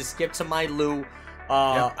versus Skip to My Lou.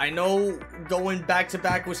 Yep. I know going back to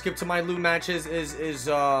back with Skip to My Lou matches is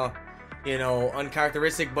you know,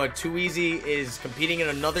 uncharacteristic, but Too Easy is competing in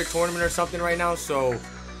another tournament or something right now, so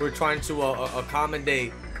we're trying to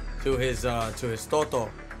accommodate to his Toto.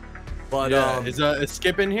 But yeah, is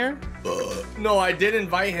Skip in here? no, I did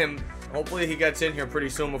invite him. Hopefully he gets in here pretty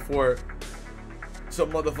soon before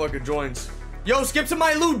some motherfucker joins. Yo, Skip to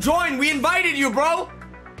My Lou, join. We invited you, bro.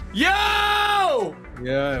 Yo!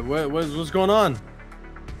 Yeah, what's going on?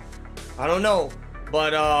 I don't know,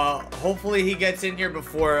 but hopefully he gets in here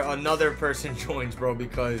before another person joins, bro,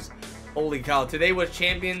 because holy cow, today was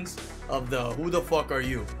champions of the who the fuck are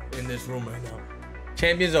you in this room right now.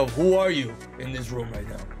 Champions of who are you in this room right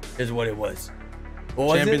now is what it was. What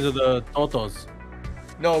was Champions it? of the Totos.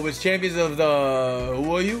 No, it was champions of the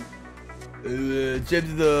who are you?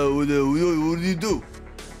 Champions of the what do you do?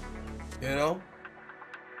 You know?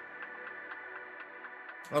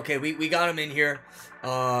 Okay, we got him in here.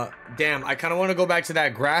 Damn, I kind of want to go back to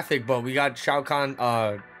that graphic, but we got Shao Kahn,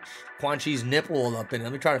 Quan Chi's nipple all up in it.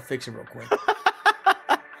 Let me try to fix it real quick.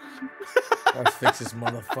 Let's fix this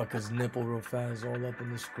motherfucker's nipple real fast, all up in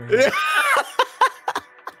the screen.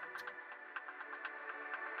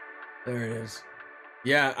 There it is.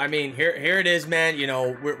 Yeah, I mean, here it is, man. You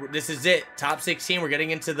know, this is it. Top 16. We're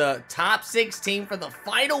getting into the top 16 for the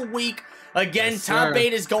final week. Again, Yes, top sir.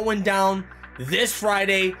 8 is going down this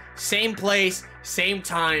Friday, same place, same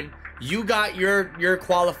time. You got your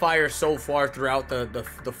qualifier so far throughout the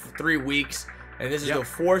 3 weeks, and this is the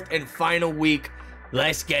 4th and final week.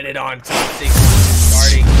 Let's get it on top 16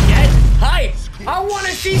 starting. Get hype! I want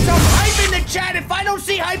to see some hype in the chat. If I don't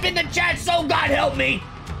see hype in the chat, so God help me.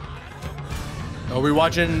 Are we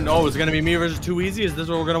watching? Oh, it's gonna be me versus Too Easy. Is this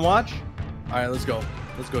what we're gonna watch? All right, let's go.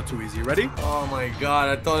 Let's go, Too Easy. Ready? Oh my God!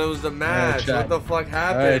 I thought it was the match. chat. What the fuck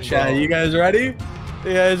happened? All right, chat. bro? You guys ready?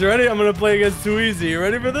 You guys ready? I'm gonna play against Too Easy. You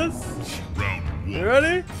ready for this? Round one. You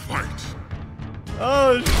ready? Fight.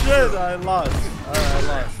 Oh shit! I lost. All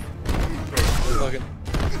right,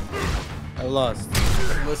 I lost.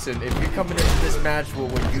 Listen, if you're coming into this match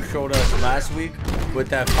with what you showed us last week with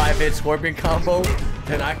that 5-hit Scorpion combo,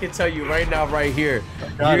 then I can tell you right now, right here,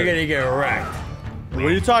 got you're it. gonna get wrecked. What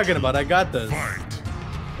are you talking about? I got this. Fight.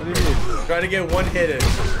 What do you mean? Try to get one hit in.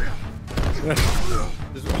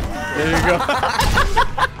 There you go.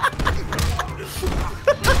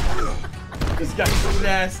 This guy's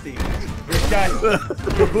nasty. This guy,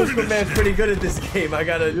 the Booster Man's pretty good at this game. I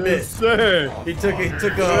gotta admit. Yes, sir. He took a hit You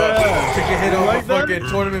on like a that? fucking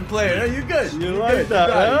tournament player. Yeah, you good. You You're like good. that,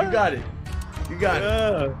 huh? You got it. You got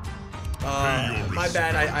it. Yeah. My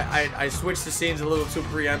bad. I switched the scenes a little too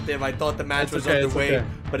preemptive. I thought the match It's was okay, it's underway, okay.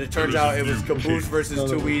 but it turns out it was Caboose versus No,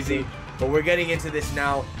 no, Too Easy. But we're getting into this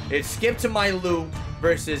now. It's Skip to My Lou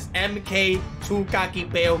versus MK2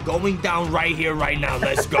 Kakipeo going down right here, right now.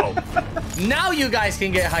 Let's go. Now you guys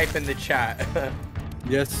can get hype in the chat.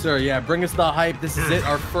 Yes, sir. Yeah, bring us the hype. This is it.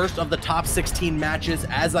 Our first of the top 16 matches.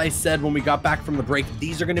 As I said when we got back from the break,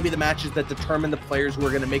 these are going to be the matches that determine the players who are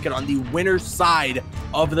going to make it on the winner's side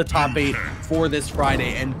of the top 8 for this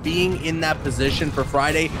Friday. And being in that position for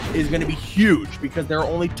Friday is going to be huge because there are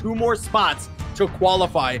only 2 more spots to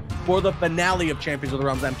qualify for the finale of Champions of the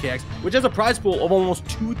Realms MKX, which has a prize pool of almost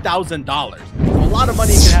 $2,000. A lot of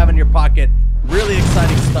money you can have in your pocket. Really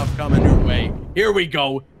exciting stuff coming your way. Here we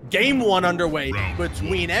go. Game 1 underway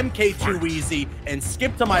between MK2 Easy and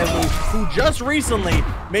Skip to My Lou, who just recently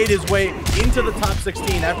made his way into the top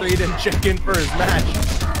 16 after he didn't check in for his match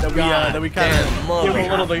that we kind of give a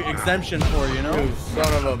little the exemption for, you know? You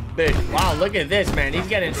son of a bitch. Wow, look at this, man. He's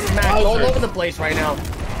getting smacked all over the place right now.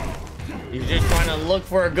 He's just trying to look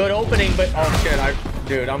for a good opening, but oh shit,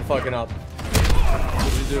 dude, I'm fucking up. What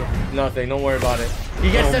did you do? Nothing, don't worry about it. He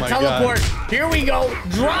gets the teleport. God. Here we go.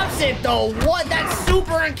 Drops it though. What? That's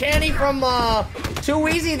super uncanny from Too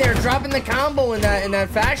Easy there, dropping the combo in that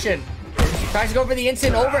fashion. Tries to go for the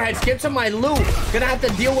instant overhead. Skips on My Lou. Gonna have to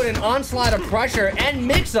deal with an onslaught of pressure and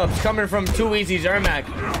mix-ups coming from Too Easy's Ermac.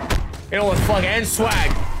 You know what? Fuck, and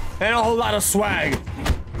swag. And a whole lot of swag.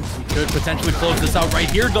 Could potentially close this out right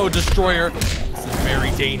here, though, Destroyer. This is very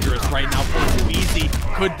dangerous right now for Too Easy.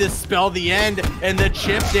 Could this spell the end? And the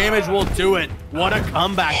chip damage will do it. What a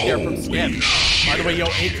comeback there from Skip. By the way, yo,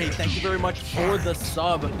 AK, thank you very much for the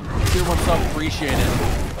sub. Tier 1 sub, appreciate it.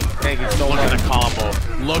 Thank you so much. Look at the combo.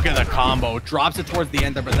 Look at the combo. Drops it towards the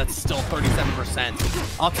end there, but that's still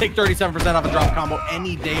 37%. I'll take 37% off a drop combo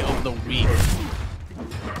any day of the week.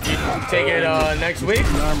 Take it next week?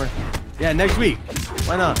 Armor. Yeah, next week.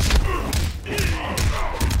 Why not?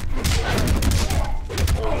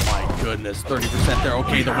 Oh my goodness, 30% there.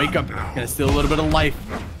 Okay, the wake up gonna steal a little bit of life.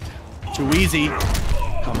 Too Easy.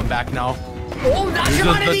 Coming back now. Oh, knock him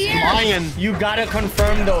out of the air! Lion. You gotta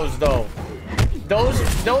confirm those though.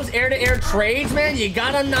 Those air-to-air trades, man, you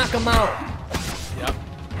gotta knock them out. Yep,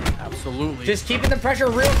 absolutely. Just keeping the pressure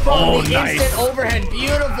real close. The nice. instant overhead,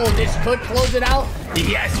 beautiful. This could close it out.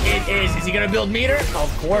 Yes, it is. Is he gonna build meter?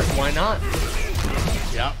 Of course, why not?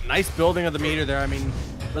 Yep, nice building of the meter there. I mean,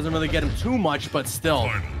 doesn't really get him too much, but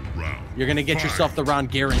still, you're gonna get yourself the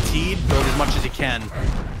round guaranteed. Build as much as you can.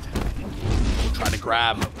 We'll try to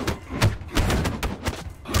grab.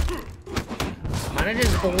 Kind of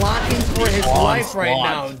just blocking for his life right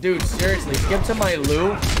now. Dude, seriously, Skip to My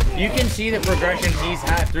Lou. You can see the progression he's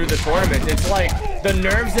had through the tournament. It's like the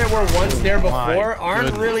nerves that were once there before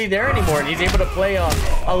aren't really there anymore, and he's able to play a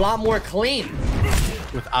lot more clean.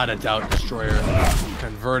 Without a doubt, Destroyer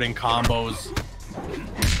converting combos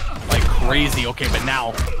like crazy. Okay, but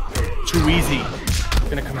now, Too Easy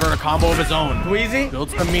gonna convert a combo of his own. Too Easy?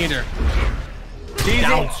 Builds the meter. Easy.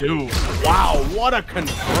 Down 2. Wow, what a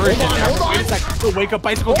conversion. Hold on. Wait a sec. The wake up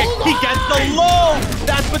bicycle kick. He gets the low.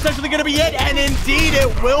 That's potentially going to be it. And indeed,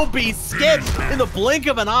 it will be. Skip in the blink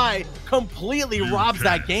of an eye completely robs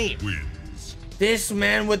that game. This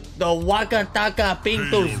man with the Wakataka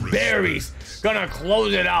Pintos berries gonna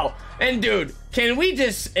close it out. And dude, can we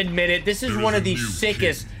just admit it? This is one of the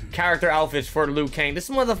sickest character outfits for Liu Kang. This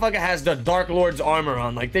motherfucker has the Dark Lord's armor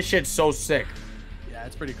on. Like, this shit's so sick. Yeah,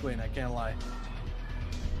 it's pretty clean. I can't lie.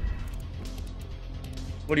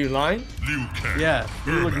 What are you lying? Yeah,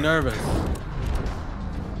 you look nervous.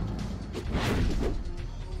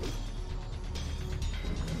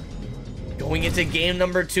 Going into game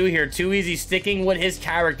number 2 here. Too Easy sticking with his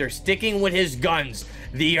character, sticking with his guns.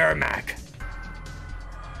 The Ermac.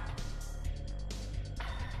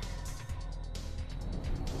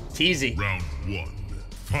 It's easy. Round 1.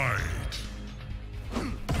 Fight.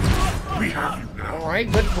 All right,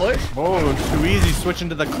 good push. Oh, Too Easy switching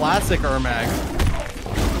to the classic Ermac.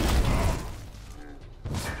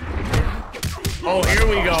 Oh, here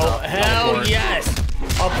we go. Hell yes.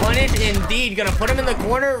 A punish indeed. Gonna put him in the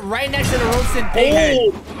corner right next to the roasted pig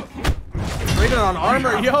head. Rated on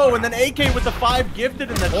armor. Yo, and then AK with the 5 gifted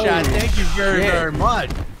in the chat. Thank you very, very much.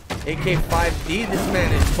 AK5D, this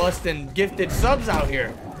man is busting gifted subs out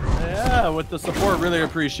here. Yeah, with the support, really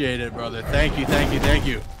appreciate it, brother. Thank you, thank you, thank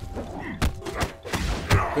you.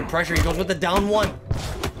 Good pressure. He goes with the down 1.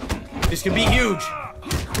 This could be huge.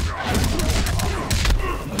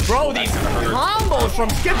 Bro, these combos from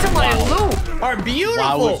Skip to My Lou are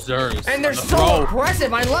beautiful. Wowzers. And they're so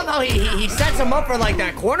aggressive. I love how he sets him up for like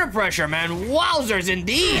that corner pressure, man. Wowzers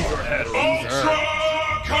indeed. Ultra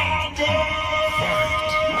combo!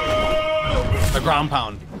 The ground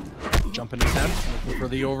pound. Jumping attempt, looking for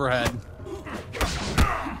the overhead.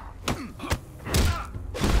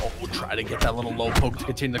 Oh, we'll try to get that little low poke to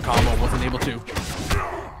continue the combo. Wasn't able to.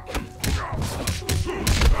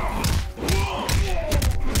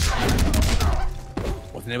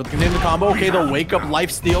 Wasn't able to continue the combo. Okay, the wake up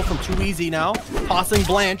life steal from Too Easy now. Tossing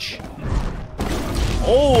Blanche.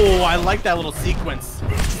 Oh, I like that little sequence.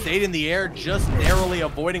 Stayed in the air, just narrowly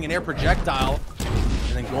avoiding an air projectile.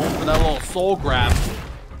 And then going for that little soul grab.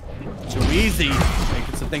 Too Easy.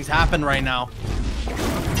 Making some things happen right now.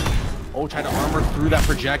 Oh, tried to armor through that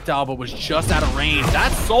projectile, but was just out of range.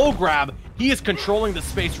 That soul grab, He is controlling the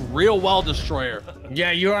space real well, Destroyer. Yeah,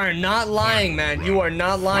 you are not lying, man. You are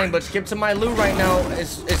not lying. But skip to my loot right now.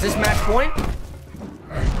 Is this match point?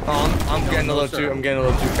 Oh, I'm getting a little too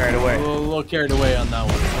carried away. A little carried away on that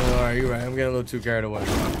one. Oh, all right, you're right. I'm getting a little too carried away.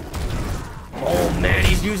 Oh man,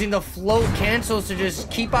 he's using the float cancels to just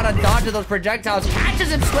keep out of dodge of those projectiles. Catches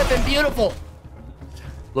him slipping, beautiful.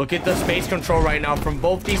 Look at the space control right now from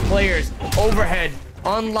both these players. Overhead,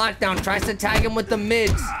 on lockdown, tries to tag him with the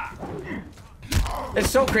mids. It's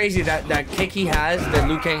so crazy that kick he has, that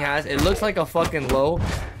Liu Kang has. It looks like a fucking low,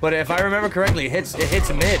 but if I remember correctly, it hits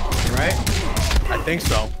mid, right? I think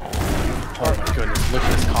so. Oh my goodness, look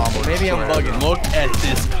at this combo. Maybe I'm bugging. Look at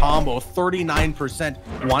this combo,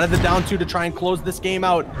 39%. Wanted the down two to try and close this game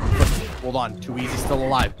out, but hold on, Too Easy still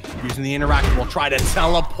alive. Using the interaction, will try to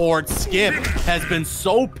teleport. Skip has been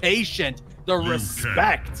so patient. The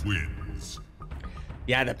respect.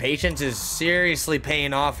 Yeah, the patience is seriously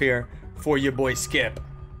paying off here for your boy Skip.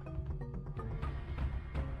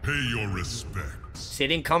 Pay your respects.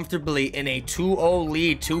 Sitting comfortably in a 2-0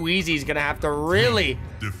 lead. Too Easy is gonna have to really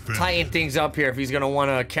tighten things up here if he's gonna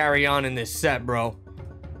want to carry on in this set, bro.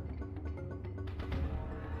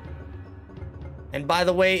 And by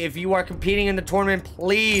the way, if you are competing in the tournament,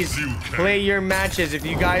 please play your matches. If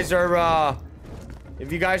you guys are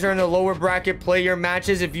in the lower bracket, play your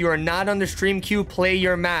matches. If you are not on the stream queue, play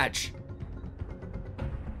your match.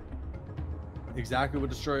 Exactly what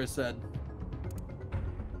Destroyer said.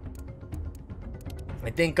 I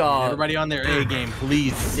think everybody on their A game,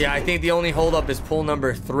 please. Yeah, I think the only holdup is pool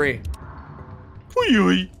number 3.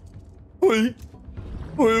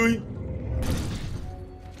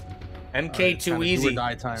 MK Too Easy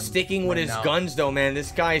sticking with his guns though, man.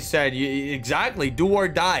 This guy said exactly do or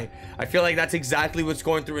die. I feel like that's exactly what's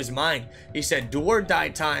going through his mind. He said do or die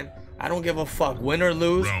time. I don't give a fuck, win or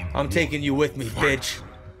lose. I'm taking you with me, bitch.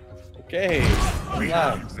 Okay,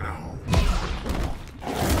 relax.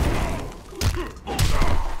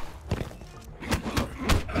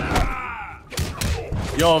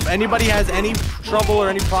 Yo, if anybody has any trouble or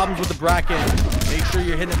any problems with the bracket, make sure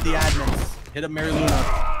you're hitting up the admins. Hit up Mary Luna.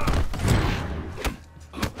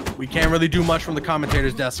 We can't really do much from the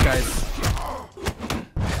commentator's desk, guys.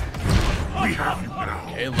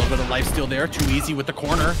 Okay, a little bit of life steal there. Too Easy with the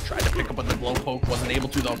corner. Tried to pick up with the blow poke. Wasn't able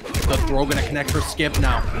to, though. The throw gonna connect for Skip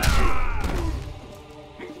now.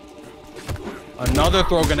 Another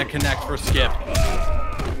throw gonna connect for Skip.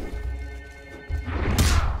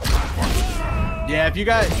 Yeah, if you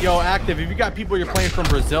got, Active, if you got people you're playing from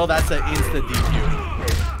Brazil, that's an insta DQ.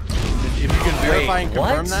 If you can verify and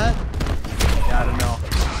confirm that, yeah, I don't know.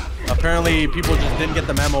 Apparently, people just didn't get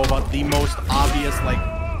the memo about the most obvious,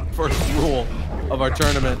 first rule of our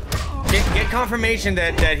tournament. Get confirmation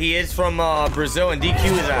that he is from Brazil and DQ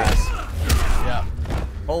his ass. Yeah.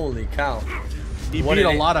 Holy cow. He beat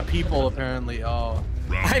a lot of people, apparently. Oh.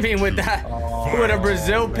 I mean, with that, with a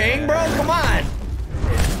Brazil ping, bro, come on.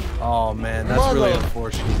 Oh man, that's really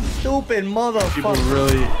unfortunate. Stupid motherfucker.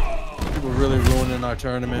 People really ruining our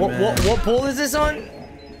tournament, man. What pool is this on?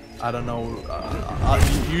 I don't know.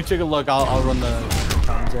 You take a look. I'll run the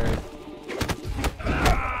commentary.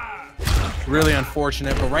 Really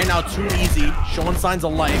unfortunate, but right now Too Easy, showing signs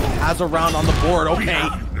of life, has a round on the board. Okay,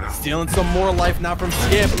 stealing some more life now from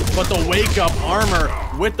Skip, but the wake up armor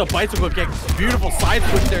with the bicycle kick, beautiful side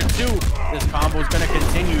switch there too. This combo is going to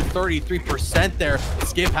continue, 33% there.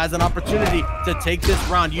 Skip has an opportunity to take this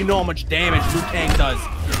round. You know how much damage Liu Kang does.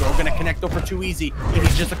 We're going to connect over Too Easy. He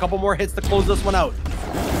needs just a couple more hits to close this one out.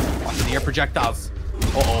 Watch the air projectiles.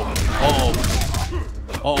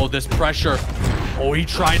 Uh-oh, this pressure. Oh, he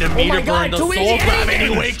tried to meter burn the soul grab and he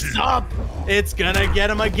wakes up. It's gonna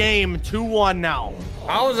get him a game. 2-1 now.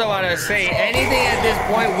 I was about to say, anything at this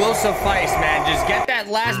point will suffice, man. Just get that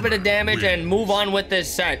last bit of damage and move on with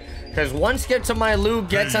this set. Because once Skip to my Lou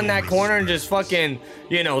gets on that corner and just fucking,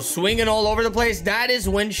 swinging all over the place, that is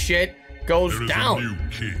when shit goes down.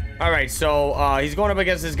 All right, so he's going up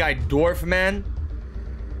against this guy, Dwarf Man.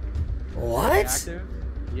 What?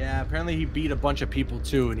 Yeah, apparently he beat a bunch of people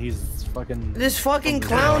too, and he's fucking... This fucking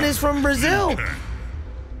clown is from Brazil.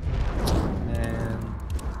 Man.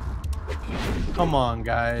 Come on,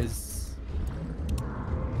 guys.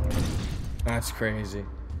 That's crazy.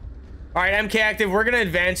 All right, MK Active, we're going to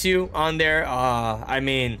advance you on there. I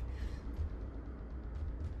mean...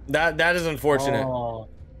 That is unfortunate. Oh.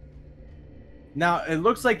 Now, it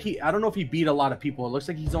looks like I don't know if he beat a lot of people. It looks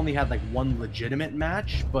like he's only had one legitimate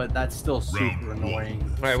match, but that's still super annoying.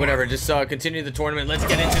 All right, whatever. Just continue the tournament. Let's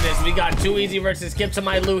get into this. We got Too Easy versus Skip to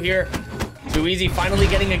my Lou here. Too Easy finally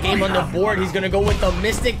getting a game on the board. He's going to go with the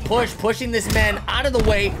Mystic Push, pushing this man out of the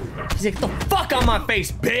way. He's like, get the fuck on my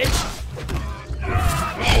face, bitch.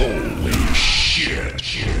 Holy shit.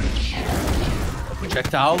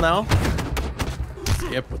 Projectile now.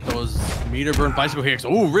 Skip with those meter burn bicycle kicks.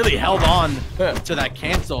 Ooh, really held on to that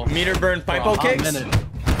cancel. Meter burn pipo kicks?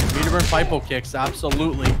 Meter burn pipo kicks,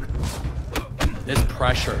 absolutely. This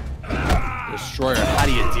pressure. Destroyer, how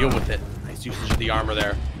do you deal with it? Nice usage of the armor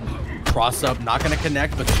there. Cross up, not going to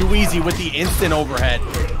connect, but too easy with the instant overhead.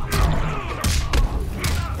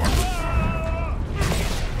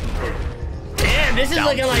 Damn, this is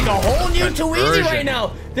looking like a whole new Too Easy right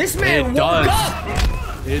now. This man woke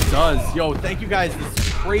up. It does. Yo, thank you guys. This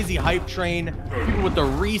crazy hype train. People with the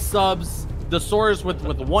resubs. The Source with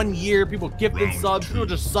 1 year. People gifting subs. People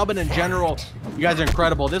just subbing in general. You guys are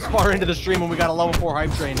incredible. This far into the stream when we got a level 4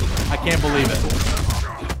 hype train. I can't believe it.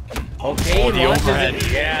 Okay, the overhead.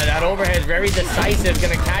 Yeah, that overhead is very decisive.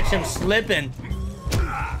 Gonna catch him slipping.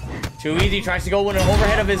 Too Easy tries to go with an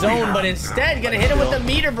overhead of his own, but instead gonna hit him with the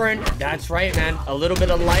meter burn. That's right, man. A little bit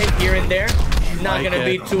of life here and there. Not gonna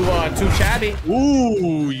be too shabby.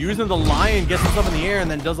 Ooh, using the lion, gets himself in the air and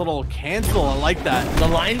then does a little cancel. I like that. The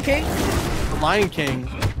Lion King? The Lion King.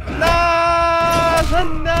 Nah. Sorry.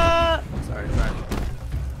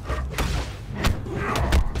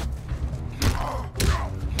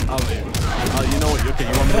 I'll leave. You know what? Okay,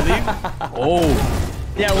 you want me to leave? Oh.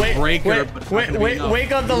 Yeah, wake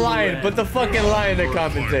up the lion. Yeah. Put the fucking lion to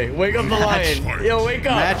compensate. Wake up the lion. Yo, wake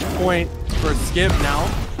up. Match point for Skip now.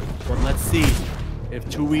 But let's see if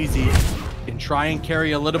Too Easy can try and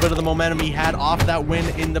carry a little bit of the momentum he had off that win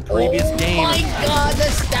in the previous game. Oh my god, the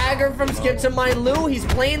stagger from Skip to my Lou. He's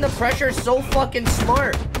playing the pressure so fucking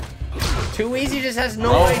smart. Too Easy just has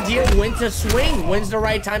no idea when to swing. When's the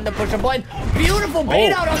right time to push a button. Beautiful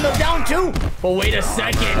bait out on the down two. But wait a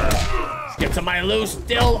second. Skip to my Lou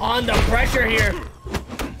still on the pressure here.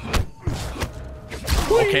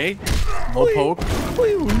 Okay. Low poke.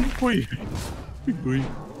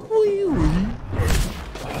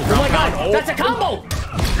 Oh my god, that's a combo!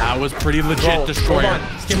 That was pretty legit, Destroyer.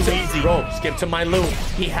 Skip to my Lou.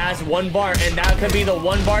 He has 1 bar, and that could be the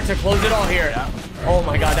 1 bar to close it all here. Yeah. Oh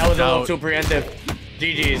my god, that was a little too preemptive.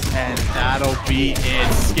 GG's. And that'll be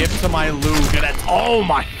it. Skip to my Lou. Oh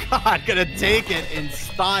my god, gonna take it in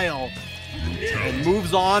style. And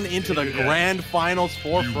moves on into the grand finals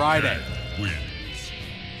for Friday.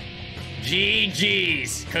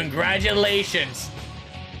 GG's. Congratulations.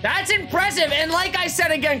 That's impressive. And like I said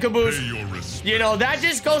again, Caboose, you know, that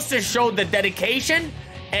just goes to show the dedication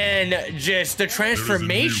and just the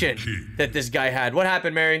transformation that this guy had. What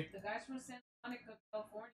happened, Mary? The guy's from Santa Monica,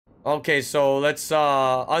 California. Okay, so let's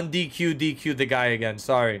DQ the guy again.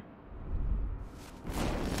 Sorry.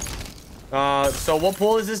 So what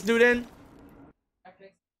pool is this dude in?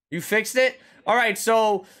 You fixed it? All right,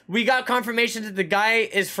 so we got confirmation that the guy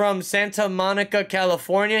is from Santa Monica,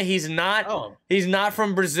 California. He's not. Oh. He's not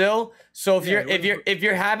from Brazil. So if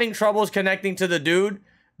you're having troubles connecting to the dude,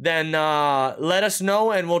 then let us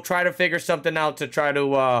know and we'll try to figure something out to try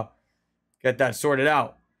to get that sorted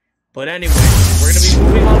out. But anyway, we're gonna be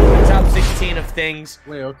moving on to the top 16 of things.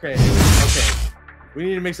 Wait, okay. We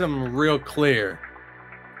need to make something real clear.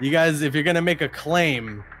 You guys, if you're gonna make a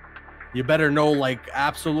claim, you better know, like,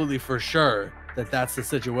 absolutely for sure that that's the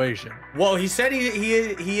situation. Well, he said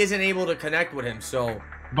he isn't able to connect with him, so.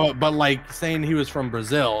 But like saying he was from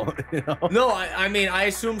Brazil, you know? No, I mean I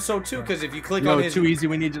assume so too, because if you click on his Too Easy,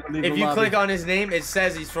 we need you to leave. If you click on his name, it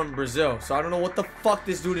says he's from Brazil. So I don't know what the fuck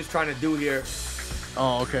this dude is trying to do here.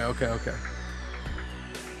 Oh, okay.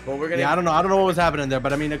 Well, we're gonna. Yeah, I don't know what was happening there,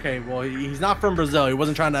 but I mean, okay. Well, he's not from Brazil. He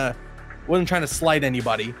wasn't trying to slight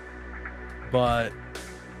anybody, but.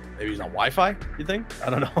 Maybe he's on Wi-Fi, you think?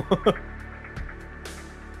 I don't know.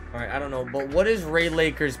 All right, I don't know. But what is Ray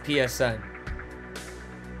Lakers PSN?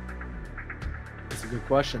 That's a good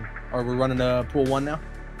question. Are we running pool 1 now?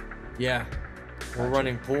 Yeah. We're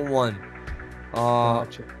running pool 1.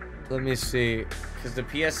 Gotcha. Let me see. Because the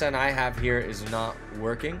PSN I have here is not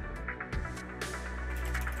working.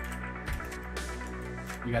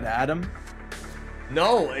 You got to add him?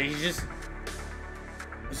 No, it's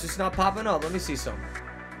just not popping up. Let me see something.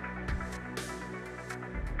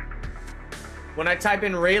 When I type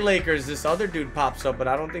in Ray Lakers, this other dude pops up, but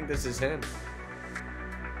I don't think this is him.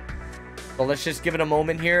 So let's just give it a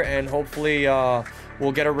moment here, and hopefully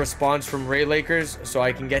we'll get a response from Ray Lakers so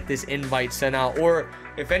I can get this invite sent out. Or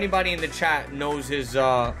if anybody in the chat knows his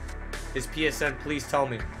PSN, please tell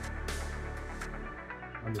me.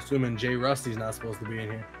 I'm assuming Jay Rusty's not supposed to be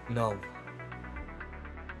in here. No.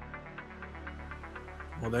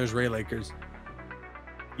 Well, there's Ray Lakers.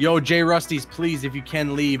 Yo, Jay Rusty's, please, if you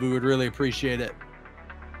can leave, we would really appreciate it.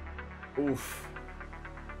 Oof.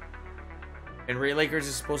 And Ray Lakers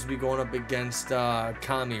is supposed to be going up against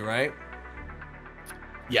Kami, right?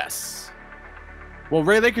 Yes. Well,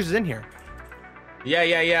 Ray Lakers is in here.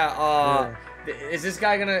 Yeah. Is this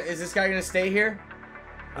guy gonna stay here?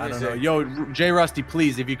 I don't know. Yo, Jay Rusty,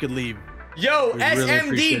 please, if you could leave. Yo, We'd really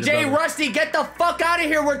appreciate it, SMDJ brother. Rusty, get the fuck out of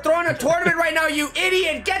here. We're throwing a tournament right now, you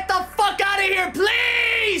idiot. Get the fuck out of here,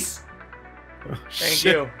 please. Thank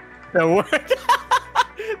you. That worked.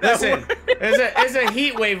 Listen, there's a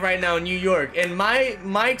heat wave right now in New York, and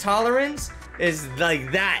my tolerance is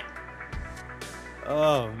like that.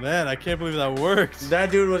 Oh, man, I can't believe that worked.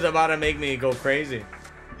 That dude was about to make me go crazy.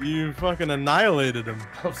 You fucking annihilated him.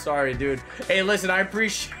 I'm sorry, dude. Hey, listen, I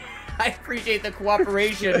appreciate the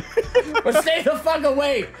cooperation, but stay the fuck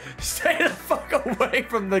away. Stay the fuck away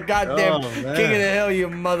from the goddamn King of the Hill, you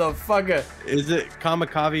motherfucker. Is it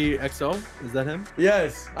Kamikaze XO? Is that him?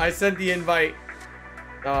 Yes, I sent the invite.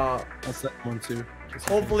 I'll send one too.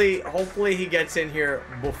 Hopefully he gets in here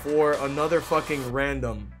before another fucking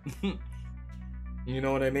random. You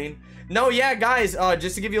know what I mean? No, yeah, guys,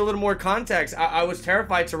 just to give you a little more context, I was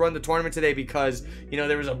terrified to run the tournament today because, you know,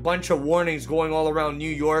 there was a bunch of warnings going all around New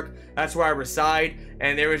York. That's where I reside.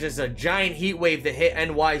 And there was just a giant heat wave that hit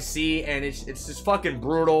NYC, and it's just fucking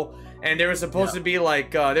brutal. And there was supposed to be,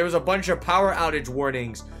 like, there was a bunch of power outage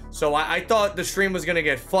warnings. So I thought the stream was going to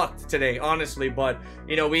get fucked today, honestly. But,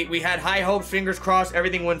 you know, we had high hopes, fingers crossed,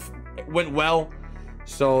 everything went well.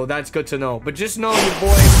 So that's good to know. But just know your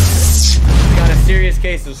boy got a serious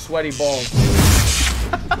case of sweaty balls.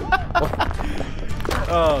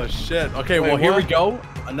 Oh shit. Okay, Wait, well here what? we go.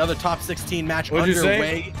 Another top 16 match What'd you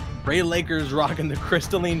underway. Ray Lakers rocking the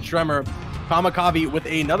crystalline tremor. Kamikaze with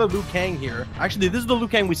another Liu Kang here. Actually, this is the Liu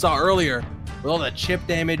Kang we saw earlier with all that chip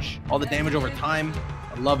damage, all the damage over time.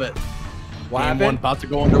 I love it. What Game happened? one about to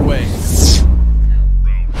go underway.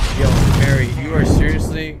 Yo, Mary, you are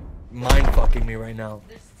seriously mind fucking me right now.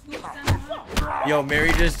 Yo,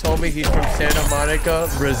 Mary just told me he's from Santa Monica,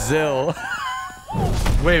 Brazil.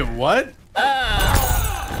 Wait, what?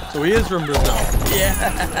 So he is from Brazil. Yeah.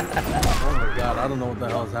 Oh my god, I don't know what the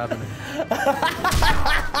hell is happening.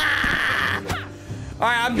 All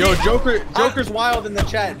right, Yo, Joker's wild in the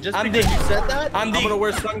chat. Just because you said that, I'm gonna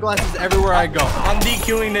wear sunglasses everywhere I go. I'm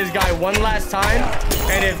DQing this guy one last time,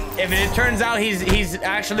 and if it turns out he's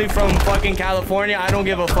actually from fucking California, I don't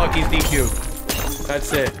give a fuck. He's DQ'd.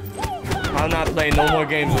 That's it. I'm not playing no more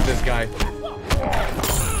games with this guy.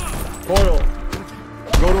 Go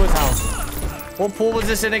to his house. What pool was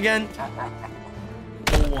this in again?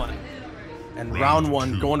 Pool 1. And round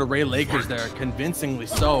 1 going to Ray Lakers there, convincingly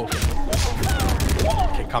so.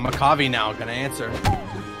 Okay, Kamikaze now gonna answer.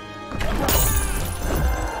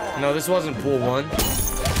 No, this wasn't pool 1.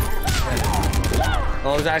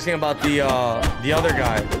 I was asking about the other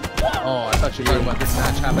guy. Oh, I thought you were talking about this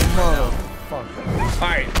match happening. No. Fuck. All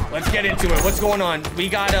right, let's get into it. What's going on? We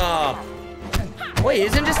got wait,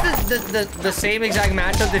 isn't this the same exact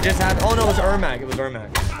matchup that just happened? Oh no, it was Ermac. It was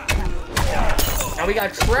Ermac. Now we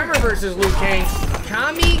got Tremor versus Liu Kang.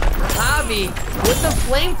 Kamikaze with the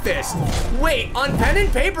Flame Fist. Wait, on pen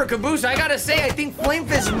and paper, Caboose, I gotta say, I think Flame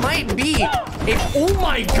Fist might be oh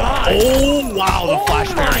my god. Oh wow, the flash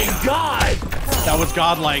Oh parry. my god. That was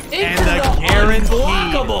godlike. Into And the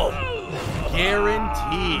unblockable.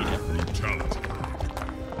 Guaranteed.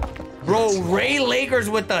 Bro, Ray Lakers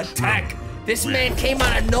with the tech. This man came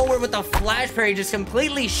out of nowhere with a flash parry, just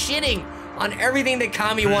completely shitting on everything that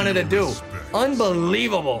Kami wanted to do.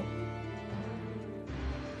 Unbelievable.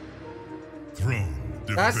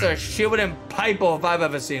 That's a shooting pipo if I've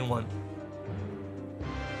ever seen one.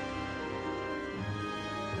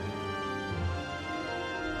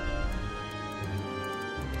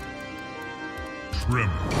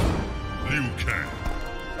 Tremor. Liu Kang.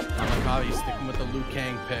 Kamikaze sticking with the Liu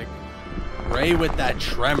Kang pick. Ray with that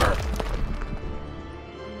tremor.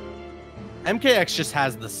 MKX just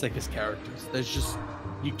has the sickest characters. There's just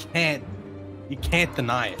you can't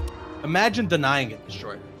deny it. Imagine denying it,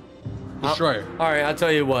 Destroyer. Destroyer. All right, I'll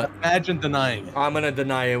tell you what. Imagine denying it. I'm gonna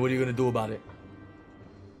deny it. What are you gonna do about it?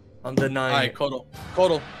 I'm denying All right, it.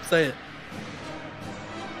 Kodo, say it.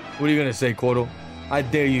 What are you gonna say, Kodo? I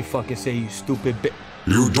dare you fucking say, you stupid bitch.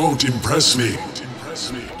 You don't impress me.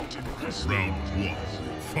 Round 1.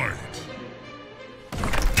 Fight.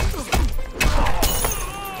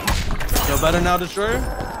 Feel better now, Destroyer?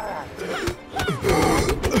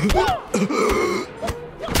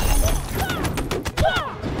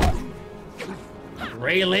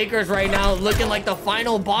 Ray Lakers right now looking like the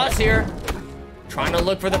final boss here. Trying to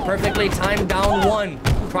look for the perfectly timed down one.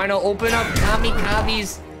 Trying to open up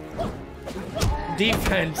Kamikaze's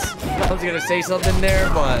defense. I was gonna say something there,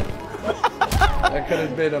 but that could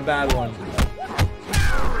have been a bad one.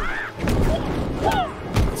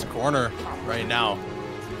 corner right now,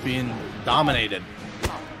 being dominated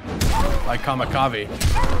by Kamikaze.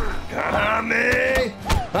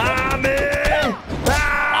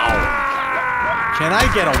 Can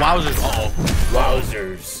I get a wowzers? Uh-oh.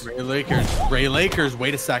 Wowzers. Ray Lakers,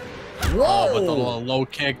 wait a sec. Whoa. Oh, but the little low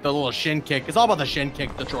kick, the little shin kick. It's all about the shin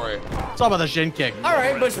kick, Detroit. It's all about the shin kick. All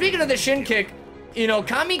right, but speaking of the shin kick, you know,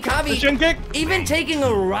 Kamikaze, shin kick? even taking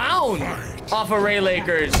a round off of Ray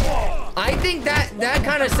Lakers, I think that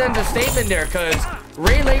kind of sends a statement there, because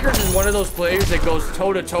Ray Lakers is one of those players that goes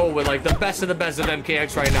toe-to-toe with, like, the best of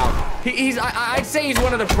MKX right now. I'd say he's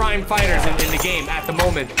one of the prime fighters in the game at the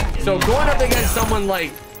moment. So going up against someone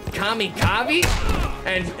like Kamikaze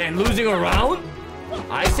and losing a round,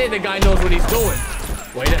 I say the guy knows what he's doing.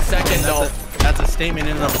 Wait a second, though. That's a statement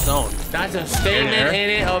in and of its own. That's a statement in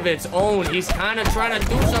and of its own. He's kind of trying to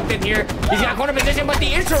do something here. He's got corner position, but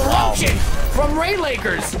the interruption from Ray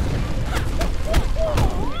Lakers.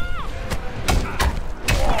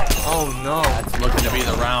 Oh, no. That's looking to be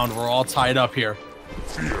the round. We're all tied up here.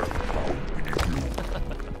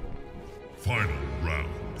 Final round.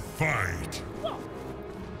 Fight.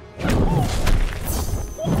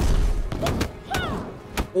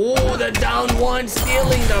 Oh, the down one,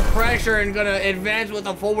 stealing the pressure and gonna advance with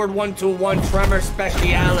a forward 1-2-1 tremor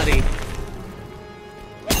speciality.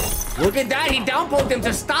 Look at that, he down poked him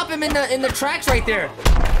to stop him in the tracks right there.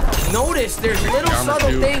 Notice there's little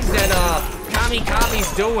subtle things that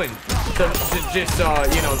Kamikaze's doing to just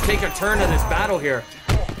you know, take a turn in this battle here.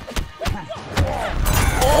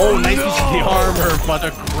 Oh, nice piece of the armor, but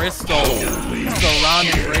the crystal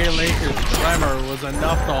surrounding Ray Lakers' tremor was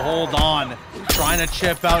enough to hold on. Trying to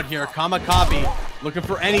chip out here. Kamikaze looking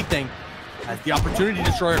for anything. Has the opportunity to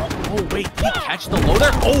destroy her. Oh, wait, did he catch the low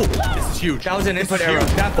there? Oh, this is huge. That was an input error.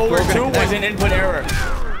 That forward 2 was an input error.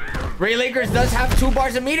 Ray Lakers does have 2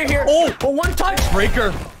 bars of meter here. Oh, but 1 touch.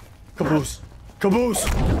 Breaker. Caboose. Caboose.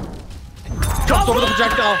 Jumps over the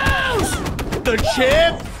projectile. The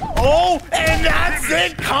chip. Oh, and that's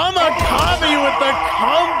it. Kamikaze with the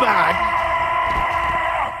comeback.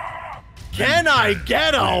 Can I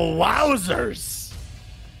get a wowzers?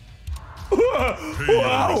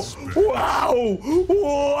 Wow. Wow.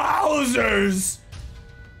 Wowzers.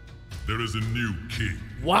 There is a new king.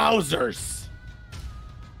 Wowzers.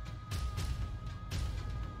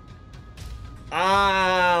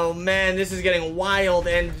 Oh man, this is getting wild,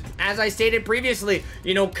 and as I stated previously,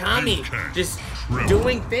 you know, Kami just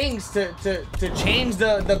doing things to change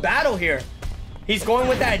the battle here. He's going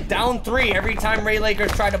with that down 3 every time Ray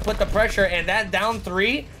Lakers try to put the pressure, and that down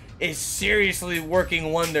 3 is seriously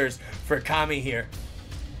working wonders for Kami here.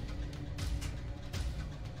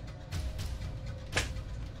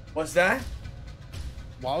 What's that?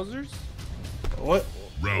 Wowzers?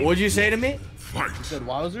 What'd you say to me? Fight. You said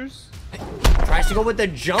wowzers? Tries to go with the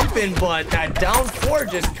jump in, but that down 4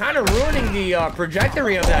 just kind of ruining the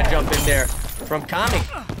trajectory of that jump in there from Kami.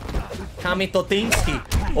 Kami Totinsky.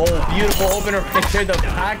 Oh, beautiful opener right there. The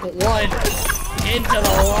pack 1 into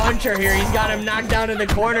the launcher here. He's got him knocked down in the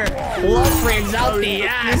corner. Love frames out the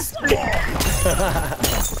ass.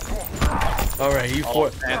 All right, you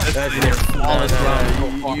forced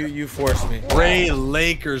you forced me. Ray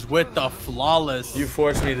Lakers with the flawless. You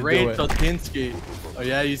forced me to Ray do it. Totinsky. Oh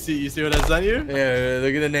yeah, you see what I sent you? Yeah,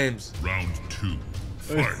 look at the names. Round 2.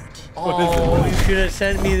 Fight. Oh, you should have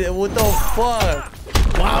sent me that. What the fuck?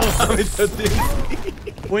 Wow.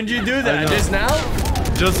 When'd you do that? Just now?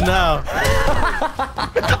 Just now.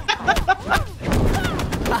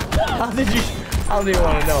 How did you? I don't even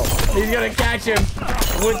want to know. He's gonna catch him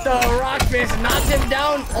with the rock fist, knocks him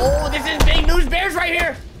down. Oh, this is big news bears right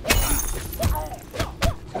here.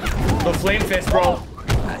 The flame fist, bro.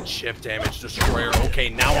 That chip damage destroyer. Okay,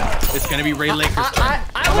 now it's gonna be Ray Lakers' turn.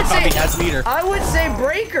 I would say has meter. I would say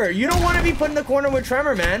breaker. You don't want to be put in the corner with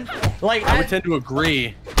Tremor, man. Like I would tend to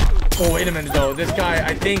agree. Oh, wait a minute, though. This guy,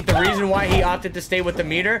 I think the reason why he opted to stay with the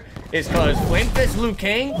meter is because Flame Fist Liu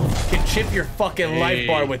Kang can chip your fucking life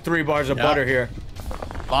bar with 3 bars of butter here.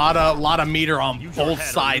 Lot of meter on both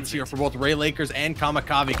sides here for both Ray Lakers and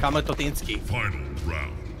Kamikaze. Kamatotinsky. Final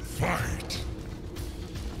round. Fight.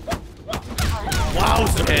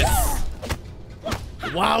 Wowzers.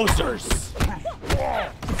 Wowzers.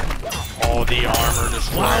 Oh, the armor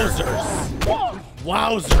destroyer.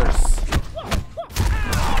 Wowzers.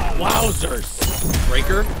 Wowzers.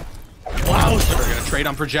 Breaker. Wowzers. We're gonna trade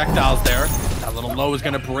on projectiles there. That little low is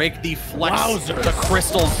gonna break the flex. Wowzers. The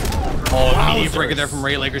crystals. Oh, immediate breaker there from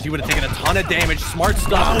Ray Lakers. He would have taken a ton of damage. Smart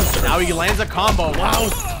stuff. Wowzers. Now he lands a combo.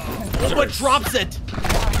 Wowzers. But drops it.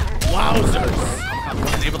 Wowzers.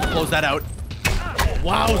 Wasn't able to close that out.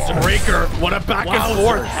 Wowzers. Breaker. What a back and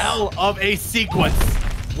forth hell of a sequence.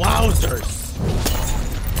 Wowzers.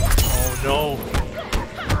 Oh no.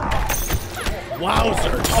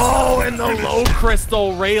 Wowzers. Oh, and the low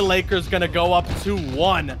crystal. Ray Laker's gonna go up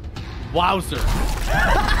 2-1. Wowzers.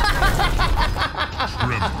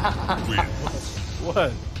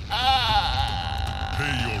 What?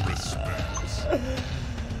 Pay your respects.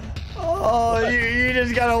 Oh, you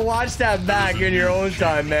just gotta watch that back in your own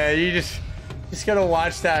time, man. You just gotta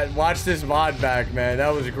watch that. Watch this VOD back, man.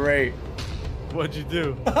 That was great. What'd you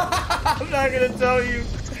do? I'm not gonna tell you.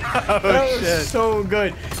 Oh, That was shit. so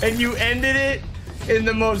good. And you ended it in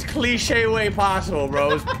the most cliche way possible,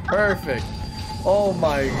 bro. It was perfect. Oh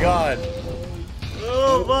my god.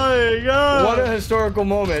 Oh my god. What a historical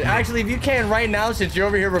moment. Actually, if you can right now, since you're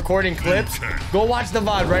over here recording clips, go watch the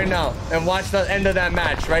VOD right now and watch the end of that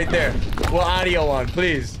match right there. With audio on,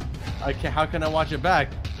 please. I can't, how can I watch it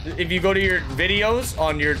back? If you go to your videos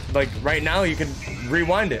on your, like, right now, you can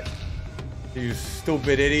rewind it. You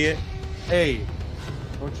stupid idiot. Hey,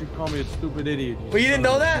 don't you call me a stupid idiot. Well, you didn't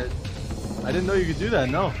know that? I didn't know you could do that,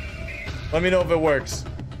 no. Let me know if it works.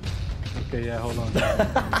 Okay, yeah, hold on.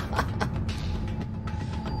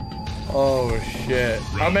 Oh, shit.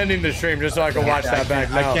 I'm ending the stream just so I can watch that back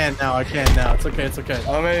now. I can't now. It's okay, it's okay.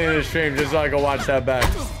 I'm ending the stream just so I can watch that back.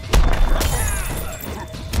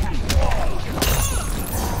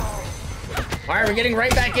 All right, we're getting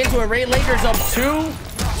right back into it. Ray Lakers up 2-1.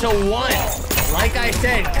 Like I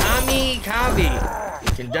said, Kami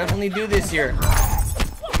Kavi can definitely do this here.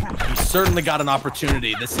 He certainly got an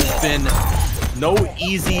opportunity. This has been no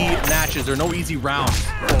easy matches or no easy rounds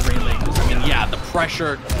for Ray Lakers. I mean, yeah, the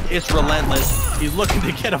pressure is relentless. He's looking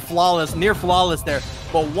to get a flawless, near flawless there.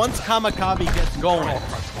 But once Kamikaze gets going,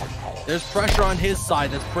 there's pressure on his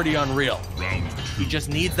side that's pretty unreal. He just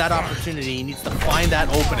needs that opportunity. He needs to find that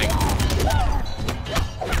opening.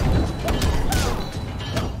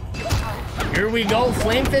 Here we go.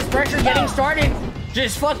 Flame Fist pressure getting started.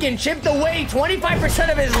 Just fucking chipped away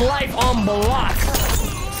 25% of his life on block.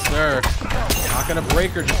 Sir, not gonna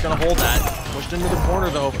break her, just gonna hold that. Pushed into the corner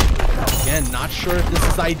though. Again, not sure if this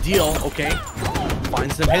is ideal. Okay,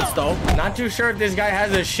 finds some hits though. Not too sure if this guy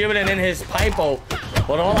has a Shividen in his pipo.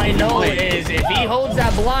 But all I know is if he holds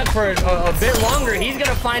that block for a bit longer, he's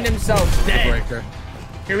gonna find himself dead. Breaker.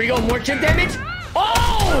 Here we go, more chip damage.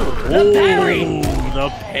 Oh, the parry. Ooh, the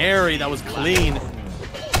parry, that was clean.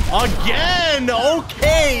 Again,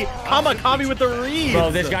 okay. Kamikaze with the read.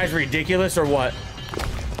 Bro, this guy's ridiculous or what?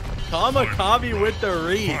 Kamikaze with the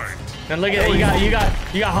read. And look at it, you got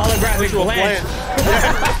holographic Blanche.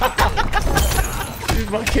 He's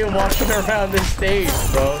fucking walking around the stage,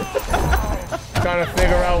 bro. Trying to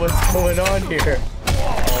figure out what's going on here.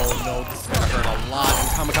 Oh no, this is gonna hurt a lot.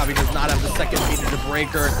 And Kamikaze does not have the second meter to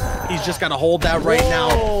breaker. He's just gotta hold that right now.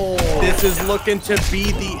 This is looking to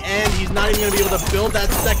be the end. He's not even gonna be able to build that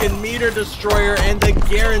second meter destroyer and the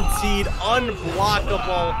guaranteed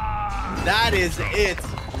unblockable. That is it.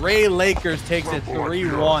 Ray Lakers takes it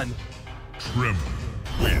 3-1.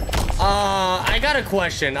 I got a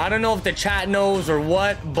question. I don't know if the chat knows or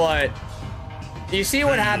what, but you see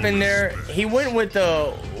what happened there? He went with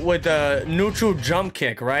the neutral jump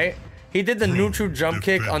kick, right? He did the neutral jump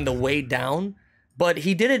kick on the way down, but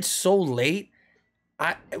he did it so late.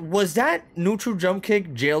 Was that neutral jump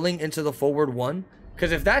kick jailing into the forward one?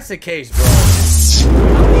 Because if that's the case, bro,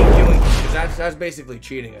 I'm DQing because that's basically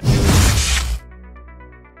cheating it.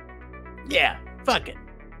 Yeah, fuck it.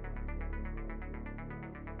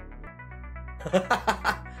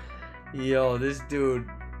 Yo, this dude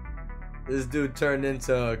turned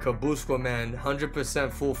into Kabuskwa, man.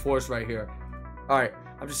 100% full force right here. All right,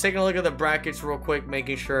 I'm just taking a look at the brackets real quick,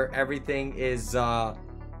 making sure everything is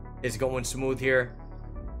going smooth here.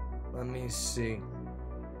 Let me see.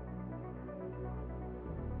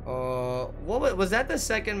 What was that? The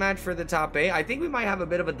second match for the top 8? I think we might have a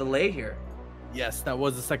bit of a delay here. Yes, that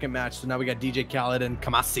was the second match. So now we got DJ Khaled and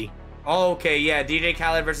Kamasi. Oh, okay, yeah, DJ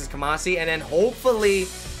Khaled versus Kamasi, and then hopefully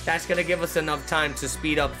that's gonna give us enough time to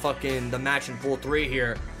speed up fucking the match in pool 3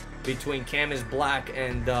 here between Camus Black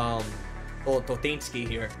and Totinsky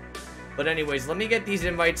here. But anyways, let me get these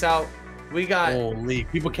invites out. We got Holy,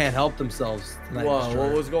 people can't help themselves tonight. Whoa,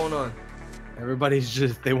 what was going on? Everybody's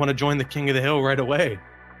just, they want to join the King of the Hill right away.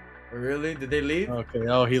 Really? Did they leave? Okay,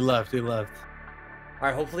 oh, he left. All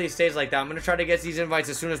right, hopefully it stays like that. I'm going to try to get these invites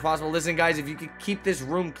as soon as possible. Listen, guys, if you could keep this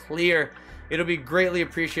room clear, it'll be greatly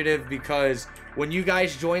appreciative because when you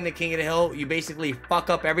guys join the King of the Hill, you basically fuck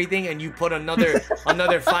up everything and you put another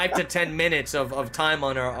 5 to 10 minutes of time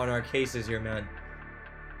on our cases here, man.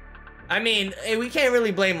 I mean, we can't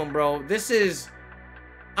really blame them, bro. This is,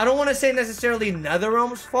 I don't want to say necessarily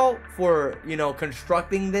NetherRealm's fault for, you know,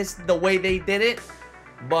 constructing this the way they did it.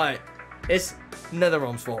 but it's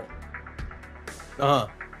NetherRealm's fault. You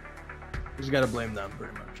just gotta blame them,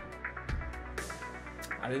 pretty much.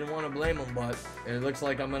 I didn't want to blame them, but it looks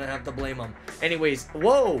like I'm gonna have to blame them. Anyways,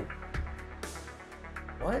 whoa!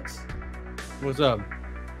 What? What's up?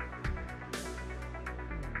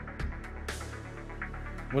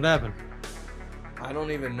 What happened? I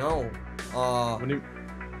don't even know.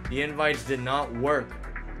 The invites did not work.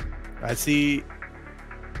 I see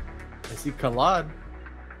Khalad.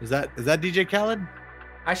 Is that DJ Khaled?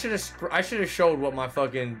 I should have showed what my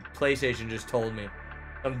fucking PlayStation just told me.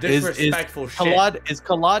 Some disrespectful shit. Is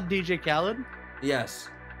Khalad DJ Khaled? Yes.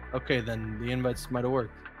 Okay, then the invites might have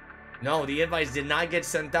worked. No, the invites did not get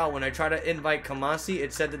sent out. When I tried to invite Kamasi,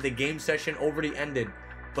 it said that the game session already ended.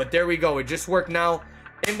 But there we go. It just worked now.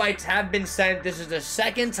 Invites have been sent. This is the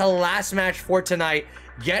second to last match for tonight.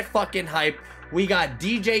 Get fucking hype. We got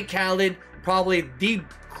DJ Khaled, probably the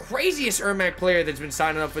craziest Ermac player that's been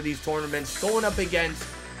signing up for these tournaments, going up against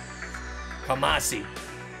Kamasi.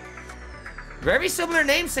 Very similar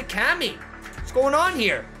name, Sakami. What's going on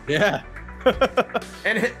here? Yeah.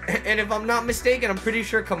 and if I'm not mistaken, I'm pretty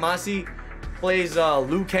sure Kamasi plays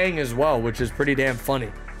Liu Kang as well, which is pretty damn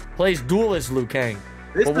funny. Plays duelist Liu Kang.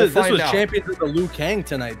 This was champions of the Liu Kang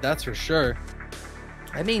tonight, that's for sure.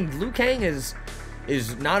 I mean, Liu Kang is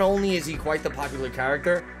not only is he quite the popular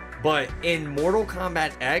character, but in Mortal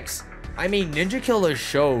Kombat X, I mean, Ninja Killer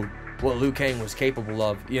showed what Liu Kang was capable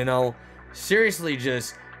of, you know? Seriously,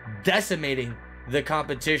 just decimating the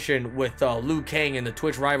competition with Liu Kang in the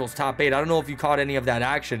Twitch Rivals Top 8. I don't know if you caught any of that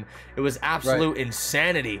action. It was absolute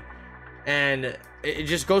insanity. And it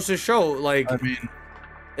just goes to show, like, I mean,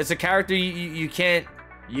 it's a character you can't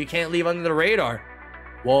leave under the radar.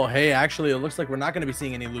 Well, hey, actually, it looks like we're not going to be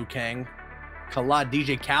seeing any Liu Kang. Khalad,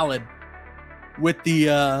 DJ Khaled with the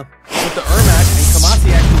Ermac, and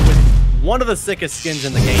Kamasi actually with one of the sickest skins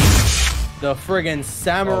in the game. The friggin'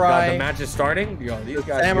 Samurai. Oh God, the match is starting? Yo, these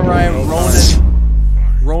guys Samurai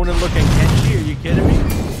Ronin looking Kenshi, are you kidding me?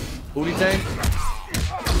 Booty tank?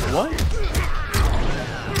 What?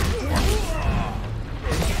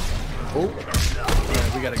 Oh.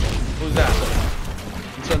 Yeah, we gotta go. Who's that?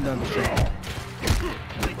 I'm shutting down the stream.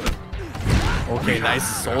 Okay,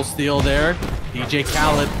 nice soul steal there. DJ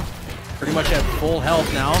Khaled pretty much at full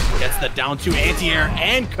health now. Gets the down 2 anti-air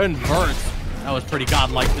and converts. That was pretty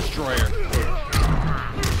godlike destroyer.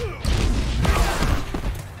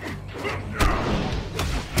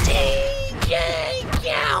 DJ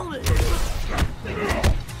Khaled.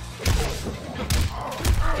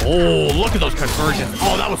 Oh, look at those conversions.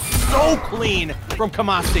 Oh, that was so clean from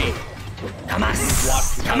Kamasi.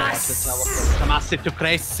 Kamasi to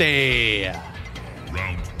crazy.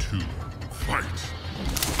 Round 2, fight.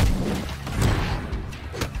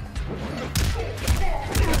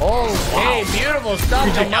 Okay, beautiful stuff,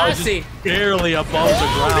 Kamasi. Barely above the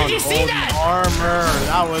ground. Did you see that? Armor,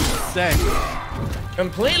 that was sick.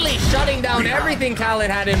 Completely shutting down everything Khaled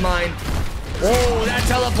had in mind. Oh, that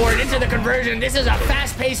teleport into the conversion. This is a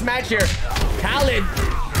fast-paced match here. Khaled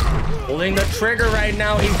pulling the trigger right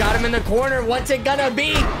now. He's got him in the corner. What's it gonna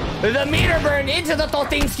be? The meter burn into the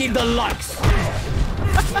Totinsky Deluxe.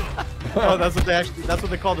 Oh, that's what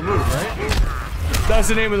they call the move, right? That's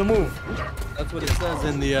the name of the move. That's what it says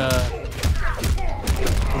in the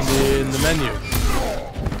menu.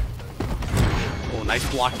 Oh, nice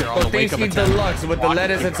block there on the wake up attempt. Deluxe with the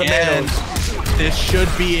lettuce and tomatoes. This should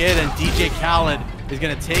be it, and DJ Khaled is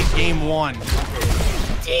gonna take game 1.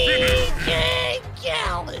 DJ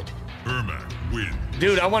Khaled. Ermac wins.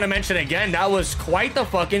 Dude, I want to mention again, that was quite the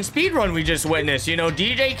fucking speedrun we just witnessed. You know,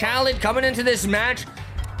 DJ Khaled coming into this match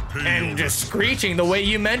and just screeching the way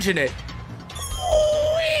you mentioned it.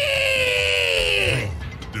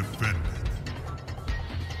 Defended.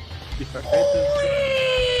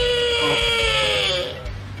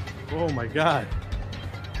 Oh my God.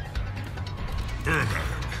 Ermac.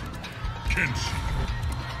 Kenshi.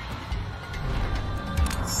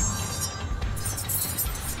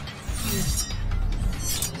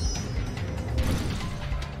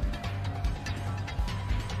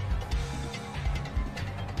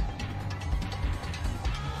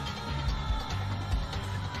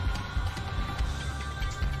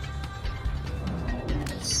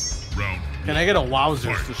 Can I get a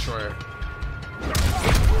Wowzers Destroyer?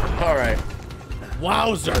 All right.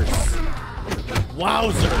 Wowzers.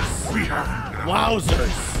 Wowzers.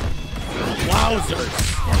 Wowzers. Wowzers.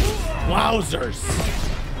 Wowzers.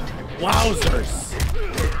 Wowzers.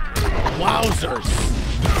 Wowzers.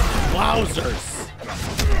 Wowzers.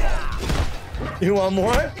 You want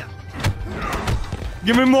more?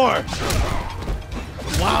 Give me more.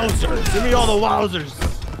 Wowzers. Give me all the Wowzers.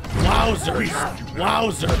 Wowzers.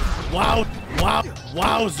 Wowzer. Wow. Wow.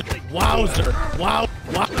 Wowzer. Wowzer. Wow.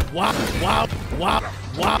 Wow. Wow. Wow. Wow.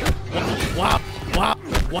 Wow. Wow. Wow.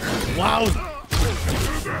 Wow.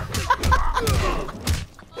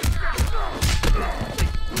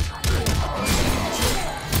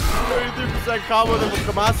 33% combo there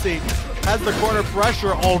from Kamasi. Has the corner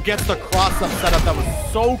pressure. Oh, gets the cross-up setup. That was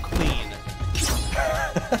so clean.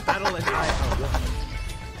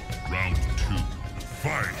 Round 2.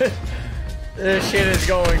 Fight. This shit is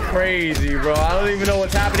going crazy, bro. I don't even know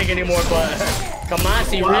what's happening anymore, but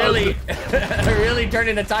Kamasi really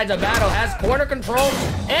turning the tides of battle. Has corner control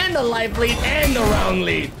and the life lead and the round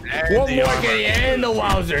lead. And One more kitty and the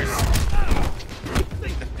wowzers.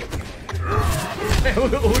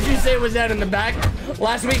 Who'd you say was that in the back?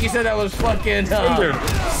 Last week you said that was fucking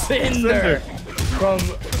Cinder from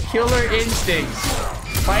Killer Instincts.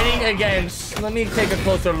 Fighting against, let me take a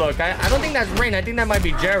closer look. I don't think that's Rain. I think that might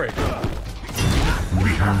be Jared.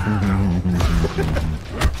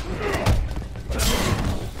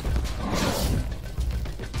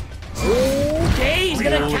 Okay, he's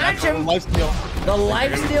gonna catch him. Life steal. The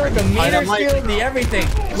life steal, the meter steal, the everything.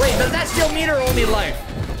 Wait, does that steal meter or only life?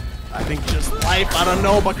 I think just life. I don't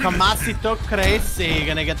know, but Kamasi took crazy.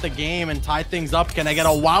 Gonna get the game and tie things up. Can I get a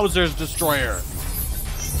Wowzers Destroyer?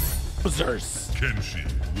 Wowzers. Kenshi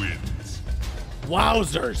wins.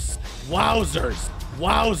 Wowzers. Wowzers.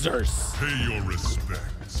 Wowzers. Pay your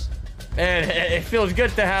respects. And it feels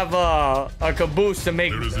good to have a caboose to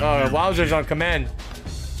make wowzers on command.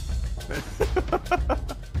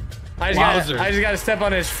 I just gotta step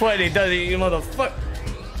on his foot. And he does it, you motherfucker.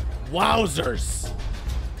 Wowzers.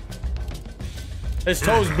 His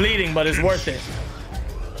toe's bleeding, but it's worth it.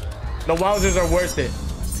 The wowzers are worth it.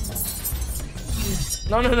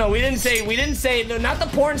 No. We didn't say. No, not the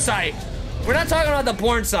porn site. We're not talking about the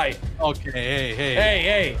porn site. Okay.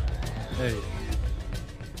 Hey.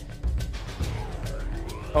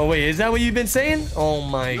 Oh wait, is that what you've been saying? Oh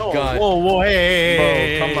my god. Whoa,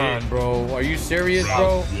 hey. Bro, come on, bro. Are you serious,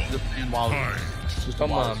 bro?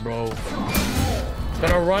 Come on, bro.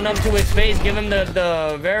 Gonna run up to his face, give him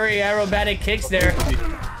the very aerobatic kicks there.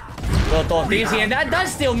 Little tortisi, and that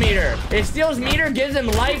does steal meter. It steals meter, gives him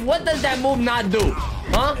life. What does that move not do?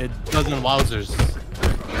 Huh? It doesn't Wowzers.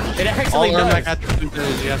 It actually does.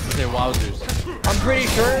 does. He has to say Wowzers. I'm pretty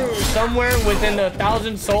sure somewhere within the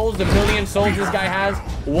 1,000 souls, the million souls this guy has,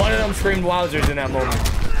 one of them screamed wowzers in that moment.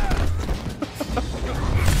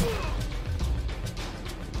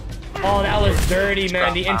 Oh, that was dirty,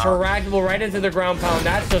 man. The interactable right into the ground pound.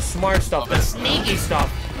 That's the smart stuff, the sneaky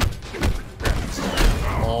stuff.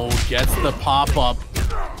 Oh, gets the pop-up.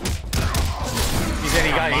 He said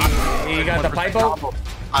he got the pipe-o?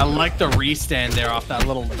 I like the restand there off that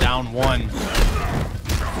little down one.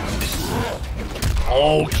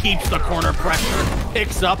 Oh, keeps the corner pressure.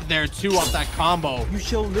 Picks up there too off that combo. You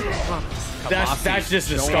show little that's just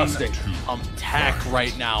disgusting. Tech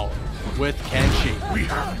right now with Kenshi.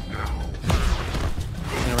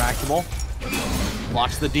 Interactable.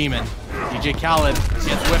 Blocks the demon. DJ Khaled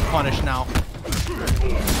gets whip punish now.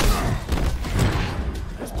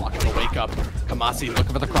 Nice blocking the wake up. Kamasi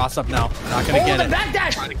looking for the cross up now. Not gonna get it.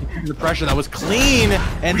 Backdash. Trying to keep the pressure. That was clean.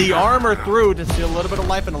 And the armor through to steal a little bit of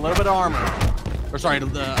life and a little bit of armor. Or sorry, a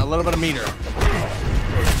little bit of meter.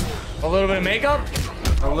 A little bit of makeup?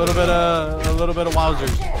 A little bit of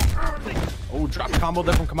wowzers. Oh, drop combo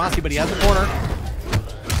there from Kamasi, but he has the corner.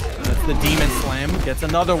 That's the demon slam. Gets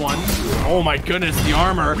another one. Oh my goodness, the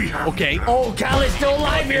armor. Okay. Oh, Cal is still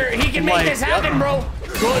alive here. He can make this happen, bro.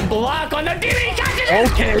 Good block on the demon.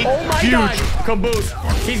 Okay. Oh my god. Caboose.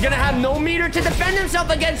 He's gonna have no meter to defend himself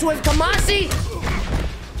against with Kamasi.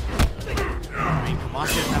 I mean,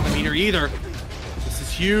 Kamasi doesn't have a meter either. This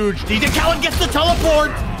is huge. DJ Khaled gets the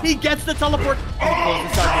teleport. He gets the teleport.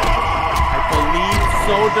 I believe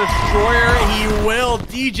so. Destroyer. He will.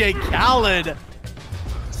 DJ Khaled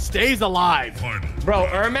stays alive. Bro,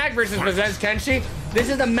 Ermac versus Possessed Kenshi. This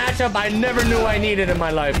is a matchup I never knew I needed in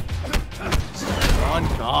my life. On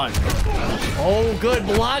God. Oh, good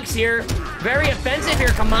blocks here. Very offensive here.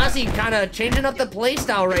 Kamasi kind of changing up the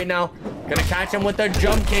playstyle right now. Gonna catch him with the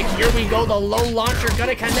jump kick. Here we go. The low launcher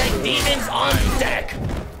gonna connect. Demons on deck.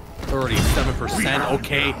 37%.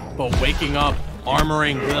 Okay, but waking up,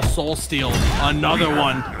 armoring with a soul steal. Another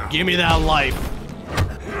one. Give me that life.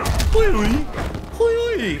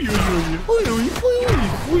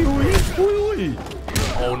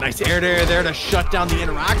 Oh, nice air there to shut down the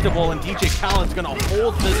interactable, and DJ Khaled's gonna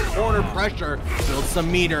hold this corner pressure, build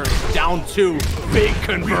some meter, down 2, big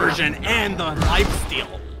conversion, and the life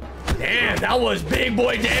steal. Damn, that was big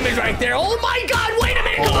boy damage right there. Oh my God, wait a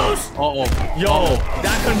minute, Caboose. Yo,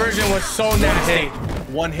 that conversion was so nasty.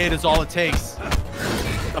 One hit is all it takes.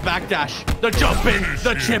 The backdash, the jump in,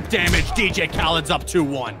 the chip damage. DJ Khaled's up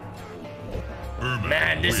 2-1.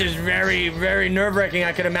 Man, this is very, very nerve-wracking.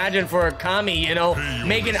 I can imagine for Kami, you know,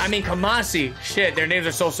 Kamasi. Shit, their names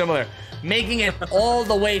are so similar. Making it all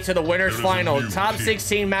the way to the winner's final. Top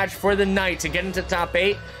 16 match for the night to get into top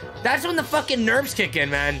 8. That's when the fucking nerves kick in,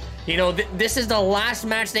 man. You know, this is the last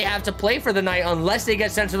match they have to play for the night unless they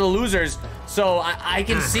get sent to the losers. So I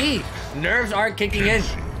can see nerves are kicking in.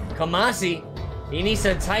 Kamasi, he needs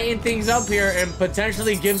to tighten things up here and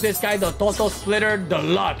potentially give this guy the Toto Splitter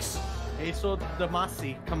Deluxe. Eso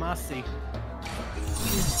Damasi, Kamasi.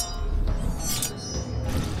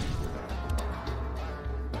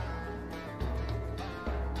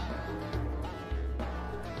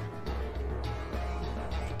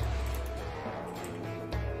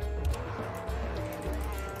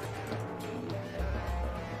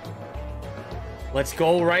 Let's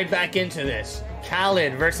go right back into this.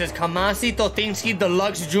 Khaled versus Kamasi Totinsky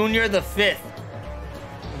Deluxe Jr. the 5th.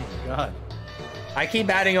 Oh my God. I keep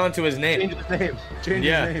adding on to his name. Change his name. Change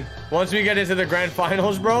his name. Once we get into the grand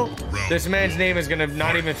finals, bro, this man's name is gonna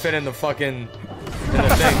not even fit in the fucking in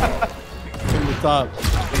the thing. In the top.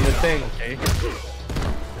 In the thing. Okay.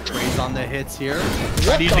 Trey's on the hits here.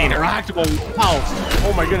 He's the interactable. Wow.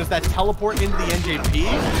 Oh my goodness, that teleport into the NJP.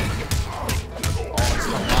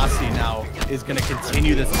 Kamasi now is going to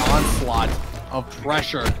continue this onslaught of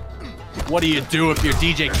pressure. What do you do if you're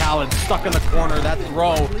DJ Khaled stuck in the corner? That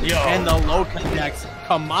throw and the low connects.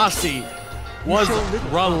 Kamasi was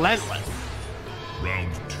relentless.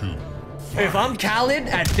 Round 2. If I'm Khaled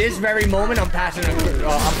at this very moment, I'm passing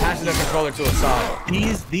the controller to a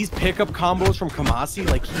side. These pickup combos from Kamasi,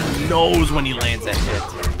 like he knows when he lands that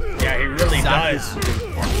hit. Yeah, he really does.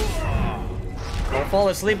 Don't fall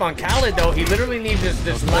asleep on Khaled though. He literally needs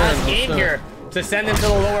this last game here to send him to the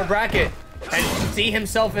lower bracket and see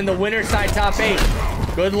himself in the winner's side top 8.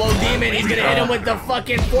 Good low demon. He's gonna hit him with the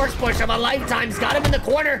fucking force push of a lifetime. He's got him in the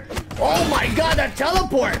corner. Oh my God, that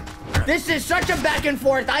teleport. This is such a back and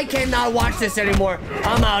forth. I cannot watch this anymore.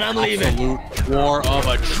 I'm out. I'm leaving. Absolute war of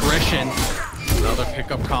attrition. Another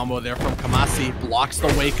pickup combo there from Kamasi. Blocks the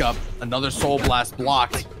wake up. Another soul blast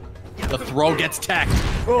blocked. The throw gets teched.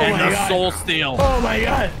 And the soul steal. Oh my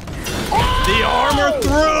God. Oh! The armor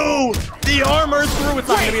through. The armor through. It's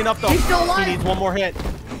not going to be enough though. He's still alive. He needs one more hit.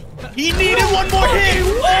 He needed one more hit.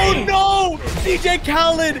 Oh no. DJ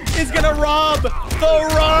Khaled is going to rob the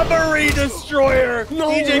robbery destroyer.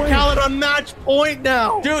 DJ Khaled on match point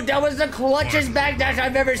now. Dude, that was the clutchest backdash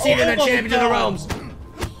I've ever seen in a Champions of the Realms.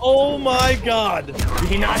 Oh my God.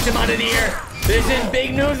 He knocked him out of the air. This is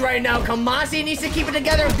big news right now. Kamasi needs to keep it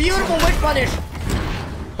together. Beautiful witch punish.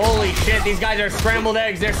 Holy shit, these guys are scrambled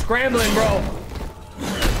eggs. They're scrambling, bro.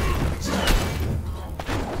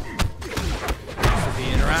 The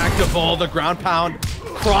interactive ball, the ground pound,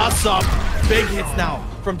 cross up. Big hits now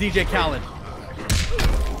from DJ Khaled.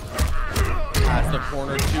 Has the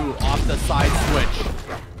corner 2 off the side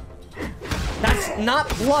switch. That's not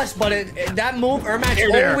plus, but that move,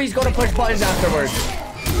 Ermac's always going to push buttons afterwards.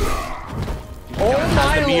 Oh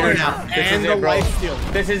my Lord. And the life steal.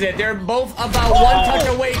 This is it. They're both about one touch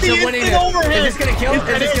away to winning it. Is this going to kill?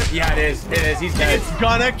 Yeah, it is. It is. He's dead. It's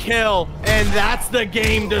gonna kill. And that's the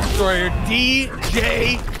game destroyer,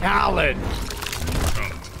 DJ Khaled.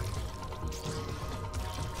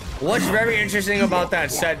 What's very interesting about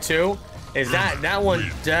that set, too, is that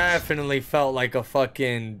one definitely felt like a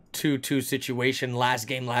fucking 2-2 situation. Last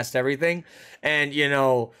game, last everything. And, you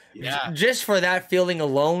know, just for that feeling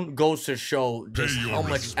alone goes to show just how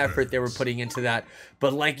much effort they were putting into that.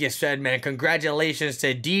 But like you said, man, congratulations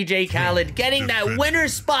to DJ Khaled getting that winner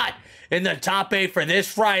spot in the top 8 for this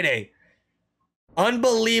Friday.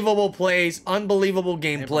 Unbelievable plays, unbelievable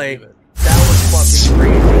gameplay. That was fucking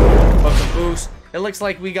crazy. But the boost. It looks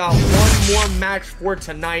like we got one more match for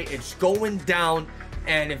tonight. It's going down.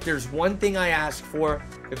 And if there's one thing I ask for,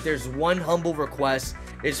 if there's one humble request,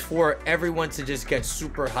 it's for everyone to just get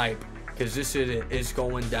super hype. Because this is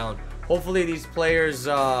going down. Hopefully these players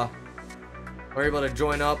are able to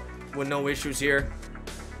join up with no issues here.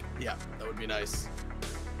 Yeah, that would be nice.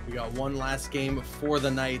 We got one last game for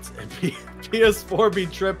the night. And PS4 be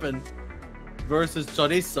tripping versus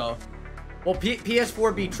Chorizo. Well,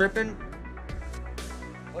 PS4 be tripping.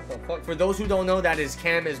 What the fuck? For those who don't know, that is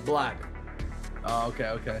Cam is Black. Oh,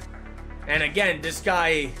 okay. And again, this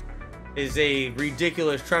guy is a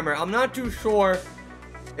ridiculous tremor. I'm not too sure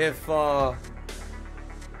if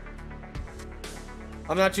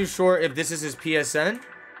this is his PSN.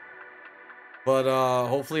 But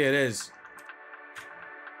hopefully it is.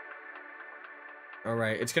 All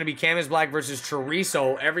right, it's gonna be Camus Black versus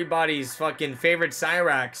Chorizo, everybody's fucking favorite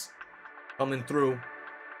Cyrax, coming through.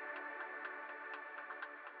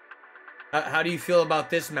 How do you feel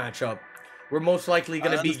about this matchup? We're most likely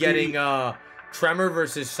gonna be getting Tremor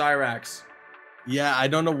versus Cyrax. Yeah, I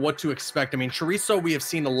don't know what to expect. I mean, Chorizo we have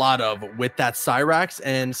seen a lot of with that Cyrax,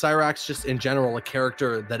 and Cyrax just in general a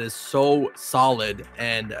character that is so solid.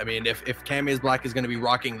 And I mean, if Camus Black is going to be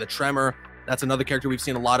rocking the Tremor, that's another character we've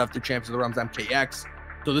seen a lot of through Champions of the Realms MKX.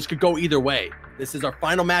 So this could go either way. This is our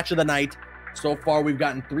final match of the night. So far, we've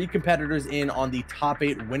gotten 3 competitors in on the top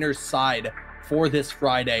 8 winners side for this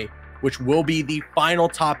Friday, which will be the final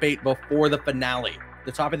top 8 before the finale.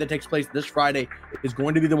 The top 8 that takes place this Friday is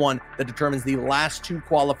going to be the one that determines the last 2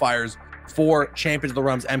 qualifiers for Champions of the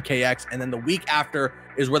Realms MKX. And then the week after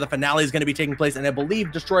is where the finale is going to be taking place. And I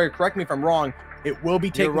believe, Destroyer, correct me if I'm wrong, it will be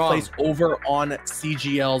taking place over on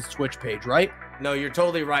CGL's Twitch page, right? No, you're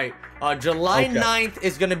totally right. July 9th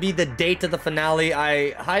is going to be the date of the finale.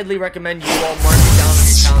 I highly recommend you all mark it down on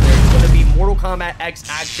your calendar. It's going to be Mortal Kombat X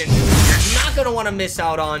action. You're not going to want to miss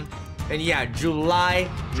out on. And yeah, July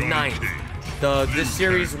 9th. This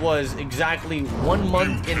series was exactly 1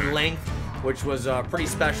 month in length, which was pretty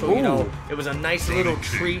special. You know, it was a nice little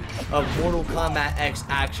treat of Mortal Kombat X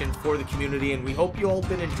action for the community, and we hope you all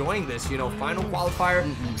been enjoying this. You know, final qualifier,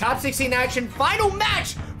 top 16 action, final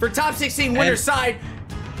match for top 16 winner side.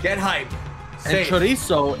 Get hyped. And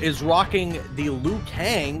Chorizo is rocking the Liu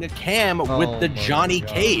Kang cam with the Johnny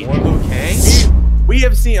Cage. More Liu Kang? We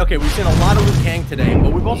have seen, we've seen a lot of Liu Kang today,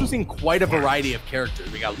 but we've also seen quite a variety of characters.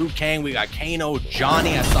 We got Liu Kang, we got Kano,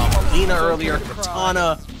 Johnny, I saw Melina earlier,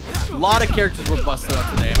 Katana. A lot of characters were busted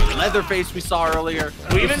up today. I mean, Leatherface we saw earlier.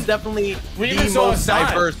 This is definitely the most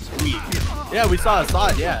diverse week. Yeah, we saw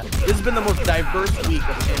Assad, yeah. This has been the most diverse week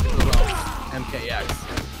of Champions of the Realms MKX.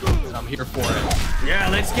 And I'm here for it. Yeah,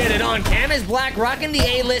 let's get it on. Camus Black rocking the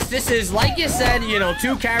A-list. This is, like you said, you know,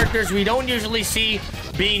 2 characters we don't usually see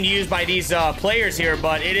being used by these players here,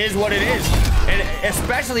 but it is what it is. And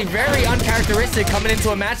especially very uncharacteristic coming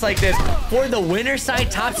into a match like this for the winner side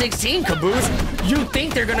top 16, Caboose. You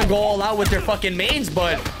think they're gonna go all out with their fucking mains,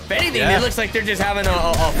 but if anything, it looks like they're just having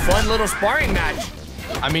a fun little sparring match.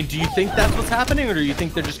 I mean, do you think that's what's happening, or do you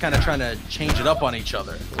think they're just kind of trying to change it up on each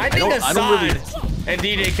other? I think Assad and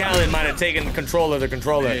DJ Khaled might have taken control of the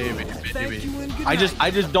controller. Maybe. I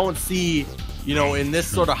just don't see, you know, in this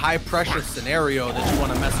sort of high pressure scenario that you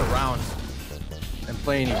want to mess around and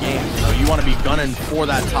play any games. You know, you want to be gunning for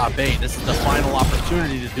that top 8. This is the final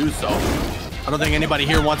opportunity to do so. I don't think anybody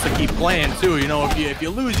here wants to keep playing too. You know, if you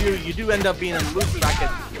lose, you do end up being in the losing bracket.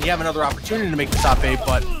 You have another opportunity to make the top 8,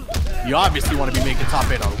 but you obviously want to be making top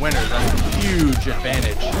 8 on winners. That's a huge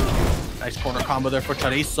advantage. Nice corner combo there for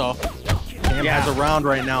Chorizo. Cam has a round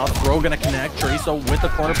right now. Throw gonna connect. Chorizo with the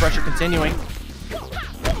corner pressure continuing.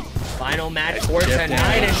 Final match for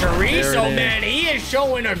tonight, and Chorizo, man, he is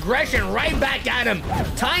showing aggression right back at him.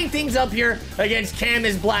 Tying things up here against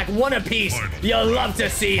Camus Black. 1 apiece. You'll love to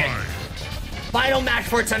see it. Final match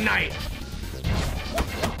for tonight.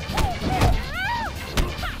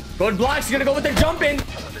 Good blocks. He's gonna go with the jump in.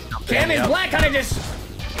 Camus Black kind of just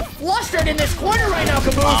flustered in this corner right now,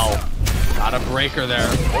 Caboose. Wow. Got a breaker there.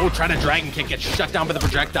 Oh, trying to dragon kick, gets shut down by the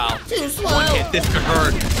projectile. Too slow. 1 hit, this could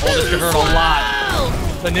hurt. Oh, this could hurt a lot.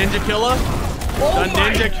 The Ninja Killer? Oh the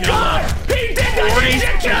Ninja Killer. God. He did the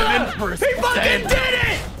Ninja Killer! He fucking did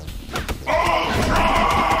it!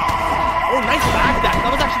 Oh, nice back dash.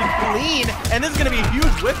 That was actually clean. And this is going to be a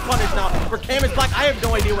huge whip punish now for Camus Black. I have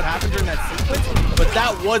no idea what happened during that sequence, but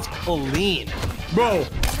that was clean. Bro,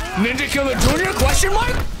 Ninja Killer Jr. question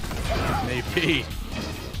mark? Maybe.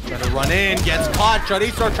 Trying to run in, gets caught.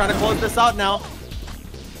 Chorizo trying to close this out now.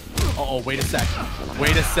 Uh-oh, wait a sec.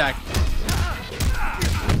 Wait a sec.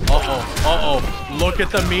 Uh-oh. Look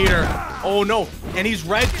at the meter. Oh, no. And he's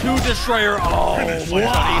red 2 Destroyer. Oh,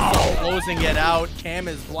 wow. Chorizo closing it out.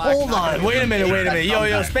 Camus Black. Hold on. Wait a minute. Yo,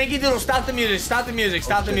 Spanky Doodle, stop the music. Stop the music.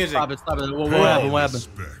 Stop the music. Stop it. What happened?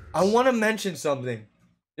 I want to mention something.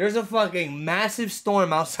 There's a fucking massive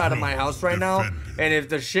storm outside of my house right now, and if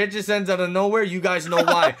the shit just ends out of nowhere, you guys know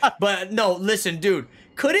why. But no, listen, dude.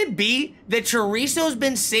 Could it be that Chorizo's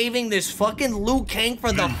been saving this fucking Liu Kang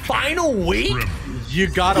for the final week? You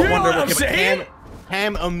gotta wonder what I'm saying?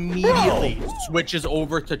 Cam immediately switches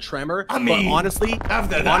over to Tremor. I mean, but honestly,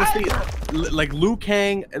 like Liu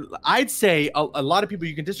Kang, I'd say a lot of people,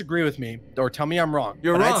 you can disagree with me or tell me I'm wrong.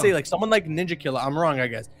 You're wrong. I'd say like someone like Ninja Killer, I'm wrong, I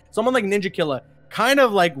guess. Someone like Ninja Killer kind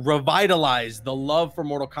of like revitalized the love for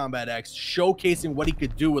Mortal Kombat X, showcasing what he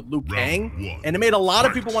could do with Liu Kang, and it made a lot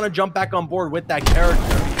of people want to jump back on board with that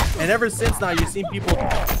character. And ever since now, you've seen people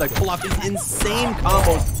like pull off these insane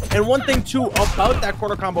combos. And one thing too about that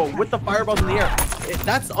corner combo with the fireballs in the air,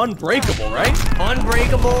 that's unbreakable, right?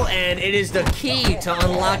 Unbreakable, and it is the key to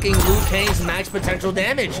unlocking Liu Kang's max potential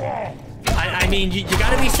damage. I mean, you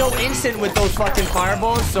gotta be so instant with those fucking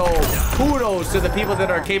fireballs, so kudos to the people that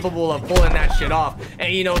are capable of pulling that shit off.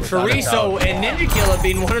 And you know, Chorizo and Ninja Killer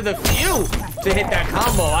being one of the few to hit that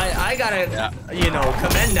combo. I gotta, you know,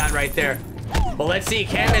 commend that right there. But let's see,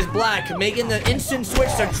 Cam is black, making the instant switch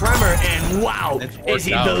to Tremor, and wow, is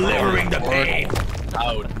he delivering the pain.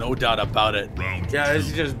 No doubt about it. Yeah,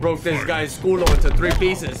 this just broke this guy's skull into 3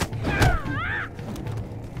 pieces.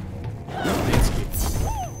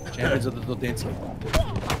 Champions of the dance.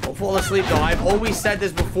 Don't fall asleep though. I've always said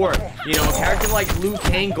this before. You know, a character like Liu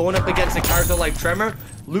Kang going up against a character like Tremor,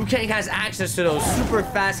 Liu Kang has access to those super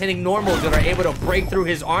fast hitting normals that are able to break through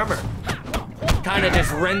his armor. Kind of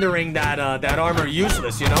just rendering that that armor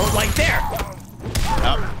useless, you know? Like there!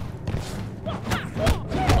 Yep.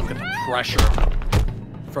 Look at the pressure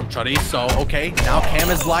from Chorizo. Okay, now Cam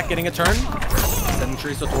is black getting a turn. Sending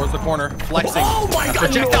Chorizo towards the corner, flexing. Oh my god!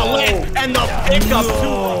 Projectile hit, and the pickup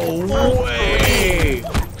No way!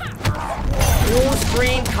 Full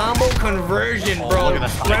screen combo conversion, bro. Look at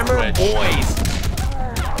the Tremor boys.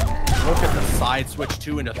 Look at the side switch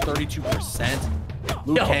too into 32%.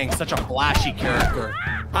 Liu Kang, such a flashy character.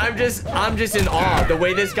 I'm just in awe. The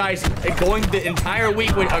way this guy's going the entire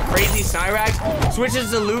week with a crazy Cyrax,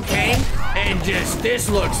 switches to Liu Kang, and just this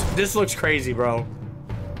looks crazy, bro.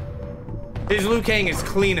 His Liu Kang is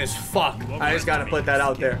clean as fuck. I just gotta put that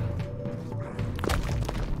out there.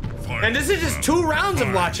 And this is just 2 rounds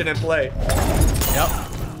of watching him play. Yep.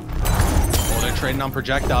 Oh, they're trading on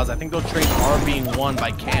projectiles. I think those trades are being won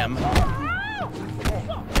by Cam.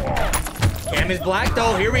 Cam is black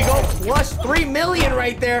though. Here we go. Plus 3 million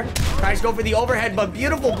right there. Tries to go for the overhead, but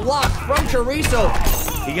beautiful block from Chorizo.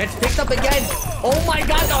 He gets picked up again. Oh my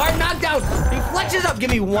god, the hard knockdown. He flexes up. Give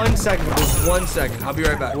me 1 second. Just 1 second. I'll be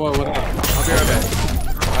right back. Whoa, what? I'll be right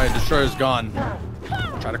back. All right, Destroyer's gone.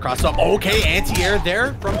 Try to cross up. Okay, anti-air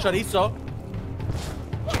there from Chorizo.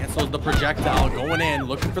 Cancels the projectile, going in,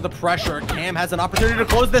 looking for the pressure. Cam has an opportunity to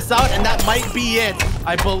close this out, and that might be it.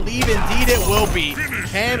 I believe indeed it will be.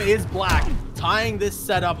 Cam is black, tying this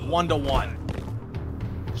setup 1-1.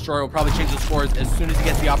 Destroyer will probably change the scores as soon as he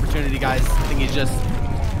gets the opportunity, guys. I think he's just,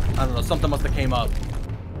 I don't know, something must have came up.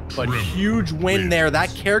 But huge win there.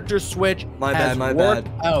 That character switch My has bad. worked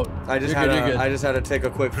out. I just had to take a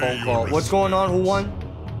quick phone call. What's going on? Who won?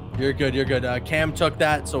 You're good. You're good. Cam took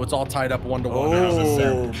that, so it's all tied up 1-1.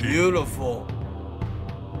 Oh, beautiful.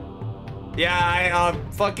 Yeah,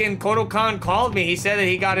 fucking Kodokan called me. He said that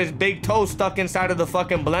he got his big toe stuck inside of the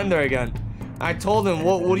fucking blender again. I told him,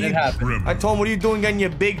 what are you? I told him, what are you doing getting your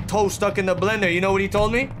big toe stuck in the blender? You know what he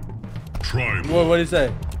told me? Try me. What did he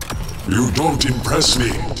say? You don't impress me.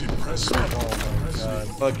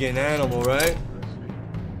 Fucking animal, right?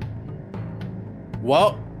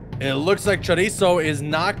 Well, it looks like Chorizo is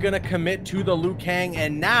not going to commit to the Liu Kang,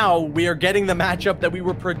 and now we are getting the matchup that we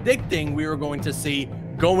were predicting we were going to see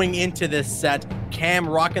going into this set. Cam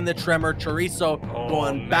rocking the Tremor, Chorizo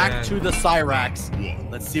going back to the Cyrax.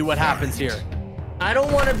 Let's see what happens here. I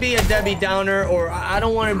don't want to be a Debbie Downer, or I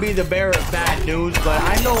don't want to be the bearer of bad news, but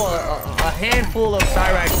I know a handful of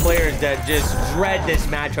Cyrax players that just dread this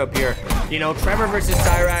matchup here. You know, Tremor versus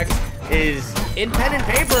Cyrax is, in pen and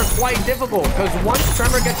paper, quite difficult, because once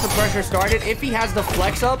Tremor gets the pressure started, if he has the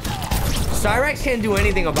flex up, Cyrax can't do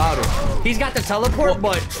anything about it. He's got the teleport,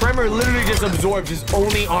 but Tremor literally just absorbs his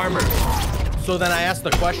only armor. So then I asked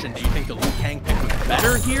the question, do you think the Liu Kang pick was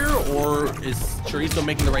better here, or is Chorizo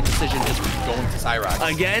making the right decision just going to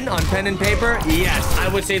Cyrax? Again, on pen and paper, yes, I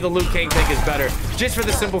would say the Liu Kang pick is better, just for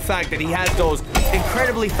the simple fact that he has those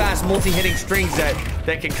incredibly fast multi-hitting strings that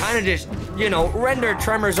can kind of just, you know, render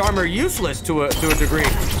Tremor's armor useless to a degree.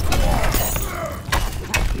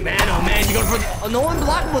 Man, oh man, you go for no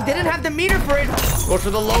unblockable, didn't have the meter for it. Goes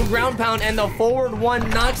for the low ground pound, and the forward one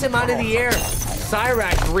knocks him out of the air.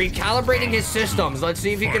 Cyrax recalibrating his systems. Let's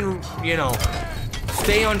see if he can, you know,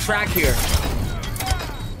 stay on track here.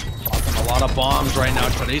 A lot of bombs right now.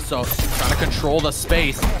 Chorizo trying to control the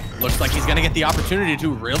space. Looks like he's going to get the opportunity to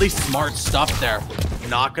do really smart stuff there.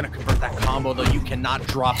 Not going to convert that combo, though. You cannot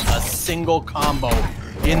drop a single combo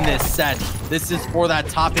in this set. This is for that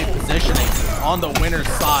top 8 positioning on the winner's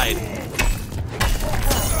side.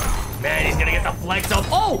 Man, he's gonna get the flex up.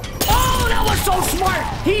 Oh, that was so smart.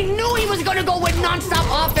 He knew he was gonna go with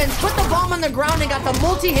non-stop offense. Put the bomb on the ground and got the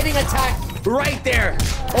multi-hitting attack right there.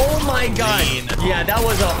 Oh my god. Yeah, that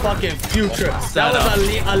was a fucking future. That was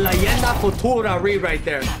a Leyenda Futura read right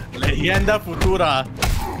there. Leyenda Futura.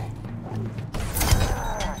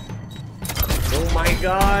 Oh my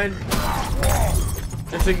god.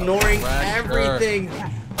 Just ignoring everything.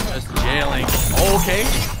 Just jailing. Okay,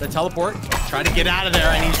 the teleport. Trying to get out of there,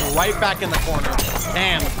 and he's right back in the corner.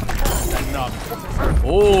 Damn. Enough.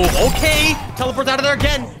 Oh, okay. Teleports out of there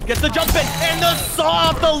again. Gets the jump in, and the saw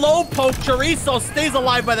off the low poke. Chorizo stays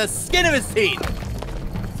alive by the skin of his teeth.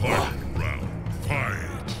 Final round, fight.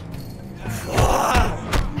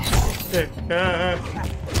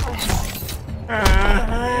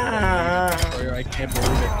 Destroyer, I can't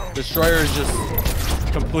believe it. Destroyer is just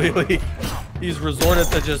completely... He's resorted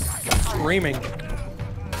to just screaming. Oh,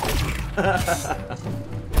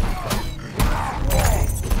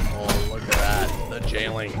 look at that. The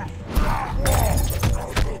jailing.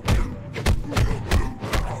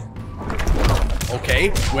 Okay,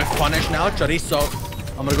 with punish now, Chorizo.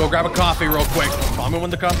 I'm gonna go grab a coffee real quick. Tell me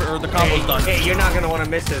when the combo's done. Hey, you're not gonna want to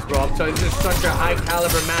miss this, bro. I'm telling you, this is such a high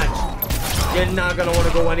caliber match. You're not gonna want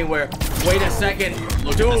to go anywhere. Wait a second,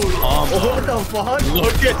 Look dude. at this combo. What the fuck?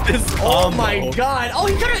 Look at this combo. Oh my god. Oh,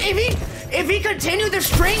 he could have. If he continued the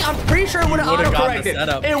string, I'm pretty sure it would have auto-corrected.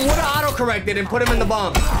 It would have auto-corrected and put him in the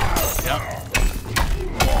bomb. Yep.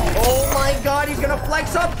 Oh my god, he's gonna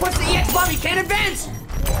flex up. Push the EX bomb. He can't advance.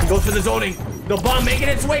 He goes for the zoning. The bomb making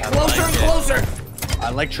its way closer and closer. I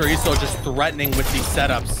like Chorizo just threatening with these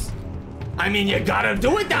setups. I mean, you gotta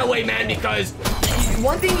do it that way, man, because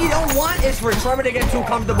one thing you don't want is for Trevor to get too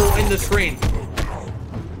comfortable in the screen.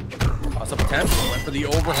 Toss up attempt. Went for the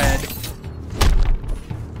overhead.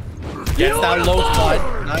 Gets that low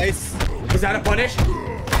spot. Nice. Is that a punish?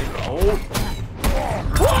 Oh.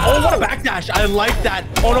 Oh, what a backdash. I like that.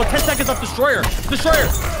 Oh no, 10 seconds off Destroyer. Destroyer.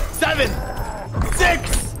 7,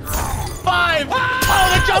 6, 5. Oh,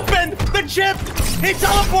 the jump in. The chip. He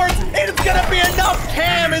teleports. It's gonna be enough.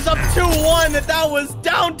 Cam is up 2-1. That was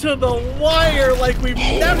down to the wire like we've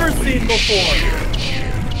never seen before.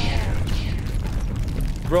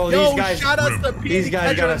 Bro, Yo, these guys, shout out to these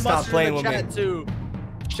guys gotta stop playing with me. Too.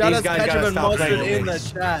 Shout out to Ketchup and Mustard in the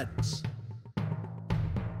chat.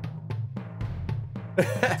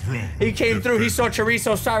 He came through, he saw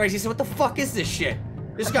Chorizo Cyrus, he said, what the fuck is this shit?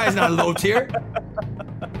 This guy's not low tier.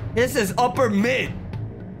 This is upper mid.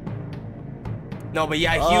 No, but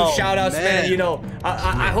yeah, huge shout outs, man. You know,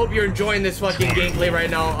 I hope you're enjoying this fucking gameplay right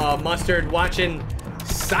now. Mustard, watching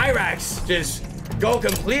Cyrax just go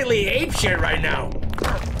completely apeshit right now.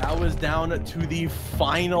 That was down to the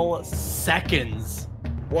final seconds.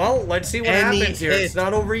 Well, let's see what happens here. It's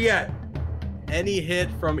not over yet. Any hit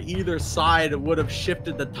from either side would have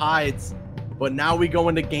shifted the tides. But now we go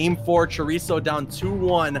into game 4. Chorizo down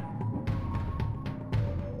 2-1.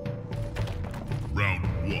 Round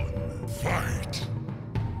 1, fight.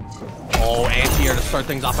 Oh, anti-air to start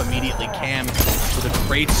things off immediately. Cam with a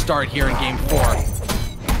great start here in game 4.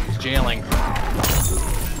 He's jailing.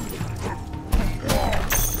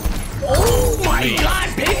 Oh my god,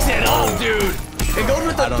 picks it up, dude. It goes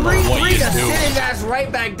with the 3-3 to sit his ass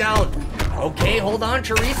right back down. Okay, hold on.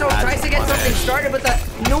 Chorizo tries to get something started, but the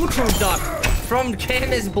neutral duck from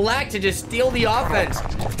Cam is Black to just steal the offense.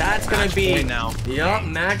 That's going to be, yup,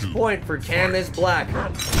 match point for Cam is Black.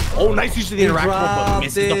 Oh, nice use of the interaction, but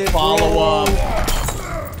misses the follow-up.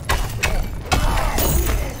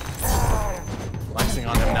 Flexing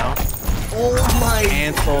on him now. Oh my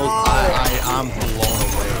Cancels. I'm blown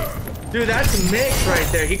away. Dude, that's mixed right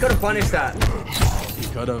there. He could have punished that. He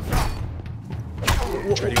could have.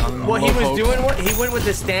 What he was doing, he went with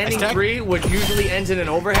the standing 3, which usually ends in an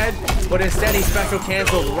overhead, but instead he special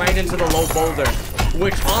canceled right into the low boulder,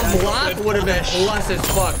 which on block would have been plus as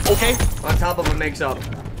fuck. Okay, on top of a mix-up.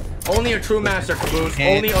 Only a true master, Caboose.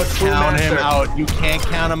 Only a true count master. Him out. You can't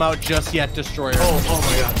count him out just yet, Destroyer. Oh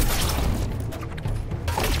my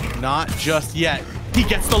god. Not just yet. He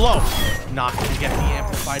gets the low. Not gonna get the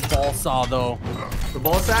amplified ball saw though. The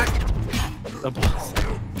ball sack? The ball sack.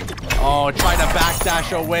 Oh, try to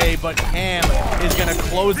backdash away, but Cam is gonna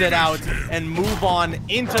close it out and move on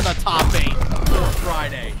into the top 8 this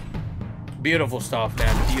Friday. Beautiful stuff,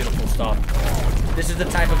 man. Beautiful stuff. This is the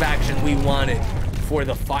type of action we wanted for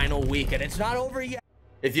the final week, and it's not over yet.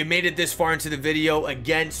 If you made it this far into the video,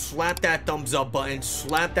 again, slap that thumbs up button,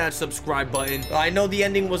 slap that subscribe button. I know the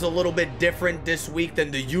ending was a little bit different this week than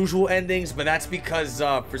the usual endings, but that's because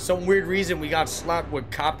for some weird reason we got slapped with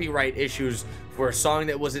copyright issues for a song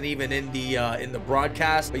that wasn't even in the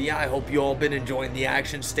broadcast. But yeah, I hope you all been enjoying the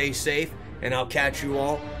action. Stay safe, and I'll catch you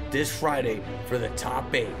all this Friday for the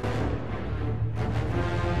top 8.